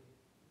today,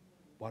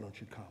 why don't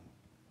you come?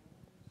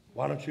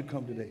 Why don't you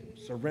come today?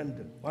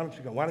 Surrender. Why don't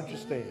you come? Why don't you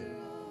stand?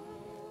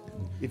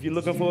 If you're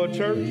looking for a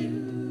church,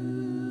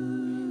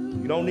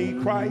 you don't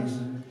need Christ.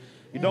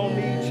 You don't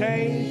need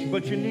change,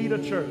 but you need a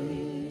church.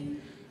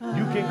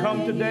 You can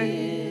come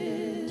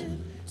today.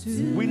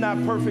 We're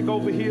not perfect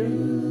over here,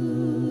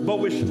 but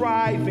we're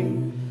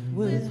striving.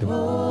 We're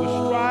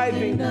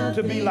striving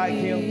to be like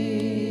him.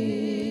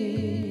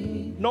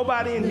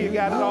 Nobody in here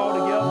got it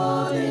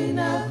all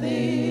together,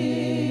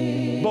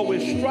 but we're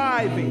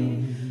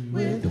striving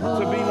to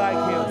be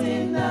like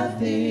him.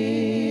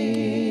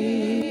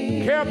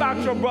 Care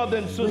about your brother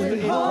and sister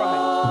in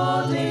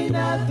Christ.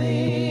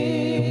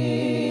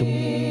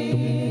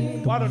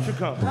 Why don't you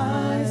come? Stop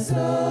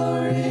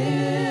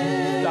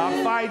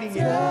fighting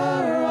it.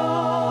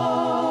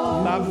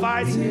 Stop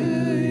fighting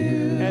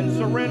it and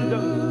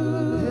surrender.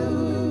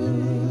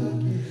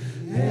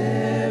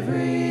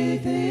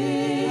 Everything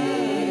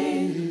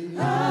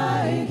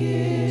I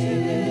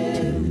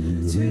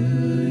give to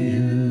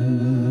you.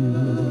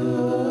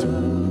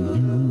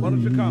 Why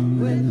don't you come?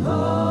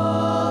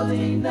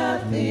 Withholding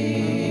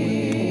nothing.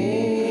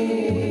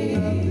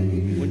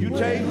 When you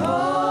take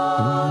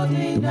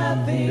Withholding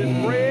nothing.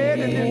 this bread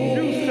and this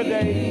juice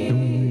today,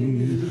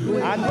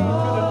 I need you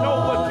to know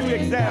what you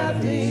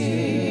examine.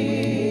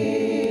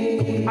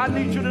 I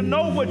need you to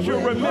know what you're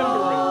remembering.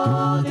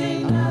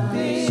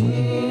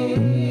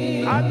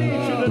 I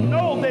need you to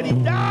know that he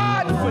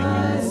died for you,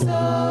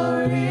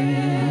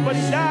 but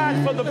he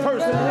died for the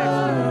person next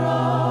to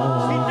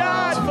you. He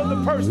died for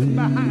the person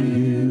behind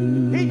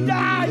you. He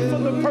died for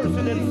the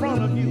person in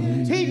front of you.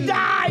 He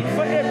died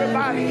for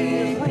everybody in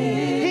this room.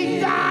 He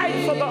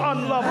died for the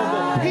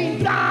unlovable. He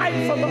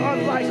died for the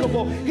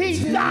unlikable.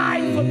 He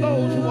died for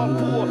those who are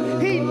poor.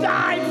 He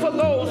died for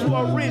those who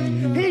are rich.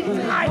 He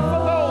died for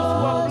those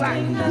who are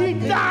black. He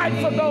died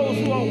for those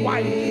who are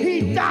white.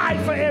 He died died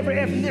for every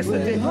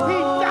ethnicity. He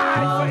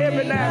died for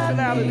every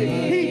nationality.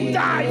 He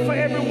died for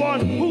everyone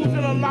who's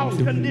in a lost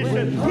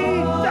condition. He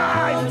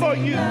died for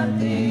you.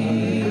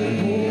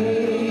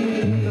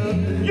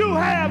 You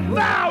have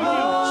value.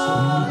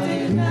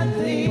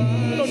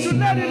 Don't you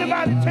let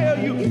anybody tell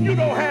you you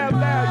don't have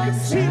value.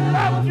 He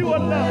loved you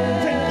enough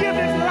to give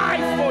his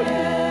life for you.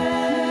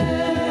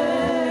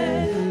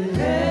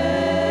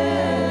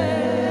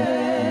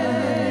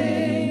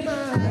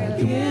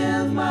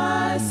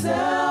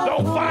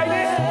 Don't fight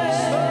it.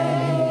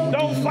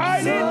 Don't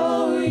fight it.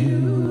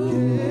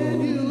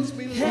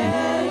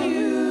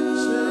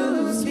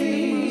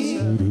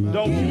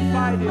 Don't you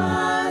fight it.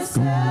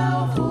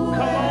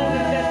 Come on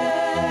and let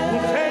the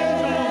chains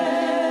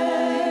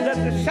loose. Let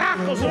the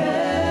shackles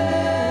loose.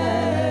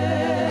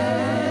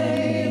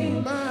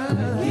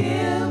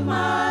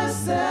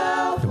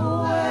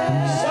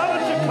 Why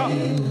don't you come?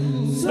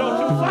 Don't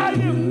you fight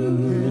him.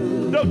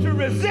 Don't you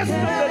resist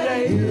him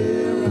today.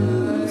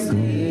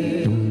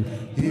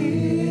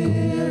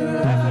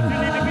 That's what you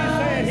need to be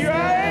saying. Here I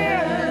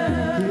am.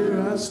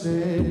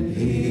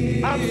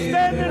 I'm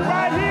standing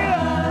right here.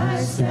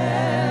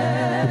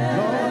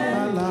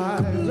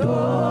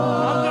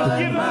 I'm just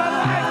giving my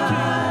life to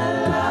you.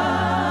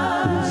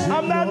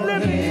 I'm not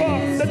living for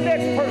the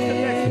next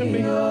person next to me.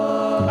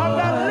 I'm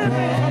not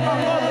living for my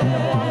mother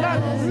anymore. I'm not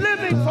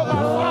living for my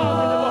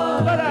father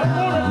anymore. But I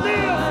want to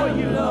live for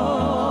you.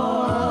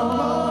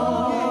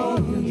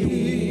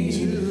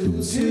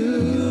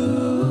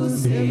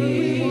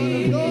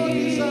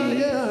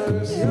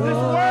 This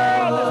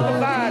world is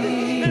divided.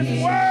 This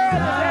world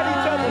is at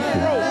each other's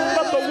throat.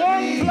 But the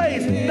one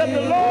place that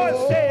the Lord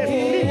says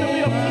needs to be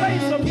a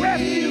place of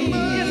refuge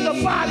is the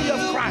body of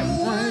Christ.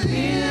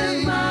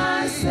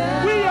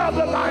 We are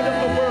the light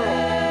of the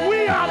world.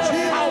 We are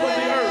the salt of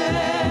the earth.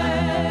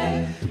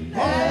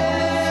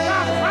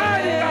 Stop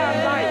hiding our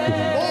light.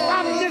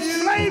 Stop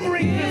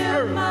enslaving this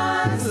earth.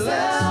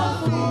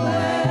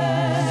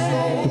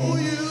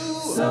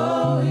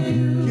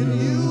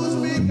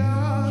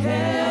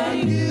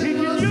 He can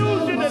use you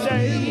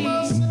today.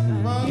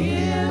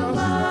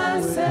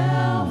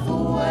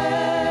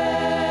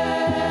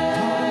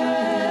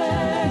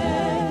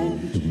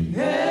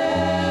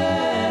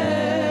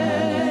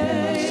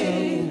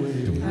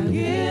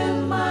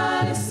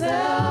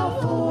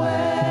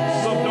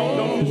 So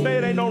don't you say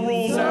it ain't no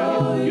room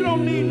down here. You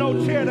don't need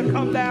no chair to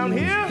come down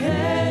here.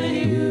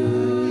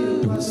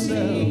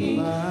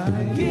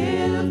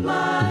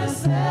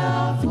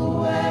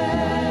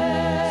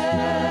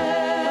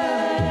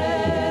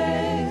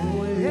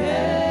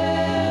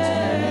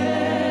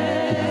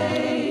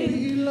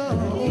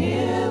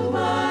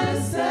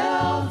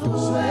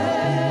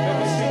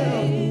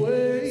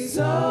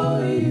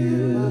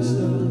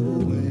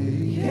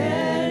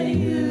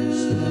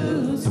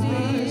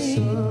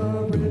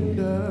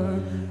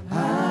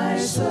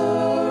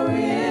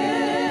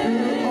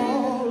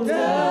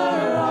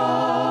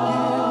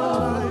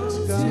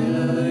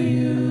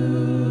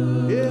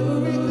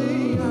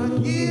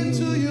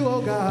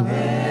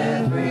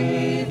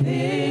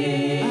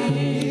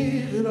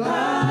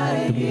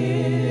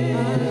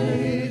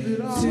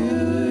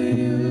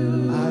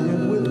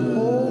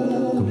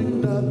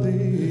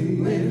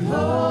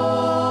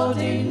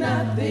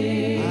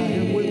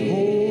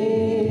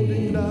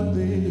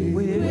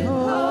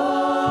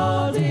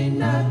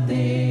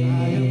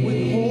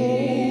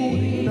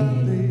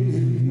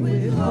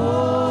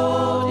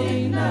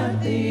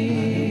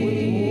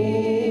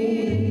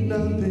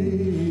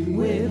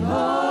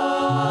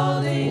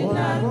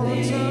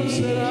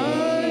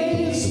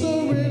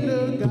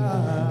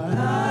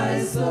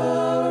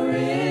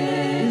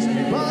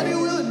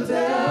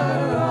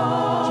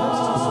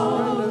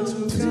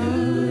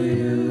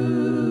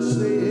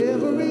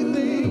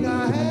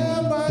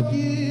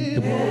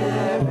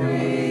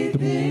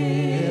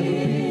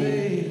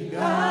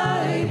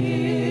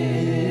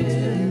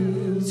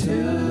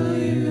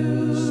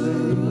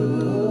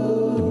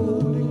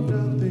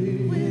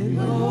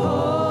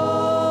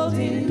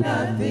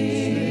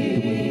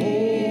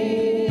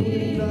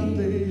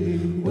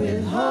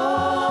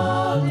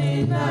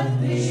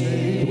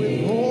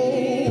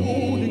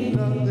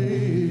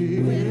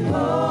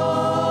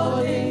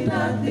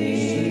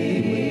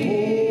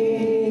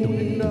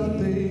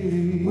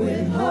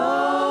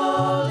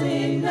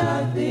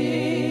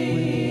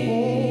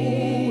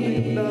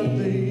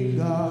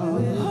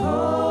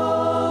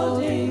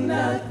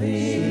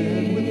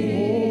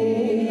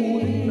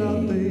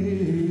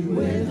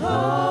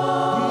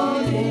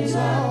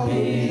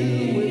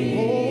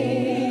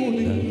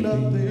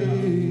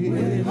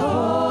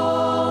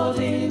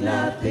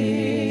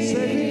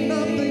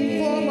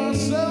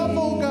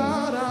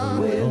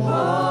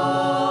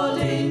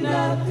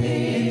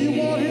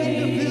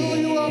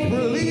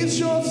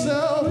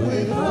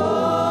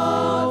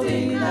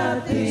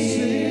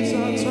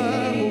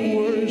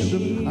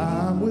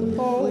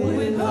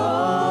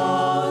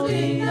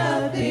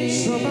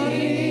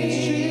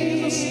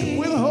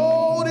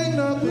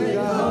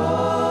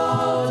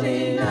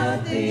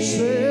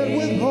 Said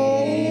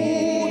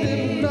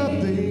withholding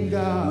nothing,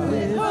 God.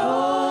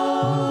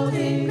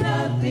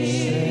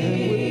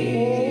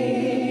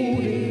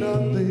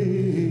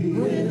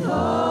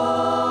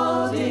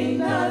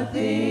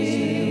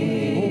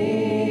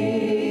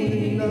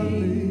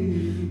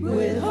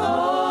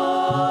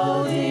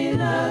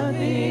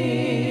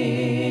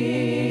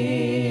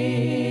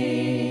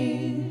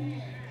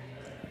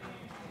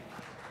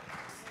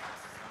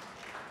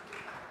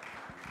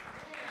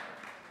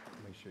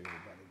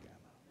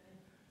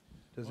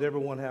 Does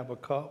everyone have a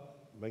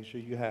cup? Make sure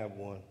you have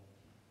one.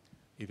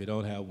 If you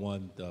don't have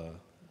one,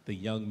 the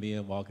young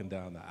men walking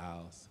down the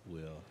aisles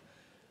will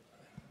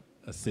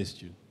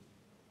assist you.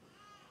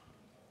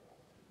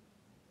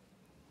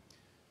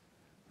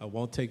 It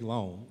won't take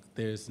long.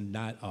 There's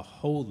not a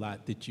whole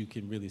lot that you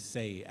can really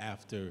say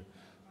after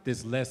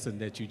this lesson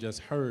that you just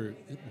heard,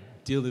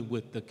 dealing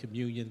with the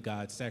communion,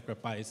 God's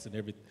sacrifice, and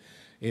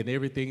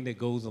everything that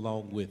goes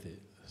along with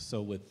it.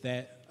 So with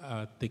that,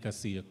 I think I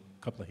see a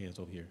couple of hands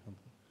over here.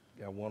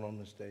 Got one on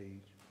the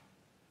stage.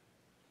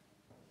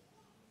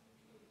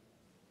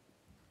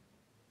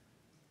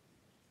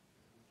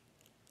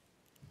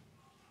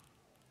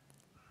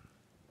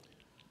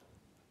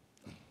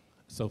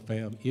 So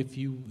fam, if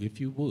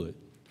you would,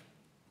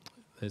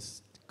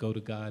 let's go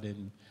to God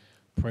in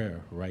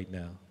prayer right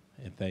now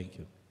and thank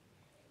Him.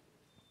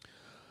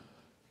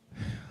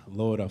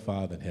 Lord, our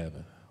Father in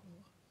heaven,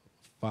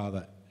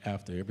 Father,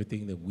 after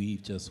everything that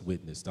we've just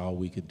witnessed, all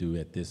we can do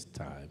at this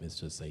time is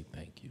just say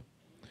thank you.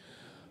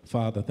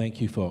 Father,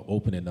 thank you for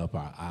opening up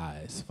our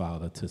eyes,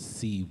 Father, to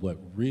see what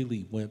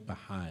really went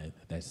behind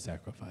that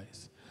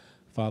sacrifice.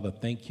 Father,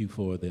 thank you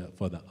for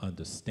the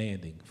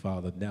understanding.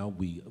 Father, now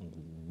we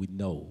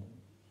know,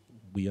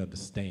 we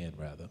understand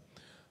rather,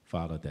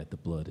 Father, that the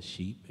blood of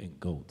sheep and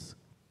goats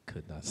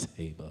could not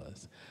save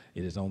us.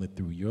 It is only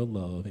through your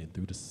love and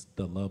through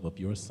the love of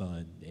your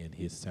Son and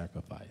his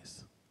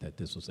sacrifice that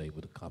this was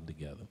able to come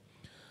together.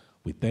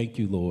 We thank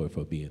you, Lord,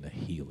 for being a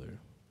healer.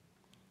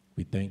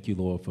 We thank you,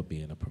 Lord, for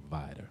being a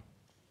provider,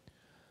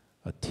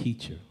 a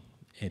teacher,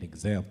 an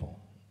example.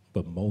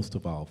 But most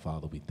of all,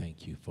 Father, we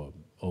thank you for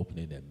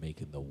opening and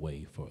making the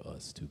way for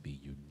us to be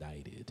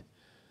united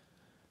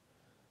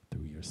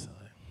through your Son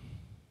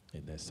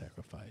in that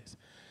sacrifice.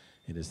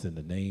 And it's in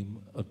the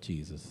name of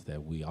Jesus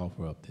that we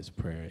offer up this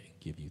prayer and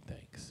give you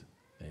thanks.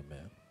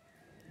 Amen.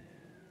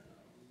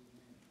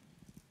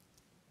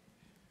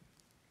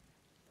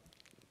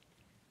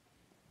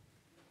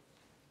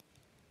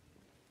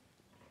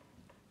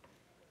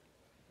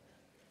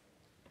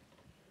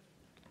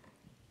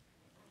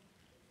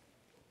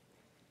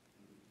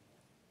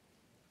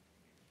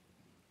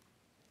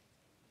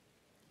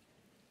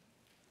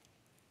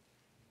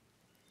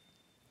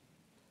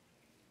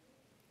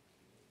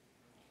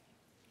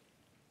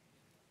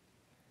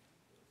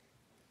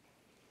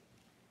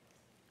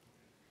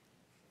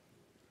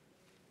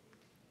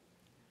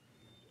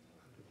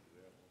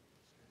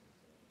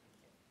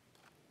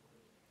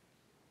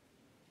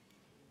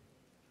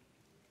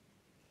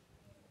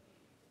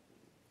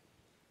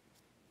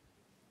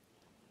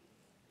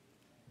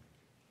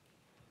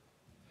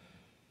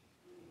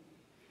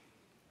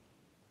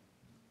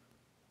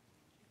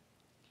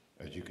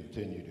 As you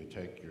continue to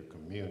take your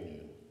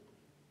communion,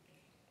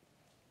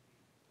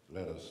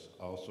 let us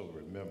also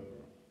remember,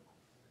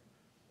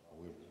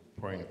 we're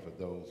praying for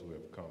those who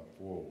have come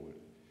forward,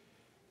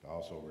 to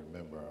also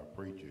remember our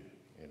preacher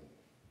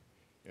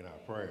in our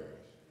prayers.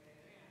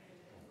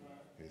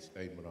 His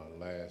statement on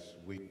last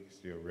week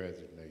still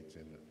resonates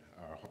in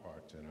our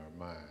hearts and our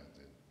minds,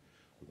 and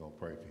we're going to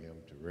pray for him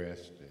to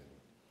rest and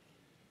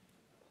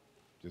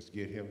just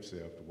get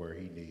himself to where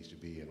he needs to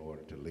be in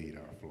order to lead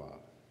our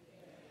flock.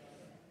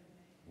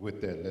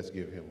 With that, let's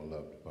give him a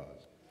love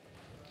deposit.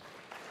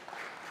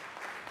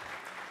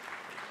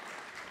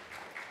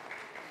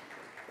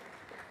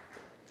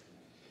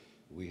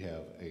 We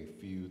have a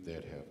few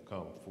that have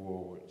come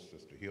forward.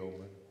 Sister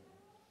Hillman.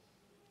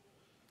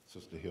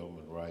 Sister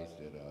Hillman writes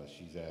that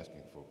she's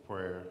asking for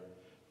prayer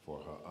for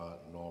her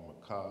Aunt Norma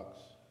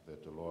Cox,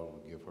 that the Lord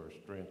will give her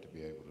strength to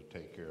be able to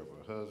take care of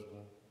her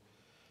husband.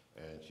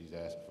 And she's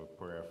asking for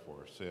prayer for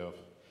herself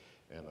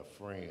and a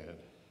friend,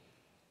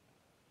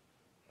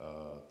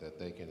 that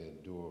they can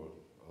endure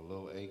a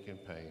little ache and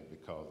pain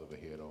because of a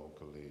head-on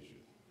collision.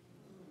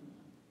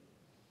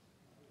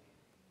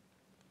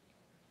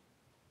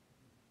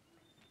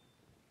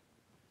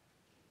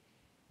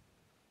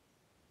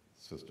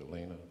 Sister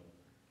Lena,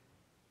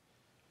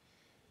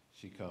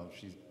 she's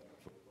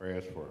for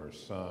prayers for her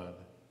son,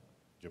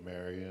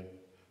 Jamarian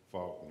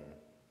Faulkner,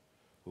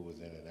 who was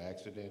in an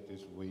accident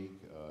this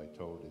week. He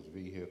totaled his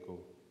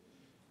vehicle,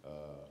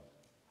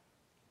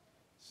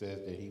 says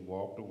that he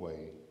walked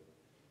away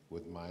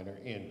with minor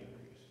injuries.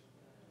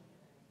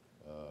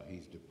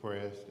 He's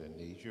depressed and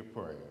needs your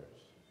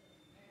prayers.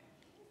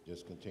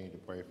 Just continue to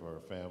pray for her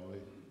family.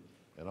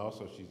 And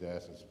also she's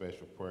asking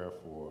special prayer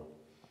for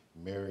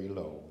Mary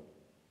Lowe.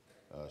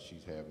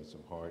 She's having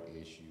some heart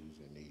issues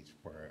and needs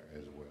prayer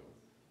as well.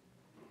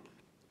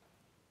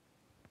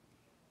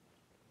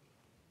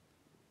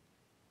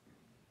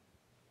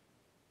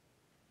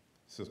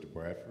 Sister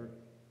Bradford.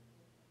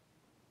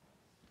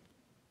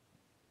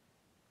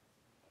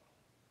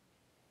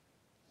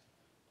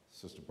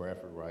 Sister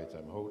Bradford writes,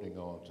 I'm holding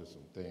on to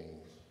some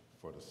things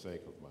for the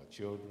sake of my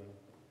children.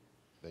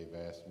 They've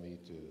asked me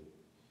to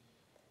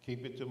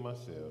keep it to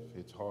myself.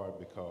 It's hard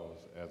because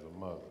as a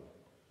mother,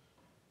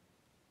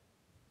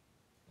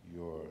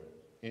 your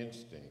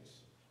instincts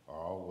are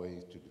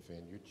always to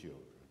defend your children.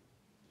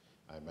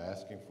 I'm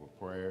asking for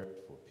prayer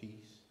for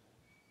peace,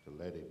 to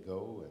to let it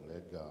go and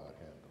let God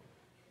handle.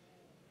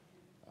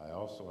 I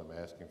also am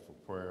asking for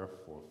prayer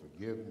for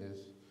forgiveness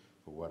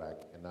for what I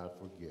cannot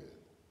forget.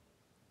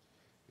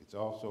 It's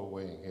also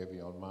weighing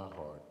heavy on my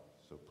heart,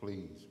 so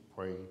please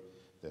pray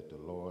that the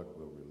Lord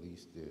will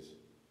release this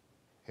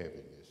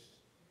heaviness.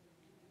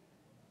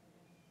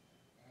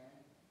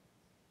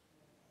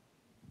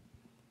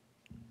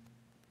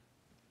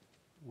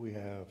 We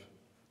have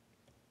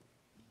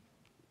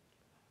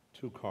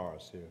 2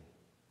 cars here.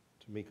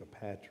 Tamika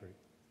Patrick,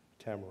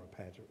 Tamara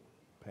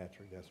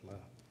Patrick, that's my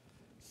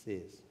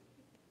sis.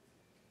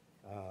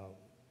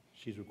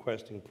 She's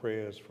requesting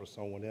prayers for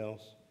someone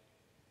else,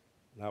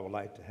 and I would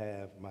like to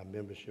have my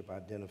membership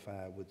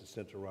identified with the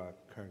Central Rock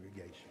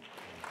congregation.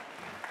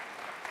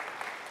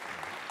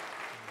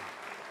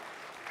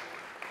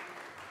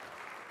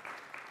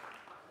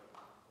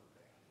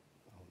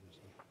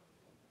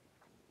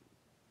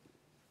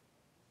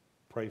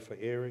 Pray for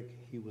Eric.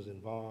 He was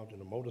involved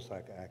in a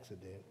motorcycle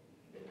accident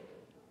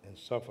and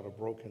suffered a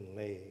broken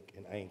leg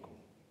and ankle.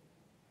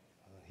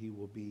 He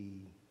will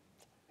be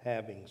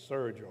having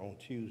surgery on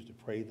Tuesday.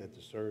 Pray that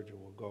the surgery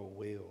will go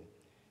well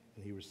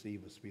and he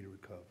receive a speedy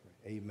recovery.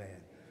 Amen.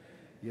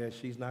 Yeah,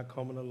 she's not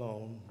coming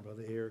alone.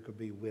 Brother Eric will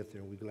be with her,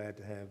 and we're glad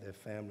to have that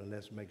family.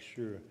 Let's make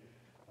sure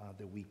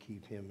that we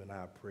keep him in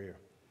our prayer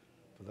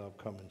for the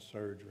upcoming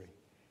surgery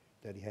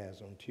that he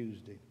has on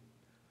Tuesday.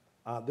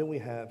 Then we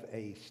have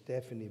a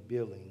Stephanie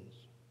Billings,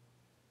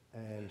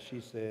 and she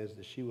says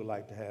that she would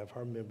like to have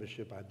her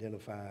membership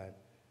identified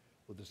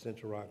with the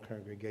Central Rock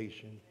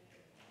congregation.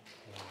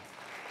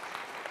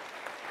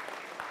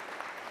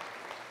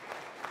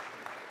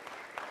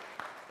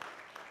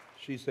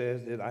 She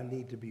says that I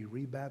need to be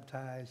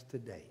rebaptized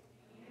today.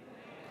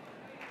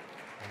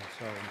 And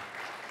so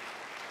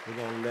we're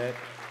going to let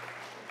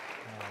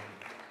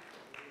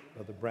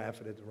Brother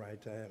Bradford at the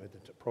right time, at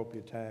the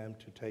appropriate time,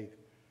 to take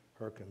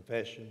her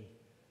confession.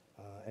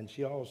 And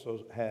she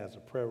also has a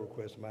prayer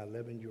request. My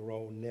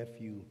 11-year-old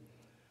nephew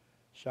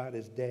shot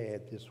his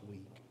dad this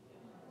week.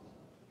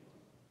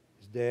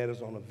 His dad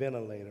is on a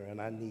ventilator,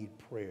 and I need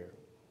prayer.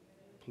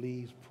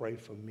 Please pray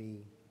for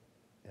me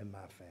and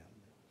my family.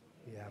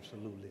 He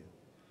absolutely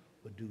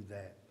would do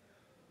that.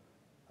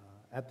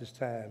 At this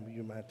time,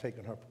 you mind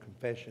taking her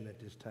confession at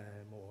this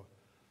time, or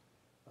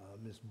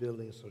Miss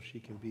Billings, so she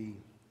can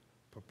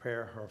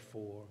prepare her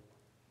for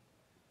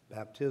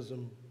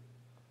baptism.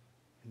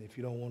 And if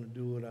you don't want to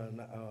do it,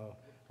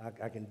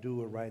 I can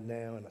do it right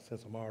now, and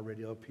since I'm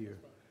already up here,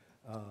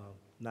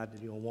 not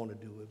that you don't want to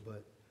do it,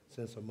 but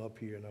since I'm up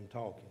here and I'm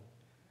talking.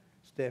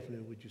 Stephanie,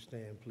 would you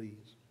stand,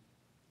 please?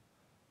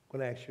 I'm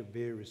going to ask you a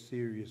very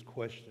serious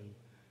question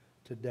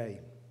today.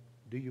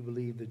 Do you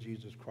believe that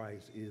Jesus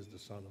Christ is the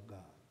Son of God?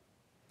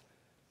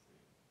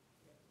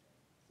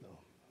 No.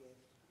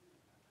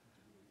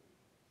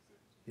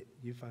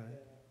 You fine?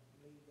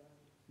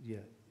 Yeah.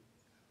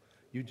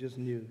 You just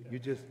knew. You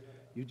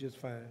just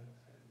fine.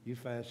 You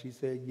fine. She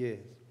said yes.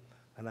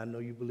 And I know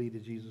you believe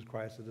that Jesus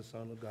Christ is the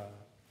Son of God.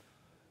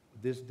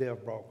 This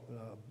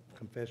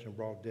confession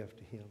brought death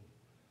to him.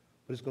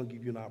 But it's going to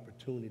give you an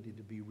opportunity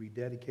to be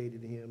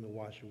rededicated to him and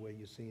wash away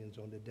your sins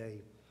on the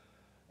day.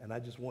 And I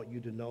just want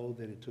you to know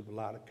that it took a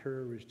lot of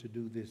courage to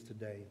do this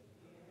today.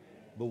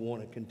 But we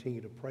want to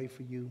continue to pray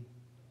for you.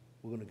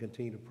 We're going to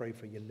continue to pray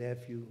for your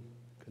nephew,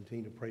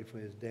 continue to pray for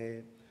his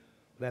dad.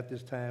 But at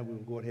this time, we'll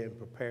go ahead and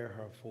prepare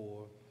her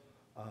for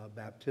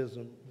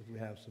baptism. If we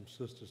have some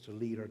sisters to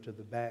lead her to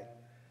the back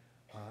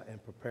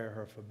and prepare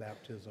her for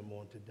baptism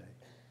on today.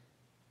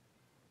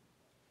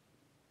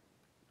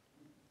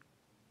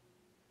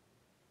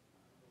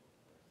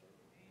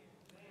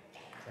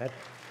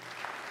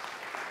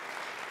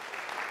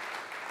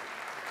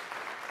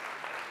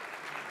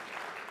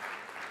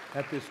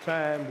 At this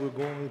time, we're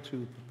going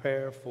to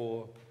prepare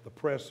for the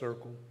prayer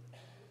circle.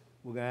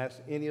 We're going to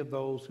ask any of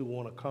those who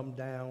want to come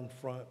down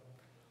front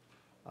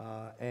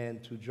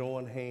and to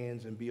join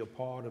hands and be a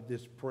part of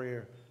this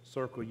prayer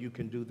circle. You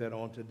can do that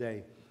on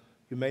today.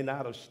 You may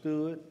not have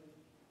stood,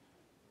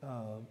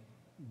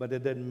 but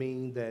it doesn't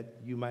mean that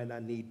you might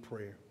not need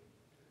prayer.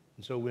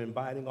 And so we're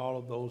inviting all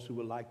of those who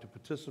would like to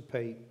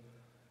participate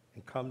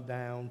and come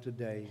down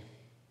today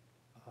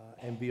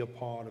and be a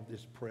part of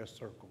this prayer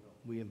circle.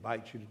 We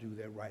invite you to do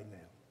that right now.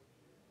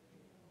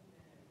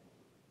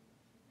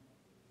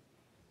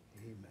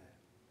 Amen.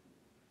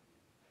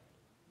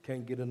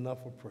 Can't get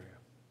enough of prayer.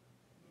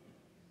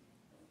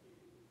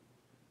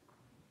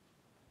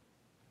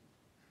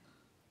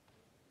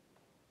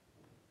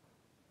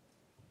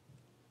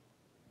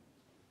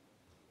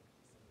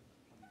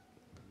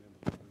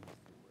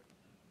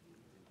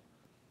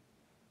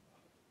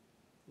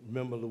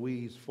 Remember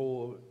Louise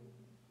Ford,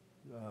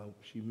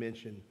 she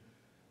mentioned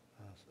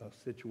a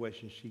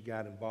situation she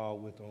got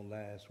involved with on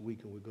last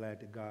week, and we're glad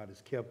that God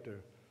has kept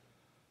her.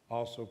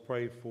 Also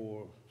pray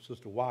for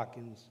Sister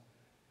Watkins.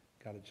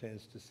 Got a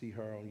chance to see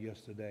her on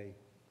yesterday.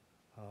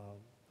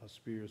 Her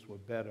spirits were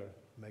better.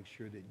 Make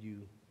sure that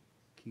you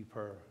keep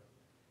her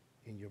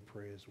in your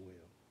prayers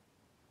well.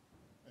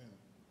 And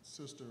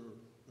Sister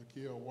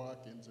Lakia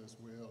Watkins as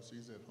well.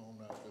 She's at home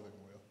not feeling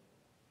well.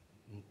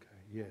 Okay.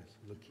 Yes,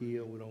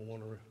 Lakia, we don't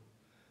want to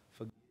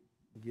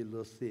forget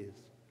little sis.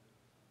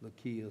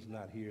 Lakia's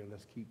not here.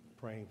 Let's keep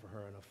praying for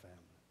her and her family.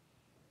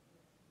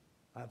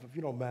 If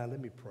you don't mind,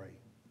 let me pray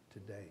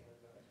today.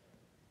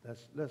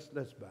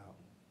 Let's bow.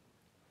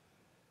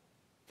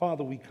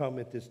 Father, we come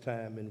at this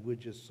time and we're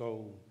just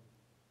so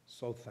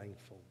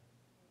thankful.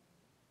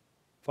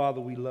 Father,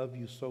 we love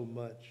you so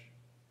much.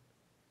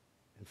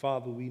 And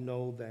Father, we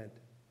know that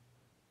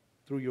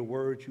through your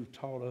word you've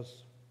taught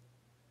us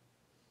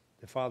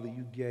that, Father,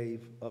 you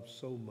gave up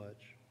so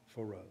much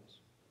for us.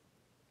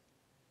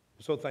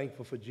 We're so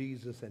thankful for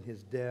Jesus and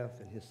his death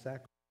and his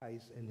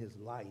sacrifice and his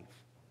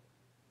life.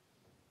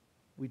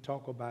 We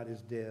talk about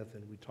his death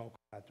and we talk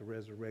about the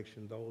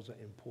resurrection. Those are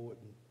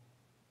important.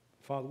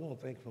 Father, we want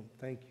to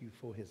thank you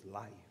for his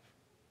life.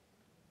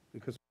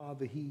 Because,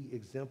 Father, he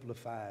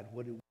exemplified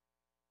what it was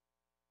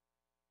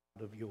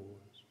of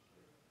yours.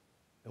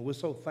 And we're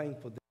so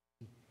thankful that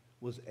he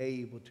was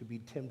able to be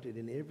tempted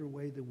in every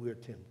way that we're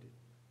tempted.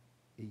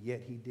 And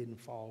yet he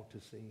didn't fall to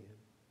sin.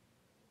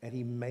 And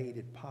he made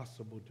it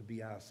possible to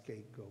be our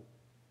scapegoat.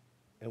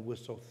 And we're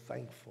so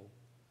thankful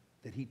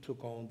that he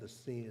took on the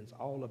sins,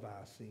 all of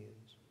our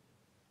sins.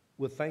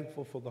 We're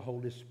thankful for the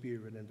Holy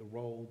Spirit and the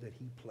role that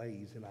he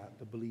plays in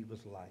the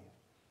believer's life.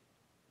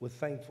 We're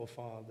thankful,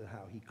 Father,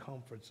 how he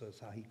comforts us,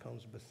 how he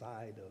comes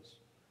beside us.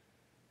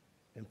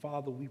 And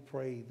Father, we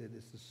pray that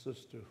it's the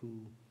sister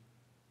who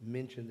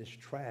mentioned this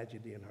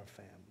tragedy in her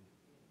family.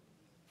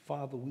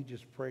 Father, we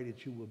just pray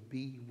that you will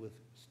be with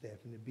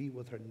Stephanie, be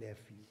with her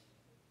nephew.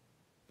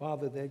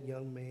 Father, that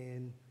young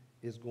man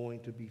is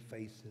going to be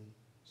facing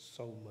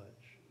so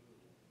much,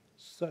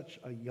 such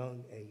a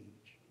young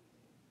age.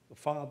 But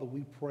Father,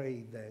 we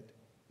pray that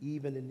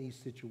even in these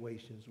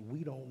situations,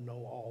 we don't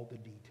know all the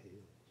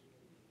details.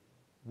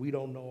 We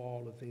don't know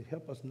all the things.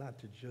 Help us not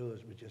to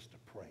judge, but just to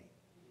pray,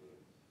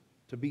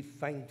 to be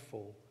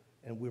thankful.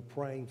 And we're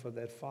praying for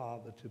that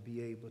father to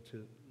be able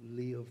to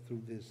live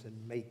through this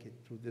and make it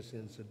through this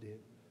incident,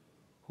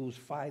 who's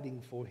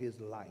fighting for his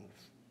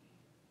life.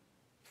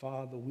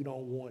 Father, we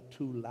don't want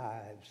 2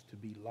 lives to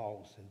be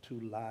lost and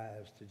 2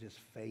 lives to just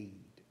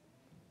fade.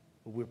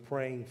 But we're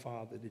praying,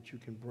 Father, that you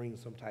can bring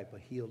some type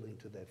of healing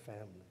to that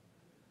family.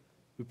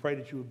 We pray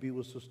that you would be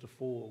with Sister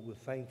Ford. We're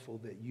thankful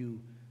that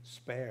you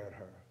spared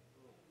her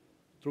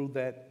through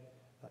that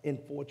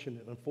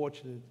unfortunate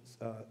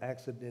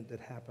accident that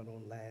happened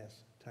on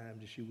last time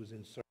that she was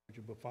in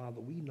surgery. But Father,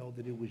 we know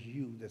that it was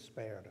you that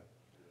spared her.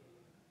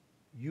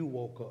 You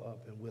woke her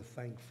up, and we're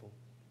thankful.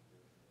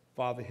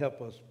 Father, help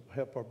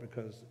her,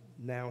 because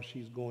now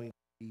she's going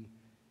to be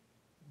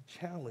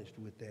challenged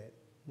with that.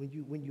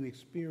 When you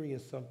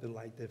experience something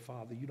like that,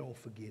 Father, you don't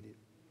forget it.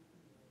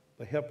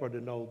 But help her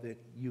to know that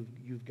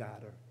you've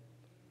got her.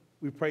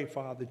 We pray,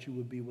 Father, that you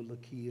would be with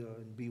Lakia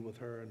and be with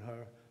her and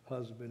her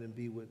husband and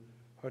be with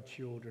her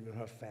children and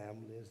her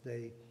family as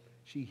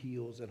she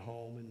heals at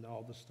home and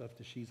all the stuff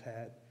that she's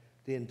had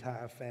the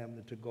entire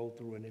family to go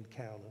through and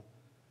encounter.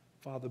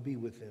 Father, be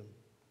with them.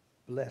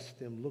 Bless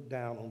them. Look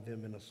down on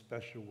them in a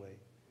special way.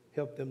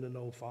 Help them to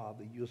know,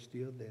 Father, you're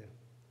still there.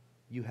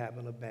 You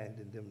haven't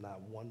abandoned them,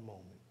 not one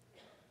moment.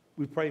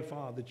 We pray,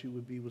 Father, that you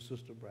would be with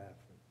Sister Bradford.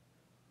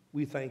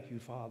 We thank you,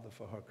 Father,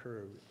 for her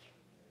courage.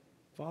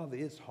 Father,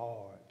 it's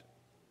hard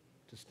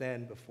to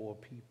stand before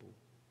people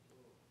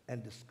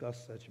and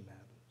discuss such matters.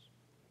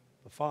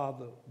 But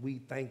Father, we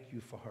thank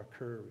you for her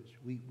courage.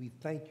 We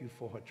thank you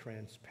for her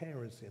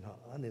transparency and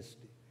her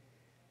honesty.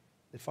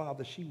 That,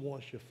 Father, she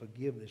wants your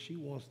forgiveness. She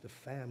wants the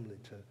family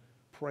to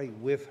pray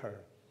with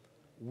her.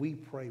 We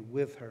pray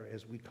with her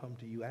as we come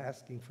to you,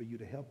 asking for you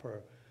to help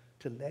her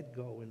to let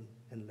go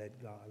and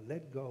let God.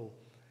 Let go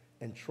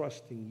and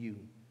trust in you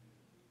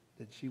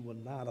that she will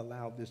not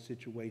allow this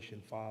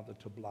situation, Father,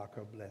 to block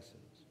her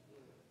blessings.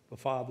 But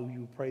Father,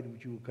 you pray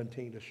that you will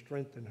continue to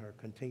strengthen her,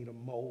 continue to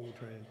mold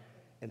her,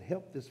 and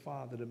help this,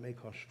 Father, to make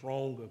her a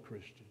stronger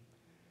Christian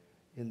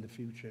in the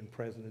future and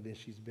present than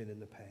she's been in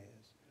the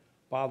past.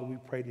 Father, we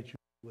pray that you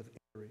be with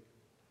Eric.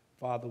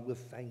 Father, we're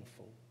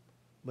thankful.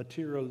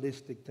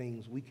 Materialistic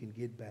things we can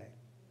get back.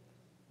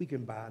 We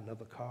can buy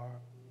another car.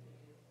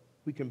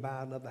 We can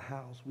buy another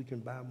house. We can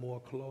buy more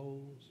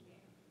clothes.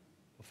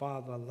 But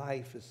Father,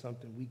 life is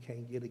something we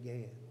can't get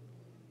again.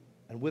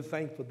 And we're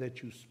thankful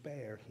that you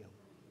spared him.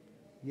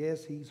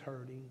 Yes, he's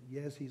hurting.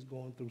 Yes, he's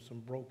going through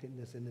some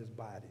brokenness in his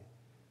body.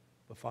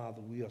 But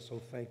Father, we are so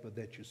thankful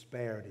that you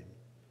spared him,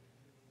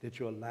 that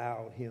you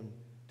allowed him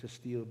to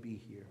still be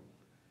here.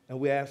 And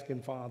we're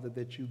asking, Father,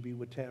 that you be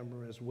with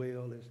Tamara as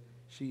well, as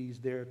she's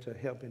there to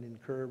help and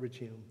encourage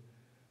him.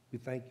 We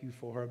thank you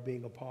for her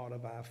being a part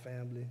of our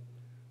family.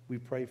 We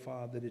pray,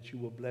 Father, that you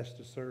will bless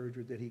the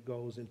surgery that he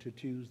goes into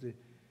Tuesday,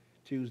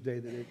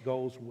 that it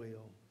goes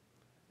well,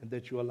 and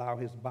that you allow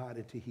his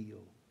body to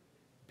heal.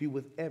 Be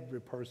with every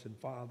person,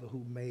 Father,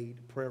 who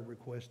made prayer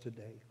requests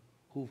today,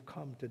 who've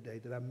come today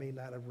that I may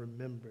not have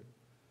remembered.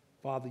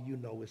 Father, you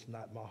know it's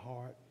not my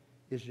heart.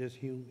 It's just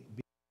human.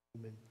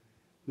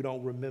 We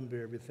don't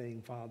remember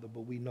everything, Father,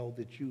 but we know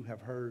that you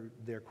have heard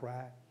their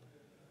cry.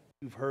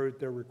 You've heard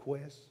their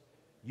requests,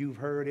 You've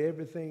heard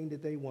everything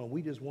that they want.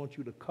 We just want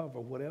you to cover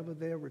whatever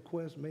their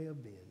request may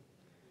have been.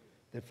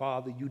 That,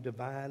 Father, you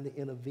divinely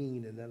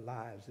intervene in their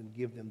lives and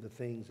give them the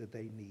things that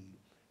they need.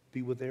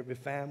 Be with every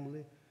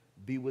family.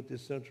 Be with the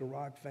Central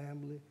Rock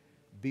family.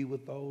 Be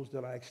with those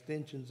that are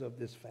extensions of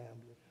this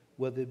family,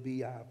 whether it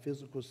be our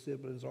physical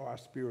siblings or our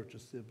spiritual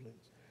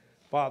siblings.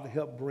 Father,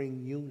 help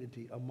bring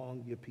unity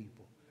among your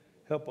people.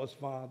 Help us,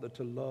 Father,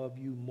 to love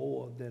you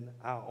more than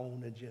our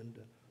own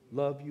agenda.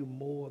 Love you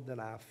more than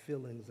our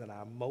feelings and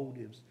our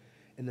motives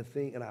and the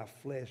thing in our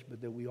flesh,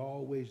 but that we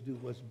always do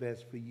what's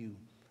best for you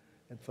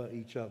and for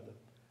each other.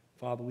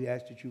 Father, we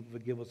ask that you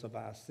forgive us of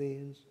our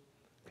sins,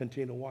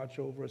 continue to watch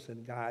over us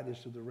and guide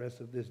us through the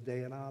rest of this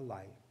day in our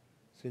life.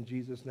 It's in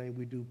Jesus' name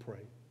we do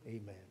pray.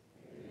 Amen.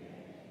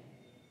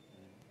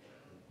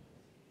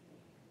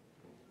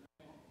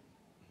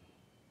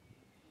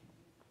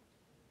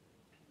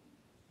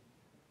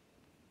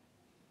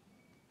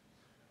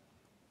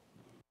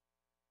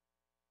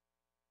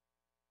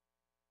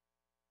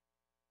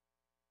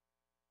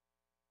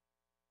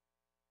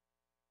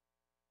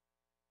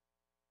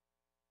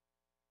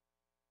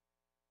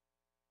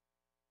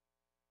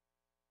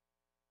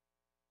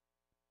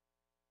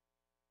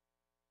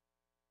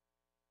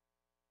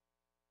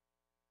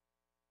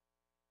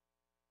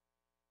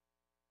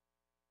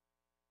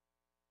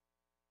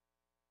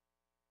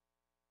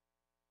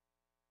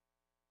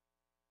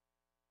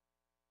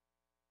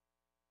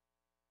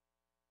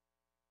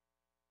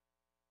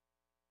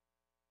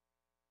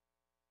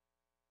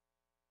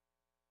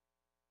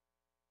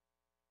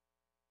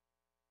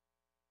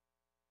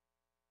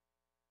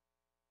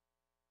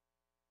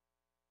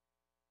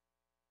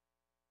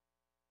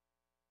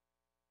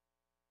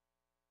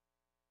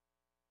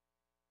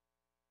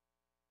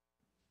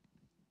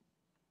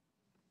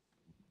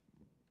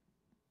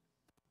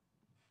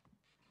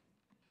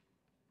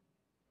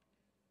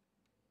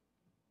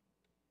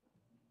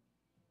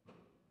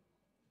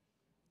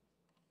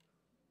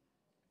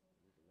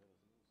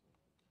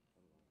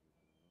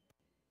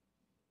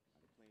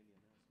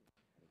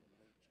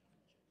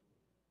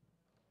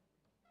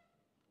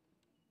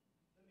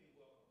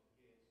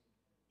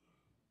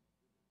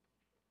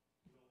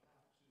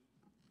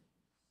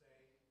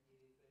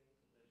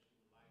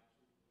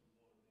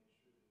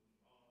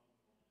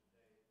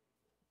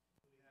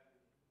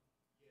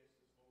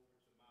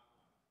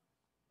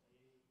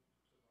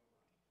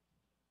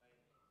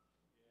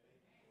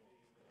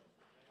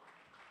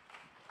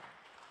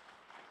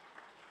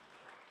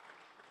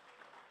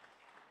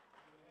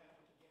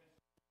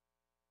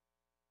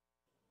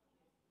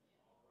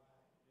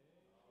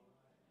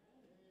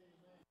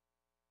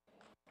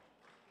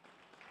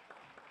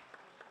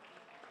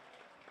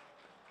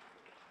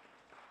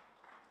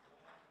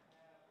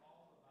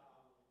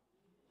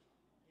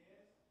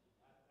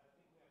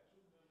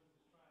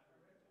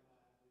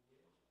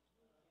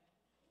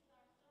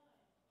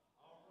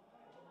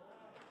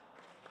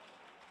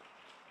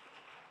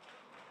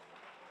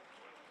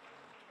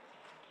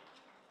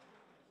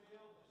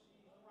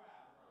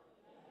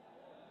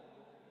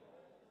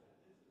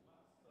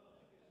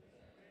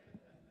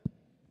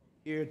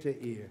 Ear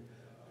to ear.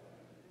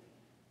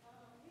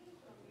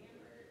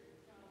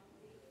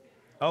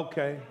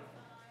 Okay.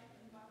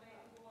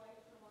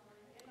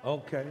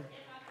 Okay.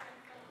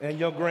 And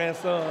your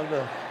grandson,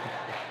 look.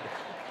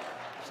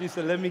 She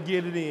said, let me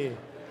get it in.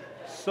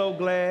 So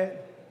glad.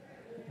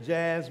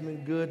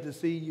 Jasmine, good to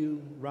see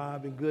you.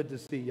 Robin, good to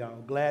see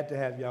y'all. Glad to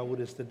have y'all with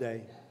us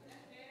today.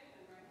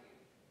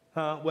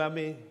 Well, I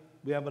mean,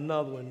 we have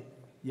another one.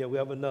 Yeah, we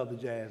have another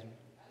Jasmine.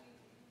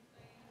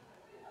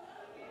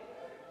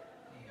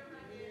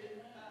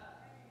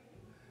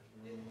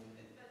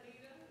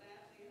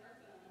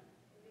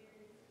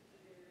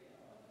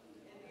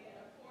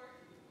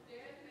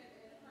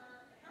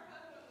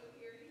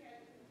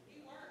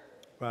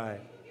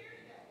 Right.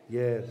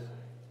 Yes.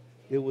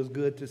 It was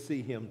good to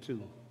see him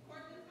too.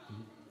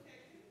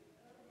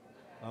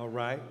 All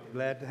right.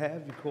 Glad to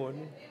have you,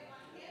 Courtney.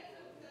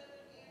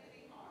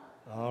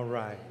 All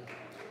right.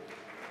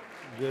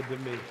 Good to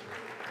meet you.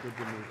 Good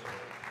to meet you.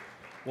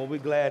 Well, we're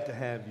glad to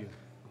have you.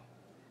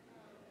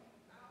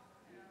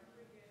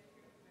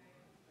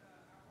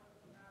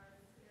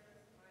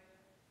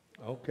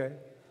 Okay.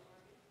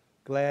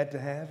 Glad to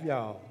have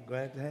y'all.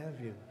 Glad to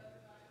have you.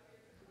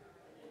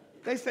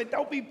 They say,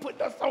 don't be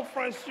putting us on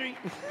Front Street.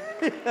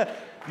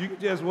 You can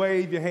just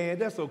wave your hand.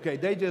 That's okay.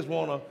 They just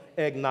want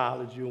to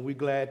acknowledge you, and we're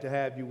glad to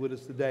have you with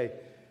us today.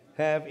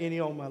 Have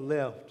any on my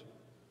left?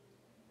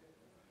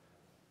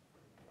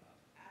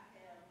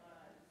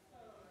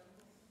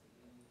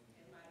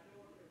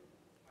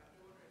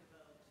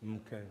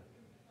 Okay.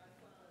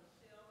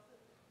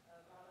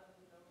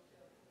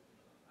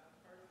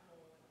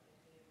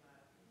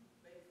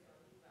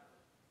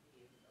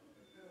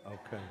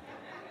 Okay.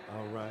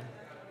 All right.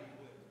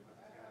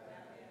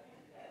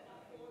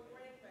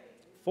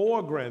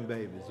 4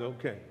 grandbabies.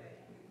 Okay.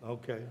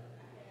 Okay.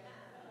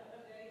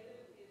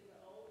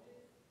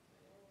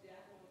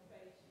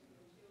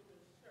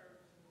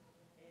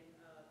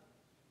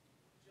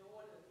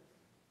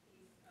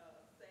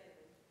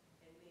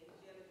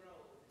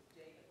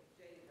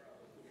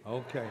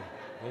 Okay,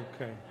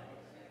 okay,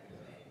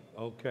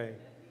 okay,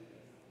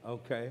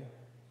 okay.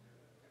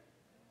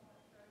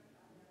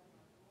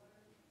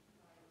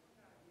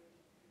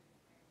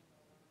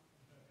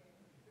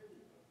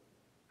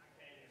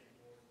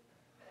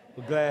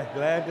 We're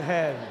glad to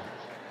have you.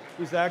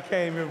 He said, I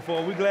came here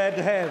before. We're glad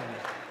to have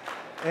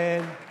you.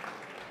 And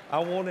I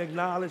want to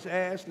acknowledge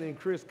Ashley and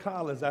Chris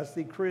Collins. I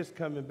see Chris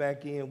coming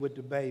back in with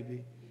the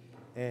baby.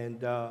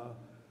 And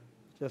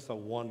just a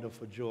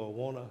wonderful joy. I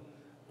want to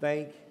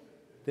thank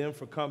them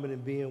for coming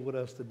and being with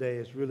us today.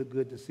 It's really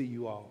good to see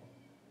you all.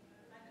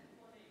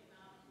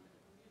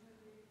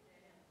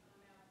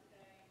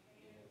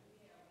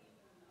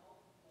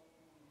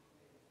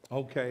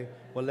 Okay,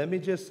 well, let me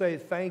just say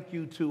thank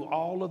you to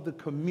all of the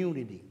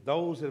community,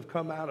 those that have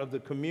come out of the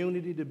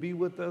community to be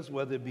with us,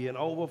 whether it be an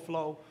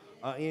overflow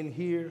in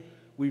here.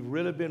 We've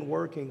really been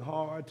working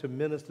hard to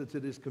minister to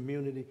this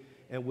community,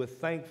 and we're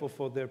thankful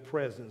for their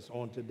presence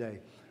on today.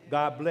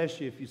 God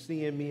bless you. If you're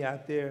seeing me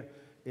out there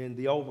in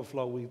the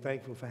overflow, we're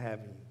thankful for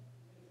having you.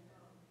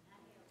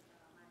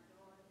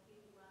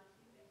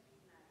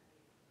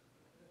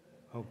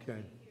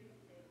 Okay.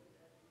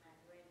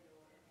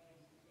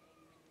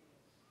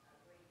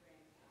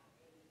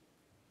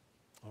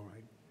 All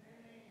right.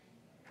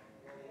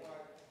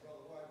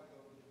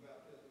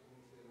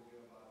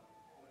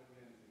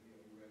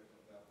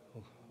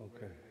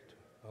 Okay.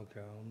 Okay,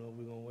 I don't know if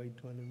we're going to wait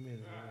 20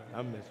 minutes.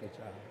 I'm messing with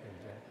y'all.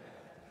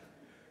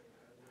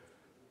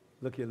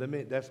 Look here,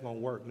 that's going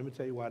to work. Let me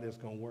tell you why that's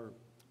going to work.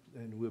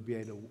 And we'll be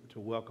able to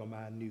welcome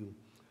our new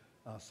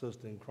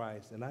sister in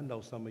Christ. And I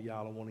know some of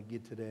y'all don't want to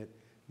get to that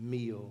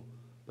meal,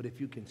 but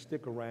if you can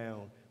stick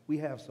around, we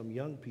have some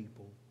young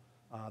people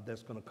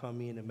that's going to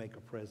come in and make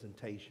a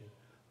presentation.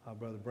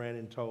 Brother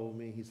Brandon told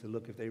me, he said,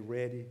 look, if they're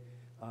ready,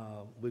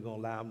 we're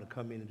going to allow them to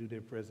come in and do their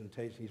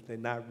presentation. If they're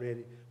not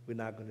ready, we're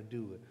not going to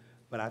do it.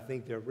 But I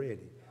think they're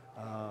ready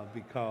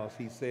because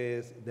he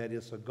says that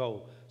it's a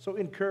go. So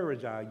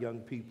encourage our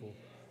young people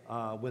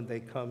when they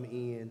come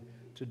in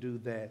to do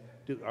that.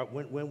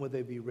 When will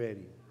they be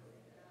ready?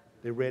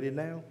 They're ready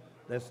now?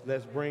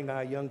 Let's bring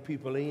our young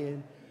people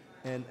in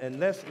and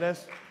let's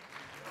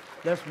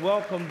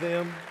welcome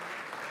them.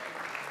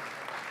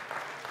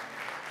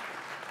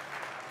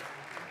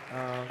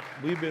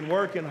 We've been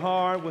working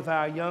hard with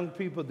our young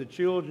people, the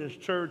children's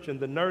church and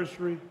the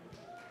nursery,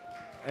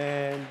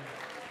 and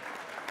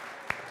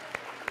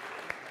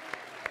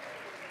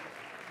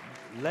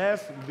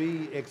let's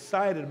be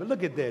excited. But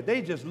look at that.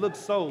 They just look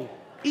so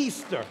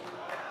Easter.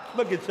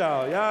 Look at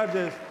y'all. Y'all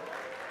just,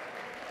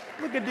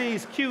 look at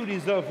these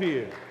cuties up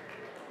here.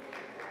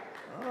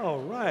 All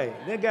right.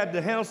 They got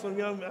the handsome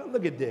young man.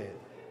 Look at that.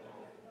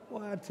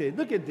 Boy, I tell you,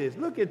 look at this.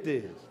 Look at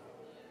this.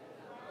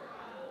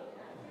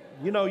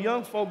 You know,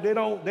 young folk, they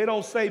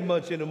don't say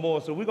much anymore,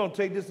 so we're going to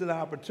take this as an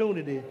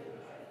opportunity.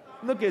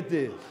 Look at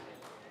this.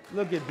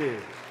 Look at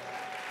this.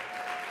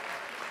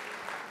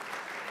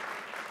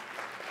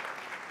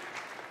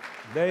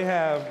 They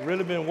have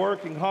really been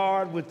working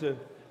hard with the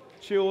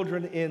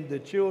children in the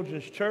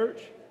children's church.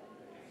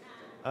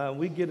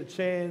 We get a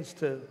chance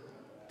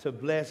to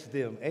bless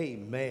them.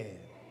 Amen.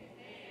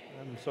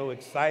 I'm so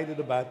excited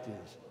about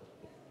this.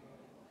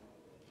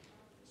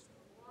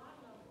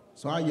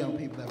 So our young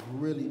people have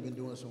really been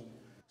doing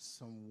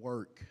some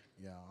work,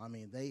 y'all. I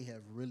mean, they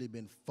have really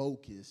been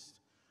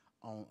focused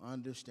on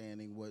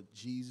understanding what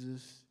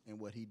Jesus and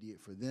what he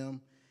did for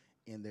them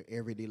in their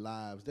everyday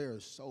lives. They are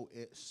so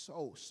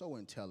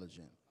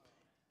intelligent.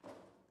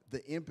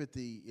 The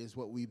empathy is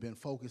what we've been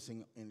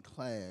focusing in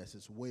class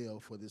as well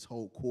for this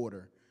whole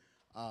quarter.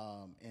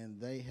 And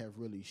they have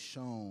really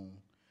shown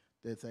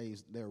that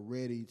they're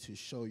ready to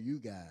show you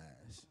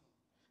guys,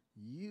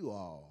 you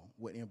all,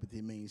 what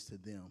empathy means to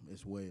them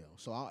as well.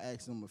 So I'll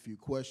ask them a few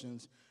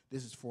questions.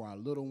 This is for our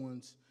little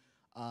ones.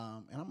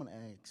 And I'm going to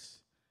ask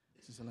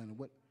Sister Elena,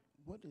 what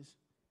is,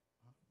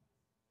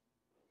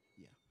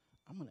 yeah,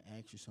 I'm going to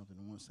ask you something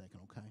in 1 second,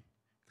 okay?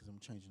 Because I'm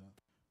changing up.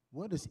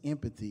 What does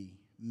empathy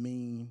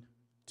mean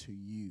to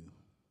you?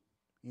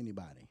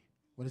 Anybody?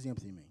 What does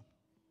empathy mean?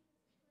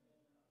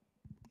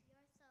 Yourself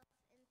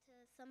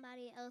into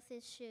somebody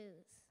else's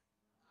shoes.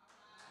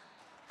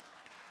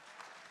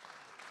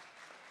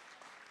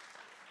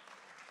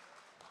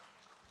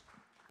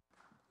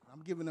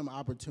 I'm giving them an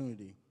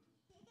opportunity.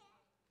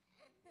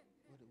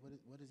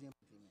 What does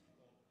empathy mean?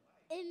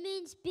 It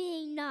means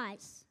being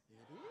nice.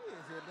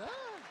 It does.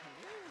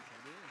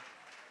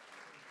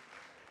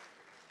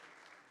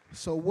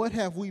 So what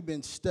have we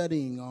been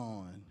studying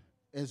on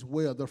as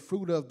well? The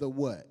fruit of the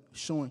what?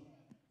 Showing.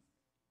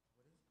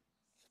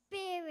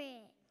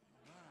 Spirit.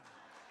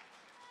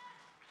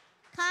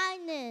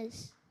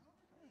 Kindness.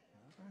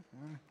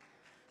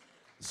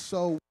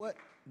 So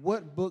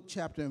what book,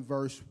 chapter, and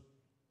verse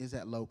is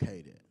that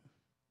located?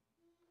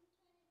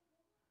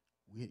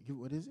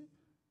 What is it?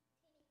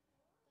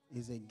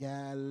 Is it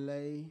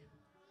Galilee?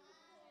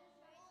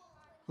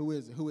 Who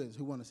is it?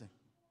 Who want to say?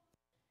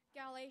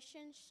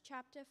 Galatians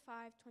chapter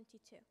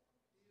 5:22.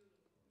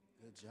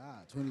 Good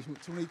job.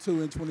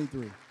 22 and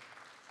 23.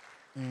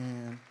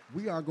 And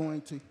we are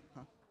going to,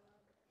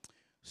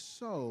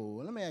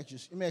 So let me ask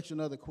you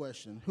another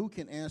question. Who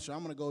can answer? I'm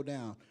going to go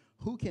down.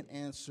 Who can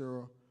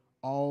answer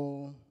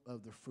all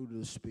of the fruit of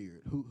the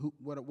Spirit?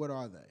 What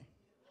are they?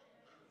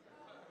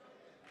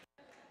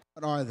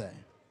 What are they?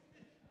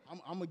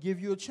 I'm going to give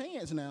you a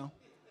chance now.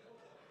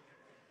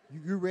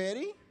 You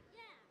ready?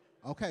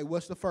 Yeah. Okay,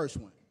 what's the first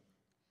one?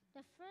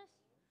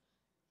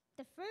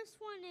 The first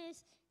one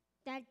is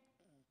that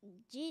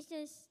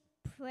Jesus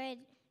prayed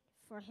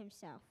for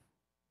himself.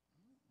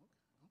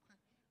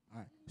 All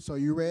right. So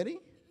you ready?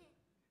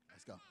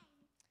 Let's go.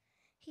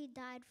 He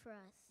died for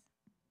us.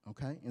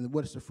 Okay. And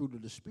what is the fruit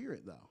of the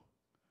Spirit, though?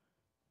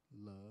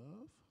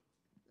 Love.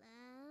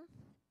 Love.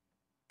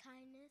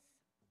 Kindness.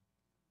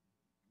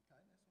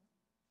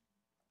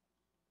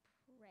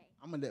 Pray.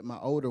 I'm going to let my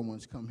older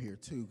ones come here,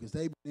 too, because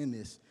they've been in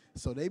this,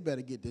 so they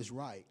better get this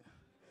right.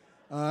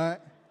 All right?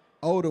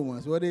 Older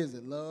ones, what is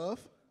it? Love?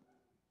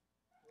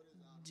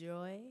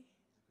 Joy.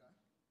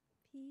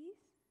 Peace.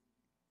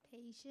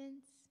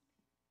 Patience.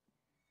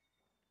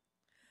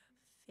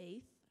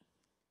 Faith.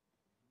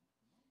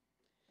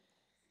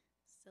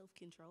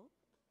 Self-control.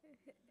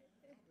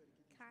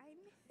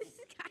 Kindness.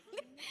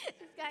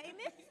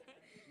 Kindness.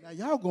 Now,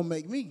 y'all going to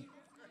make me.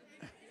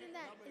 Isn't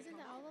that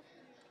all of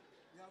them?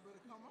 Y'all better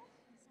come on.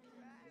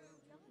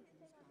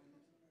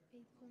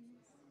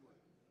 Faithfulness.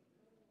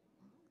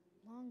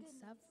 Long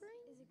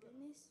suffering? Is it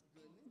goodness?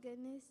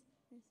 Goodness.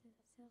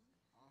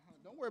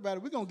 Don't worry about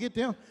it. We're going to get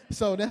them.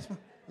 So that's,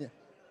 yeah.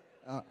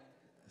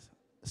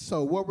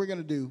 So what we're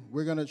going to do,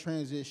 we're going to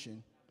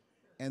transition.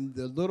 And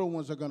the little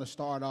ones are going to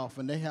start off,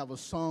 and they have a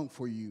song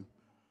for you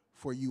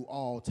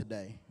all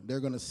today. They're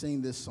going to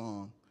sing this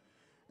song.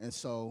 And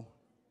so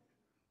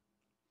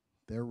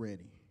they're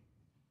ready.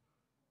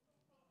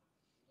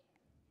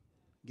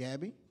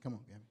 Gabby, come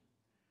on, Gabby.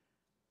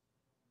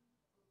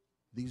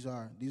 These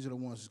are the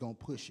ones that's going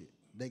to push it.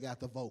 They got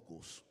the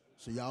vocals.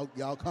 So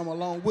y'all come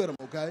along with them,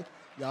 okay?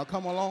 Y'all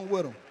come along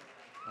with them.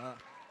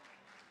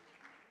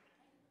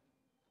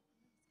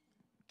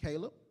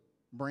 Caleb,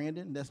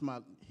 Brandon, that's my,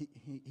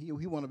 he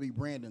want to be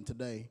Brandon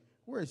today.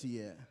 Where is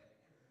he at?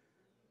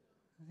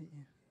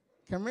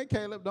 Come here,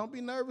 Caleb. Don't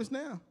be nervous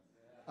now.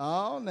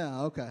 Oh,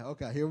 no.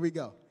 Okay. Here we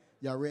go.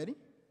 Y'all ready?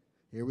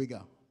 Here we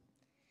go.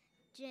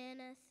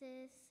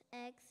 Genesis,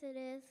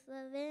 Exodus,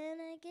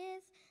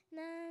 Leviticus,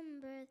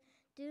 Numbers,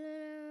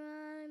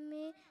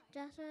 Deuteronomy,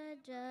 Joshua,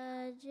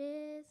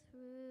 Judges,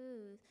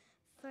 Ruth,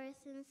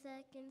 1st and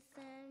 2nd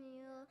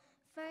Samuel,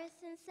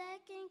 1st and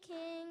 2nd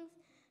Kings,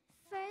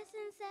 1st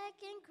and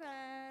 2nd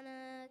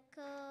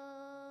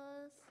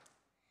Chronicles,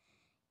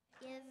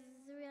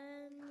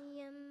 Ezra,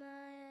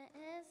 Nehemiah,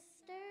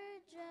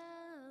 Esther,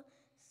 Job,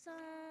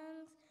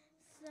 Songs,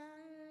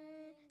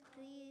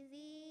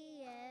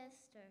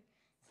 Ecclesiastes,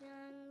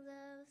 Songs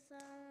of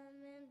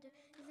Solomon,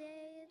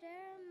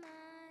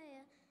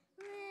 Jeremiah,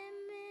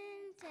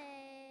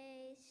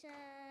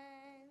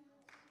 Lamentation,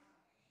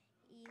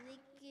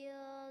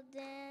 Ezekiel,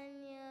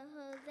 Daniel,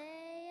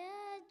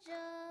 Hosea,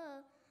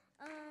 Joel,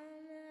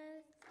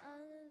 Amos,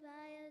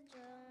 Isaiah,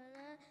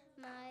 Jonah,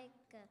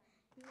 Micah,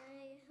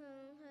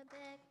 Nahum,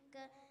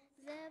 Habakkuk,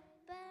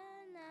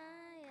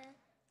 Zephaniah,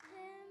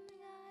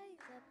 Haggai,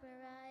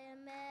 Zechariah,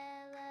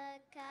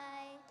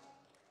 Malachi.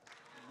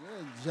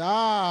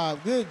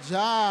 Good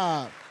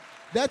job.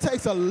 That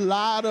takes a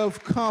lot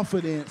of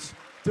confidence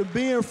to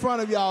be in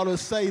front of y'all to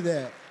say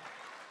that.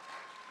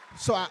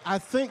 So I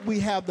think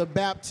we have the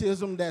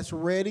baptism that's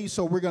ready,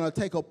 so we're going to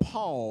take a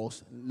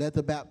pause, let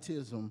the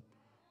baptism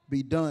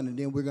be done, and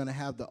then we're going to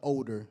have the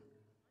older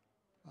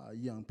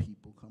young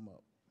people come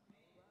up.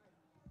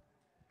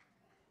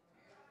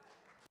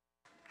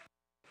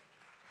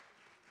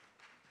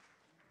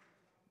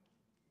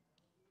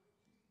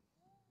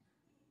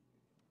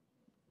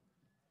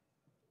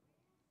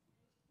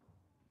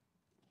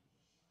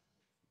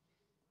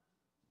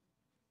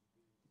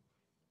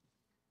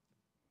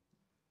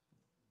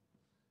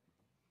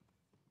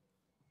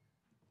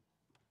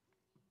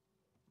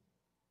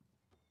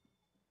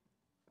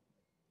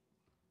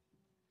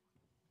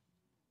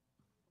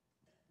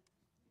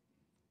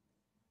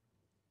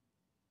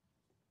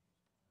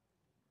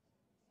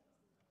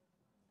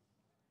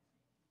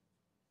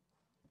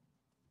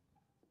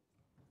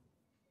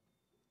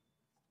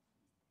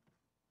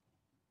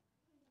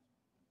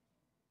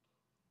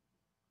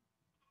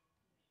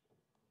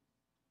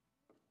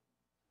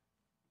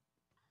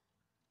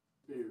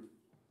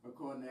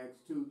 According to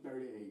Acts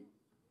 2:38.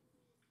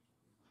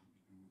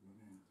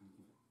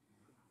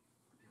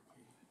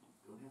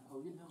 Go down,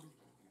 hold your nose.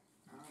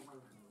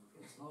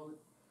 Hold it.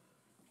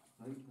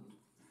 You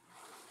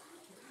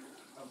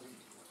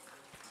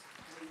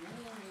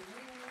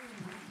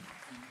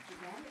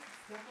got it?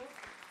 Step up.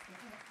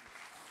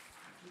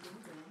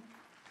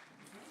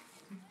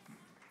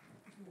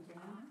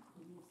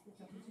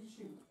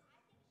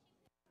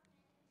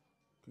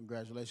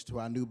 Congratulations to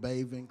our new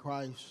babe in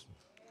Christ.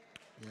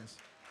 Yes.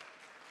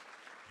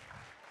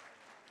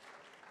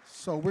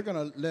 So we're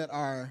going to let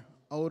our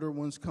older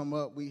ones come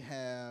up. We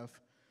have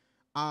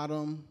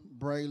Autumn,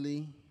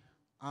 Brayley,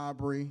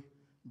 Aubrey,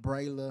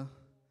 Brayla,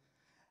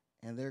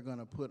 and they're going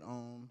to put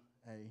on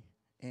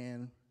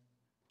and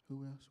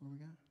who else? What we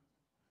got?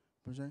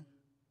 Berger?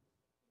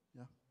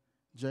 Yeah.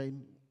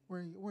 Jaden,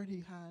 where'd he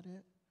hide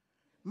at?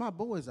 My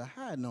boys are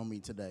hiding on me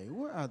today.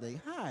 Where are they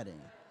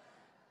hiding?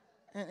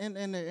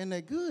 And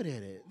they're good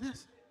at it.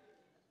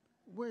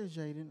 Where's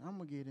Jaden? I'm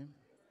going to get him.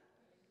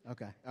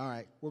 Okay, all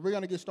right. Well, we're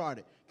going to get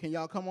started. Can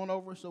y'all come on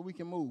over so we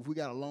can move? We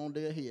got a long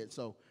day ahead,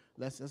 so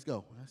let's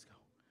go. Let's go.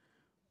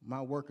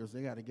 My workers,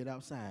 they got to get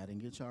outside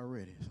and get y'all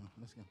ready. So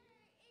let's go.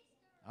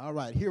 All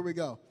right, here we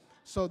go.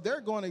 So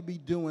they're going to be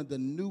doing the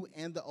New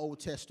and the Old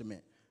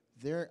Testament.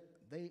 They are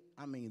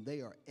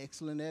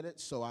excellent at it,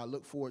 so I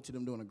look forward to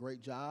them doing a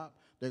great job.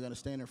 They're going to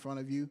stand in front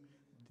of you.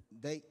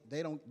 They're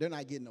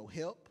not getting no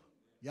help.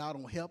 Y'all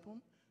don't help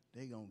them.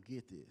 They're going to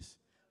get this.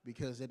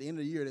 Because at the end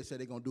of the year, they said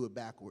they're going to do it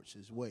backwards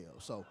as well.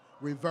 So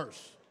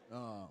reverse.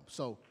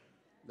 So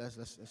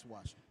let's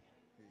watch it.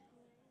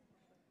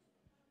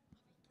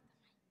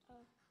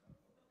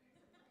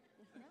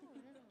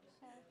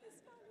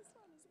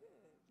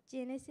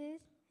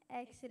 Genesis,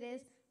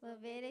 Exodus,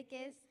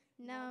 Leviticus,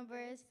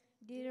 Numbers,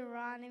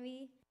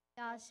 Deuteronomy,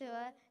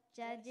 Joshua,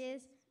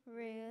 Judges,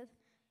 Ruth,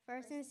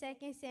 1st and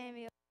 2nd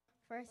Samuel,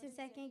 1st and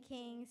 2nd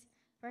Kings,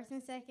 1st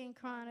and 2nd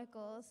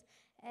Chronicles,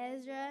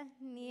 Ezra,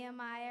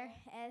 Nehemiah,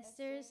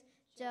 Esther's,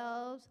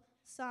 Job's,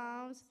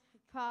 Psalms,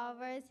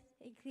 Proverbs,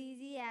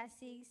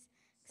 Ecclesiastes,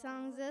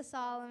 Songs of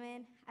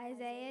Solomon,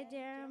 Isaiah,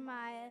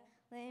 Jeremiah,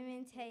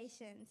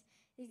 Lamentations,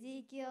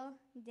 Ezekiel,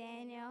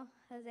 Daniel,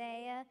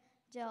 Hosea,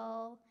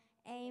 Joel,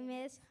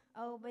 Amos,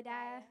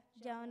 Obadiah,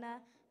 Jonah,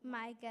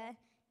 Micah,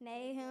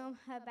 Nahum,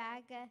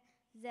 Habakkuk,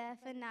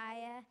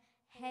 Zephaniah,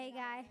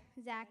 Haggai,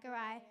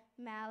 Zechariah,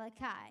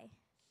 Malachi.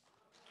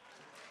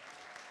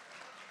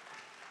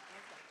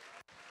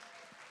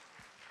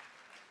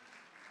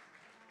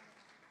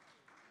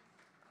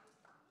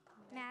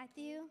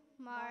 Matthew,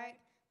 Mark,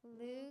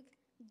 Luke,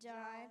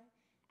 John,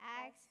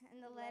 Acts,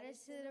 and the letters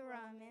to the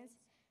Romans,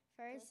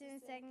 1st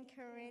and 2nd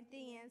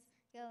Corinthians,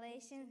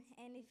 Galatians,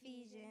 and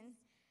Ephesians,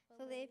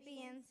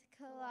 Philippians,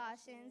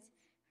 Colossians,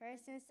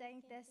 1st and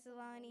 2nd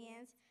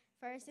Thessalonians,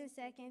 1st and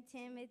 2nd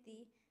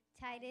Timothy,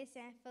 Titus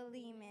and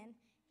Philemon,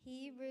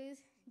 Hebrews,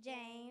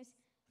 James,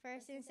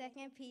 1st and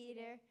 2nd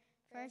Peter,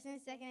 1st and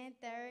 2nd and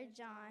 3rd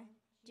John,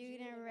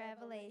 Jude, and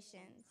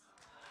Revelations.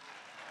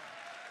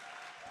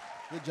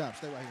 Good job.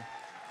 Stay right here.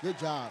 Good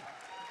job.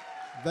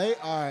 They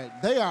are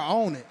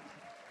on it.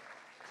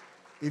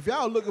 If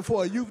y'all looking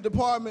for a youth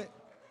department,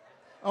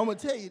 I'm gonna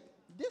tell you,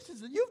 this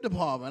is a youth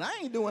department. I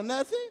ain't doing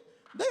nothing.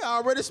 They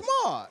already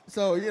smart.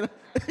 So, you know.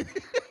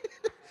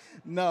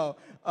 No.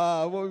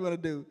 What we're gonna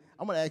do,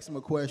 I'm gonna ask them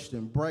a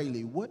question.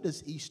 Brayley, what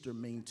does Easter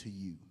mean to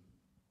you?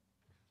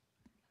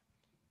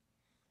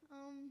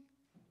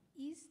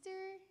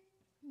 Easter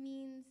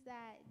means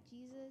that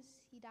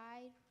Jesus, he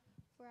died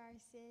for our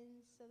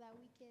sins so that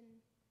we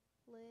can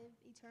live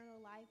eternal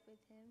life with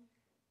him.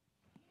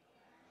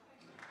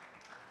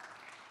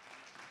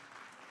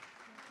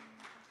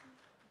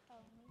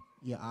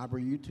 Yeah,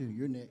 Aubrey, you too.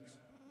 You're next.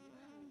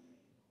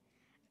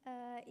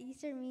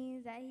 Easter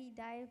means that he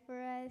died for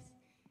us,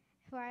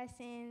 for our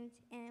sins,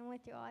 and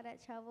went through all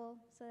that trouble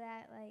so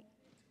that, like,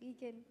 we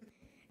could,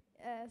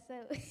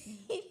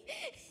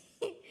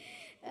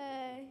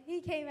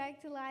 he came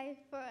back to life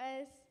for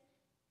us,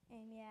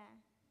 and yeah.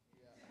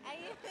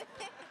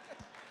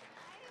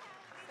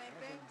 Same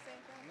thing.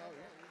 I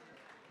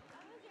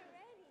wasn't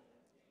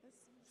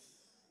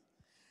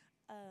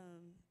ready.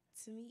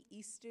 To me,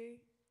 Easter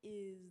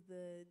is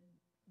the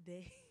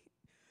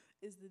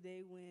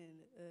day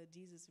when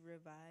Jesus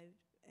revived,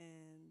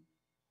 and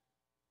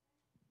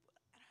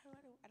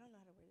I don't know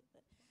how to word it,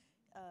 but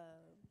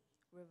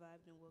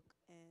revived and woke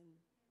and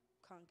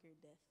conquered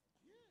death.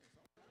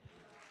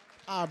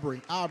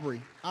 Aubrey,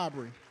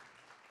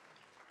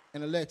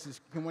 and Alexis,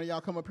 can one of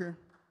y'all come up here?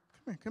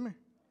 Come here.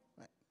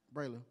 Right.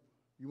 Braylon,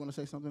 you want to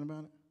say something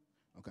about it?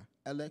 Okay.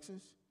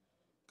 Alexis,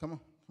 come on.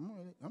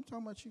 I'm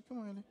talking about you. Come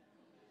on,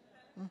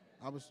 Ellie.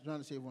 I was trying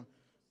to say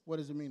what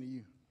does it mean to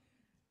you?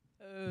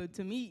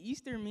 To me,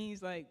 Easter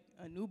means like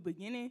a new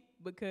beginning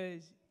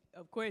because,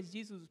 of course,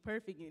 Jesus was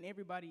perfect and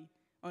everybody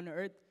on the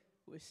earth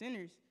was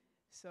sinners.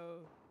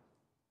 So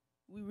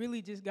we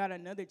really just got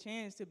another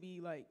chance to be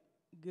like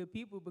good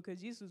people because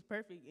Jesus was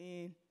perfect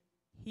and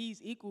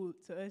he's equal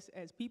to us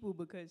as people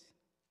because,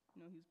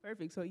 you know, he was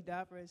perfect. So he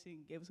died for us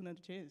and gave us another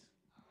chance.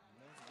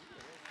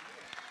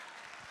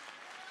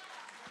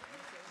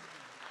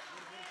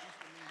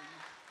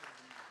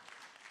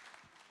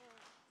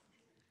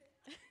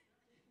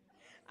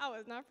 I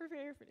was not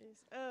prepared for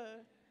this.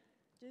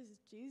 Just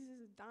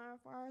Jesus dying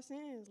for our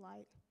sins,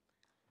 like,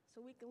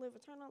 so we can live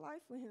eternal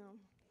life with him.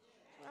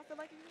 I feel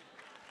like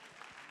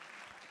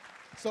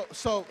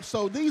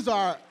So these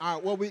are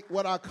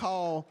what I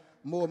call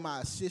more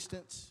my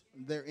assistants.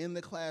 They're in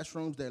the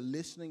classrooms. They're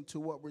listening to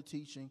what we're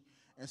teaching,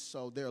 and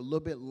so they're a little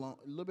bit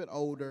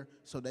older,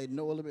 so they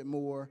know a little bit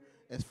more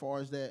as far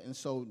as that. And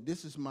so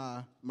this is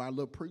my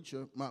little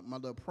preacher, my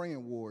little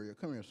praying warrior.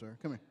 Come here, sir.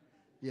 Come here.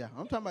 Yeah,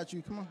 I'm talking about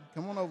you. Come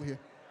on over here.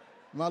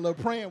 My little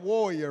praying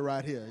warrior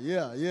right here.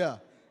 Yeah.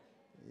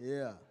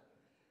 Yeah.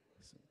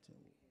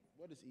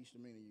 What does Easter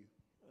mean to you?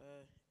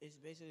 It's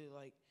basically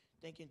like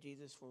thanking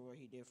Jesus for what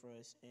he did for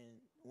us. And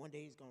one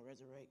day he's going to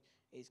resurrect.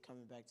 He's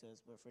coming back to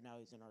us. But for now,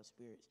 he's in our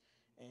spirits.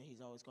 And he's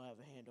always going to have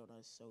a hand on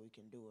us so he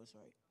can do us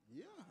right.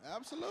 Yeah,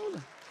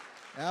 absolutely.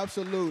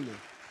 Absolutely.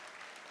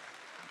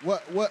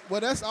 Well,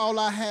 that's all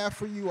I have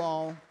for you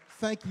all.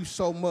 Thank you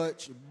so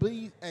much.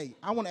 Please, hey,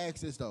 I want to ask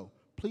this, though.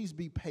 Please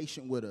be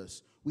patient with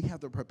us. We have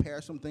to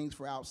prepare some things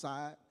for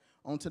outside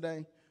on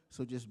today.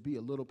 So just be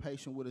a little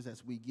patient with us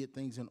as we get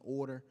things in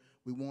order.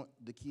 We want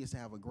the kids to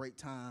have a great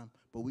time,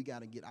 but we got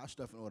to get our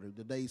stuff in order.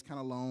 The day's kind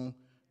of long.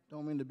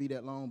 Don't mean to be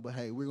that long, but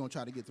hey, we're going to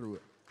try to get through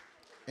it.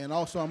 And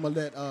also, I'm going to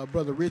let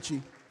Brother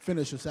Richie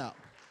finish us out.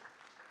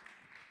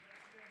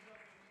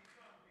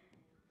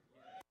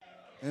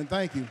 And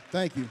thank you.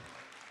 Thank you.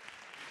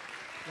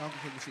 Y'all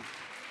can take a seat.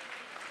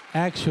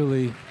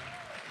 Actually,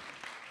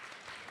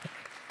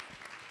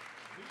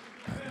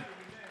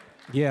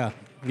 yeah.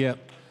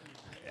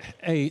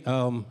 Hey,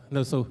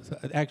 no. So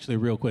actually,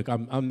 real quick,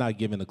 I'm not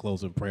giving a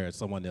closing prayer.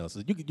 Someone else.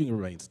 You can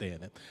remain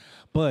standing.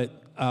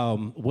 But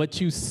what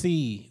you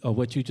see or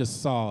what you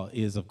just saw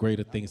is of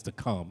greater things to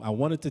come. I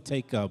wanted to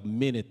take a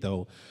minute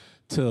though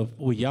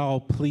will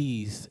y'all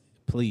please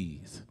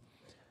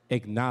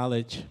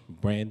acknowledge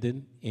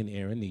Brandon and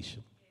Aranisha.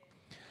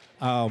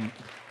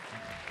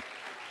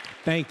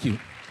 Thank you.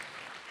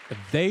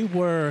 They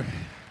were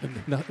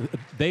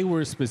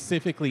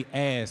specifically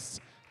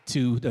asked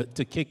to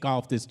kick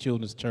off this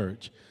children's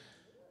church,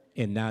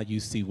 and now you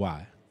see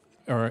why.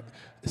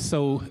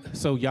 So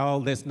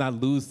y'all, let's not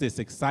lose this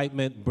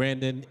excitement.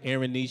 Brandon,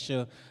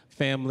 Aranisha,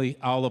 family,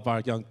 all of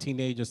our young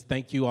teenagers,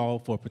 thank you all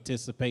for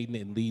participating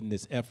and leading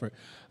this effort.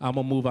 I'm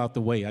gonna move out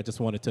the way. I just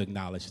wanted to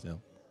acknowledge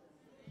them.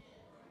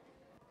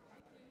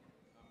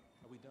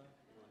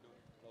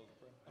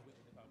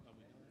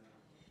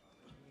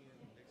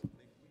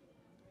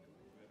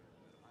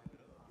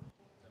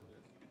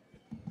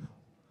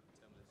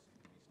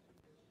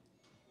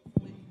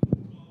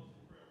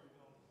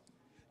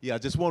 Yeah, I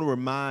just want to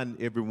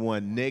remind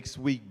everyone, next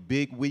week,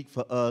 big week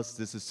for us.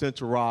 This is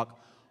Central Rock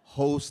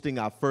hosting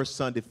our first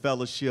Sunday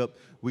fellowship.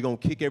 We're going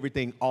to kick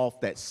everything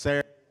off that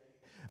Saturday.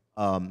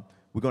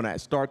 We're going to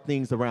start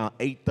things around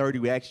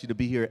 8:30. We asked you to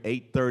be here at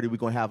 8:30. We're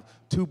going to have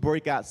 2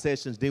 breakout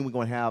sessions. Then we're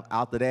going to have,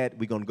 after that,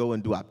 we're going to go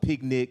and do our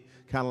picnic,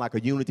 kind of like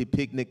a unity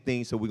picnic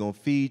thing. So we're going to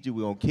feed you,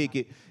 we're going to kick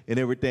it and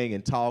everything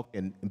and talk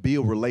and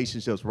build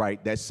relationships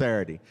right that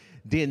Saturday.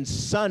 Then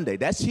Sunday,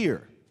 that's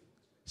here.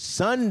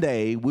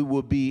 Sunday, we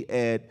will be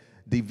at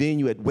the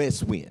venue at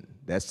West Wind.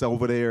 That's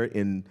over there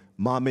in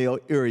Maumelle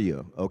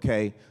area,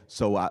 okay?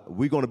 So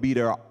we're going to be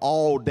there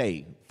all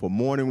day for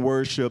morning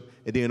worship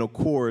and then, of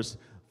course,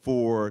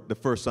 for the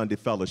first Sunday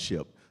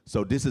fellowship.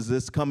 So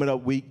this coming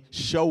up week.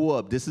 Show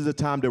up. This is the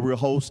time that we're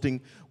hosting.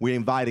 We're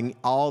inviting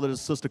all of the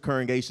sister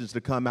congregations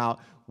to come out.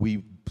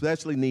 We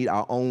especially need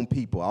our own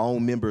people, our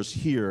own members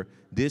here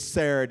this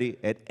Saturday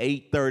at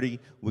 8:30.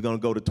 We're going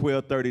to go to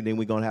 12:30, then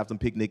we're going to have some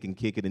picnic and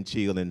kick it and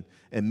chill and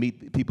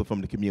meet people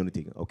from the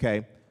community,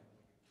 okay?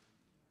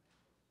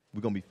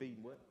 We're going to be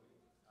feeding what?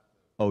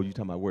 Oh, you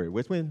talking about where?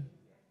 West Wind?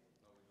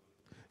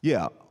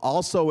 Yeah,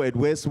 also at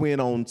West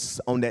Wind on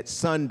that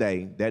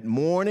Sunday, that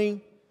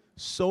morning,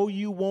 so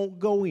you won't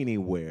go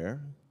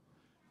anywhere,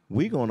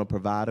 we're going to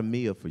provide a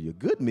meal for you.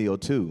 Good meal,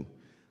 too.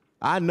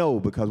 I know,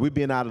 because we've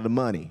been out of the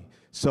money.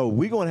 So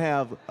we're going to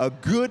have a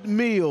good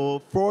meal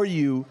for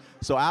you.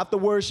 So after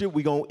worship,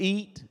 we're going to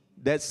eat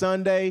that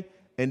Sunday,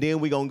 and then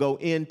we're going to go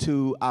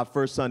into our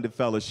first Sunday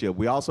fellowship.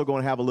 We're also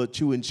going to have a little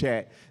chew and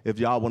chat if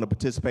y'all want to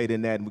participate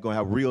in that, and we're going to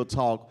have real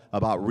talk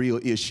about real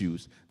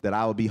issues that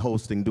I will be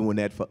hosting, doing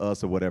that for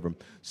us or whatever.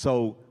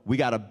 So we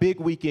got a big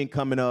weekend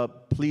coming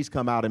up. Please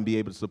come out and be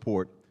able to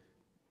support.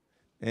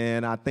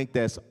 And I think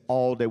that's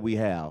all that we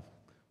have.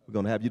 We're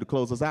going to have you to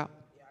close us out?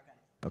 Yeah,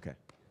 I got it. Okay.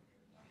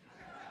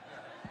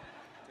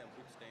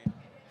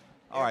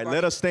 All right,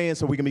 let us stand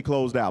so we can be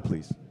closed out,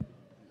 please.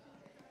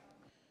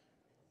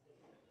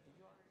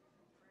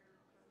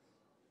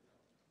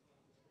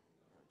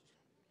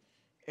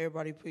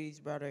 Everybody,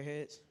 please bow their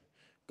heads.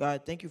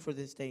 God, thank you for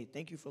this day.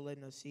 Thank you for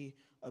letting us see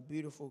a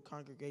beautiful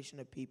congregation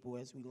of people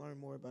as we learn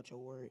more about your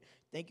word.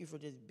 Thank you for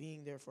just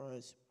being there for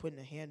us, putting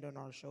a hand on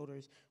our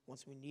shoulders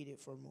once we need it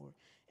for more.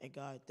 And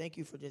God, thank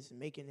you for just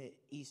making it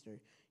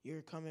Easter.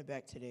 You're coming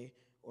back today,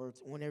 or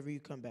whenever you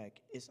come back.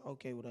 It's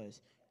okay with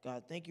us.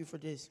 God, thank you for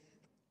this.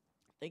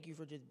 Thank you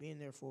for just being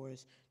there for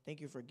us. Thank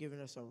you for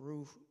giving us a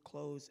roof,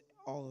 clothes,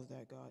 all of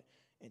that, God.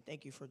 And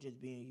thank you for just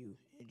being you.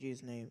 In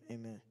Jesus' name,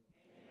 amen.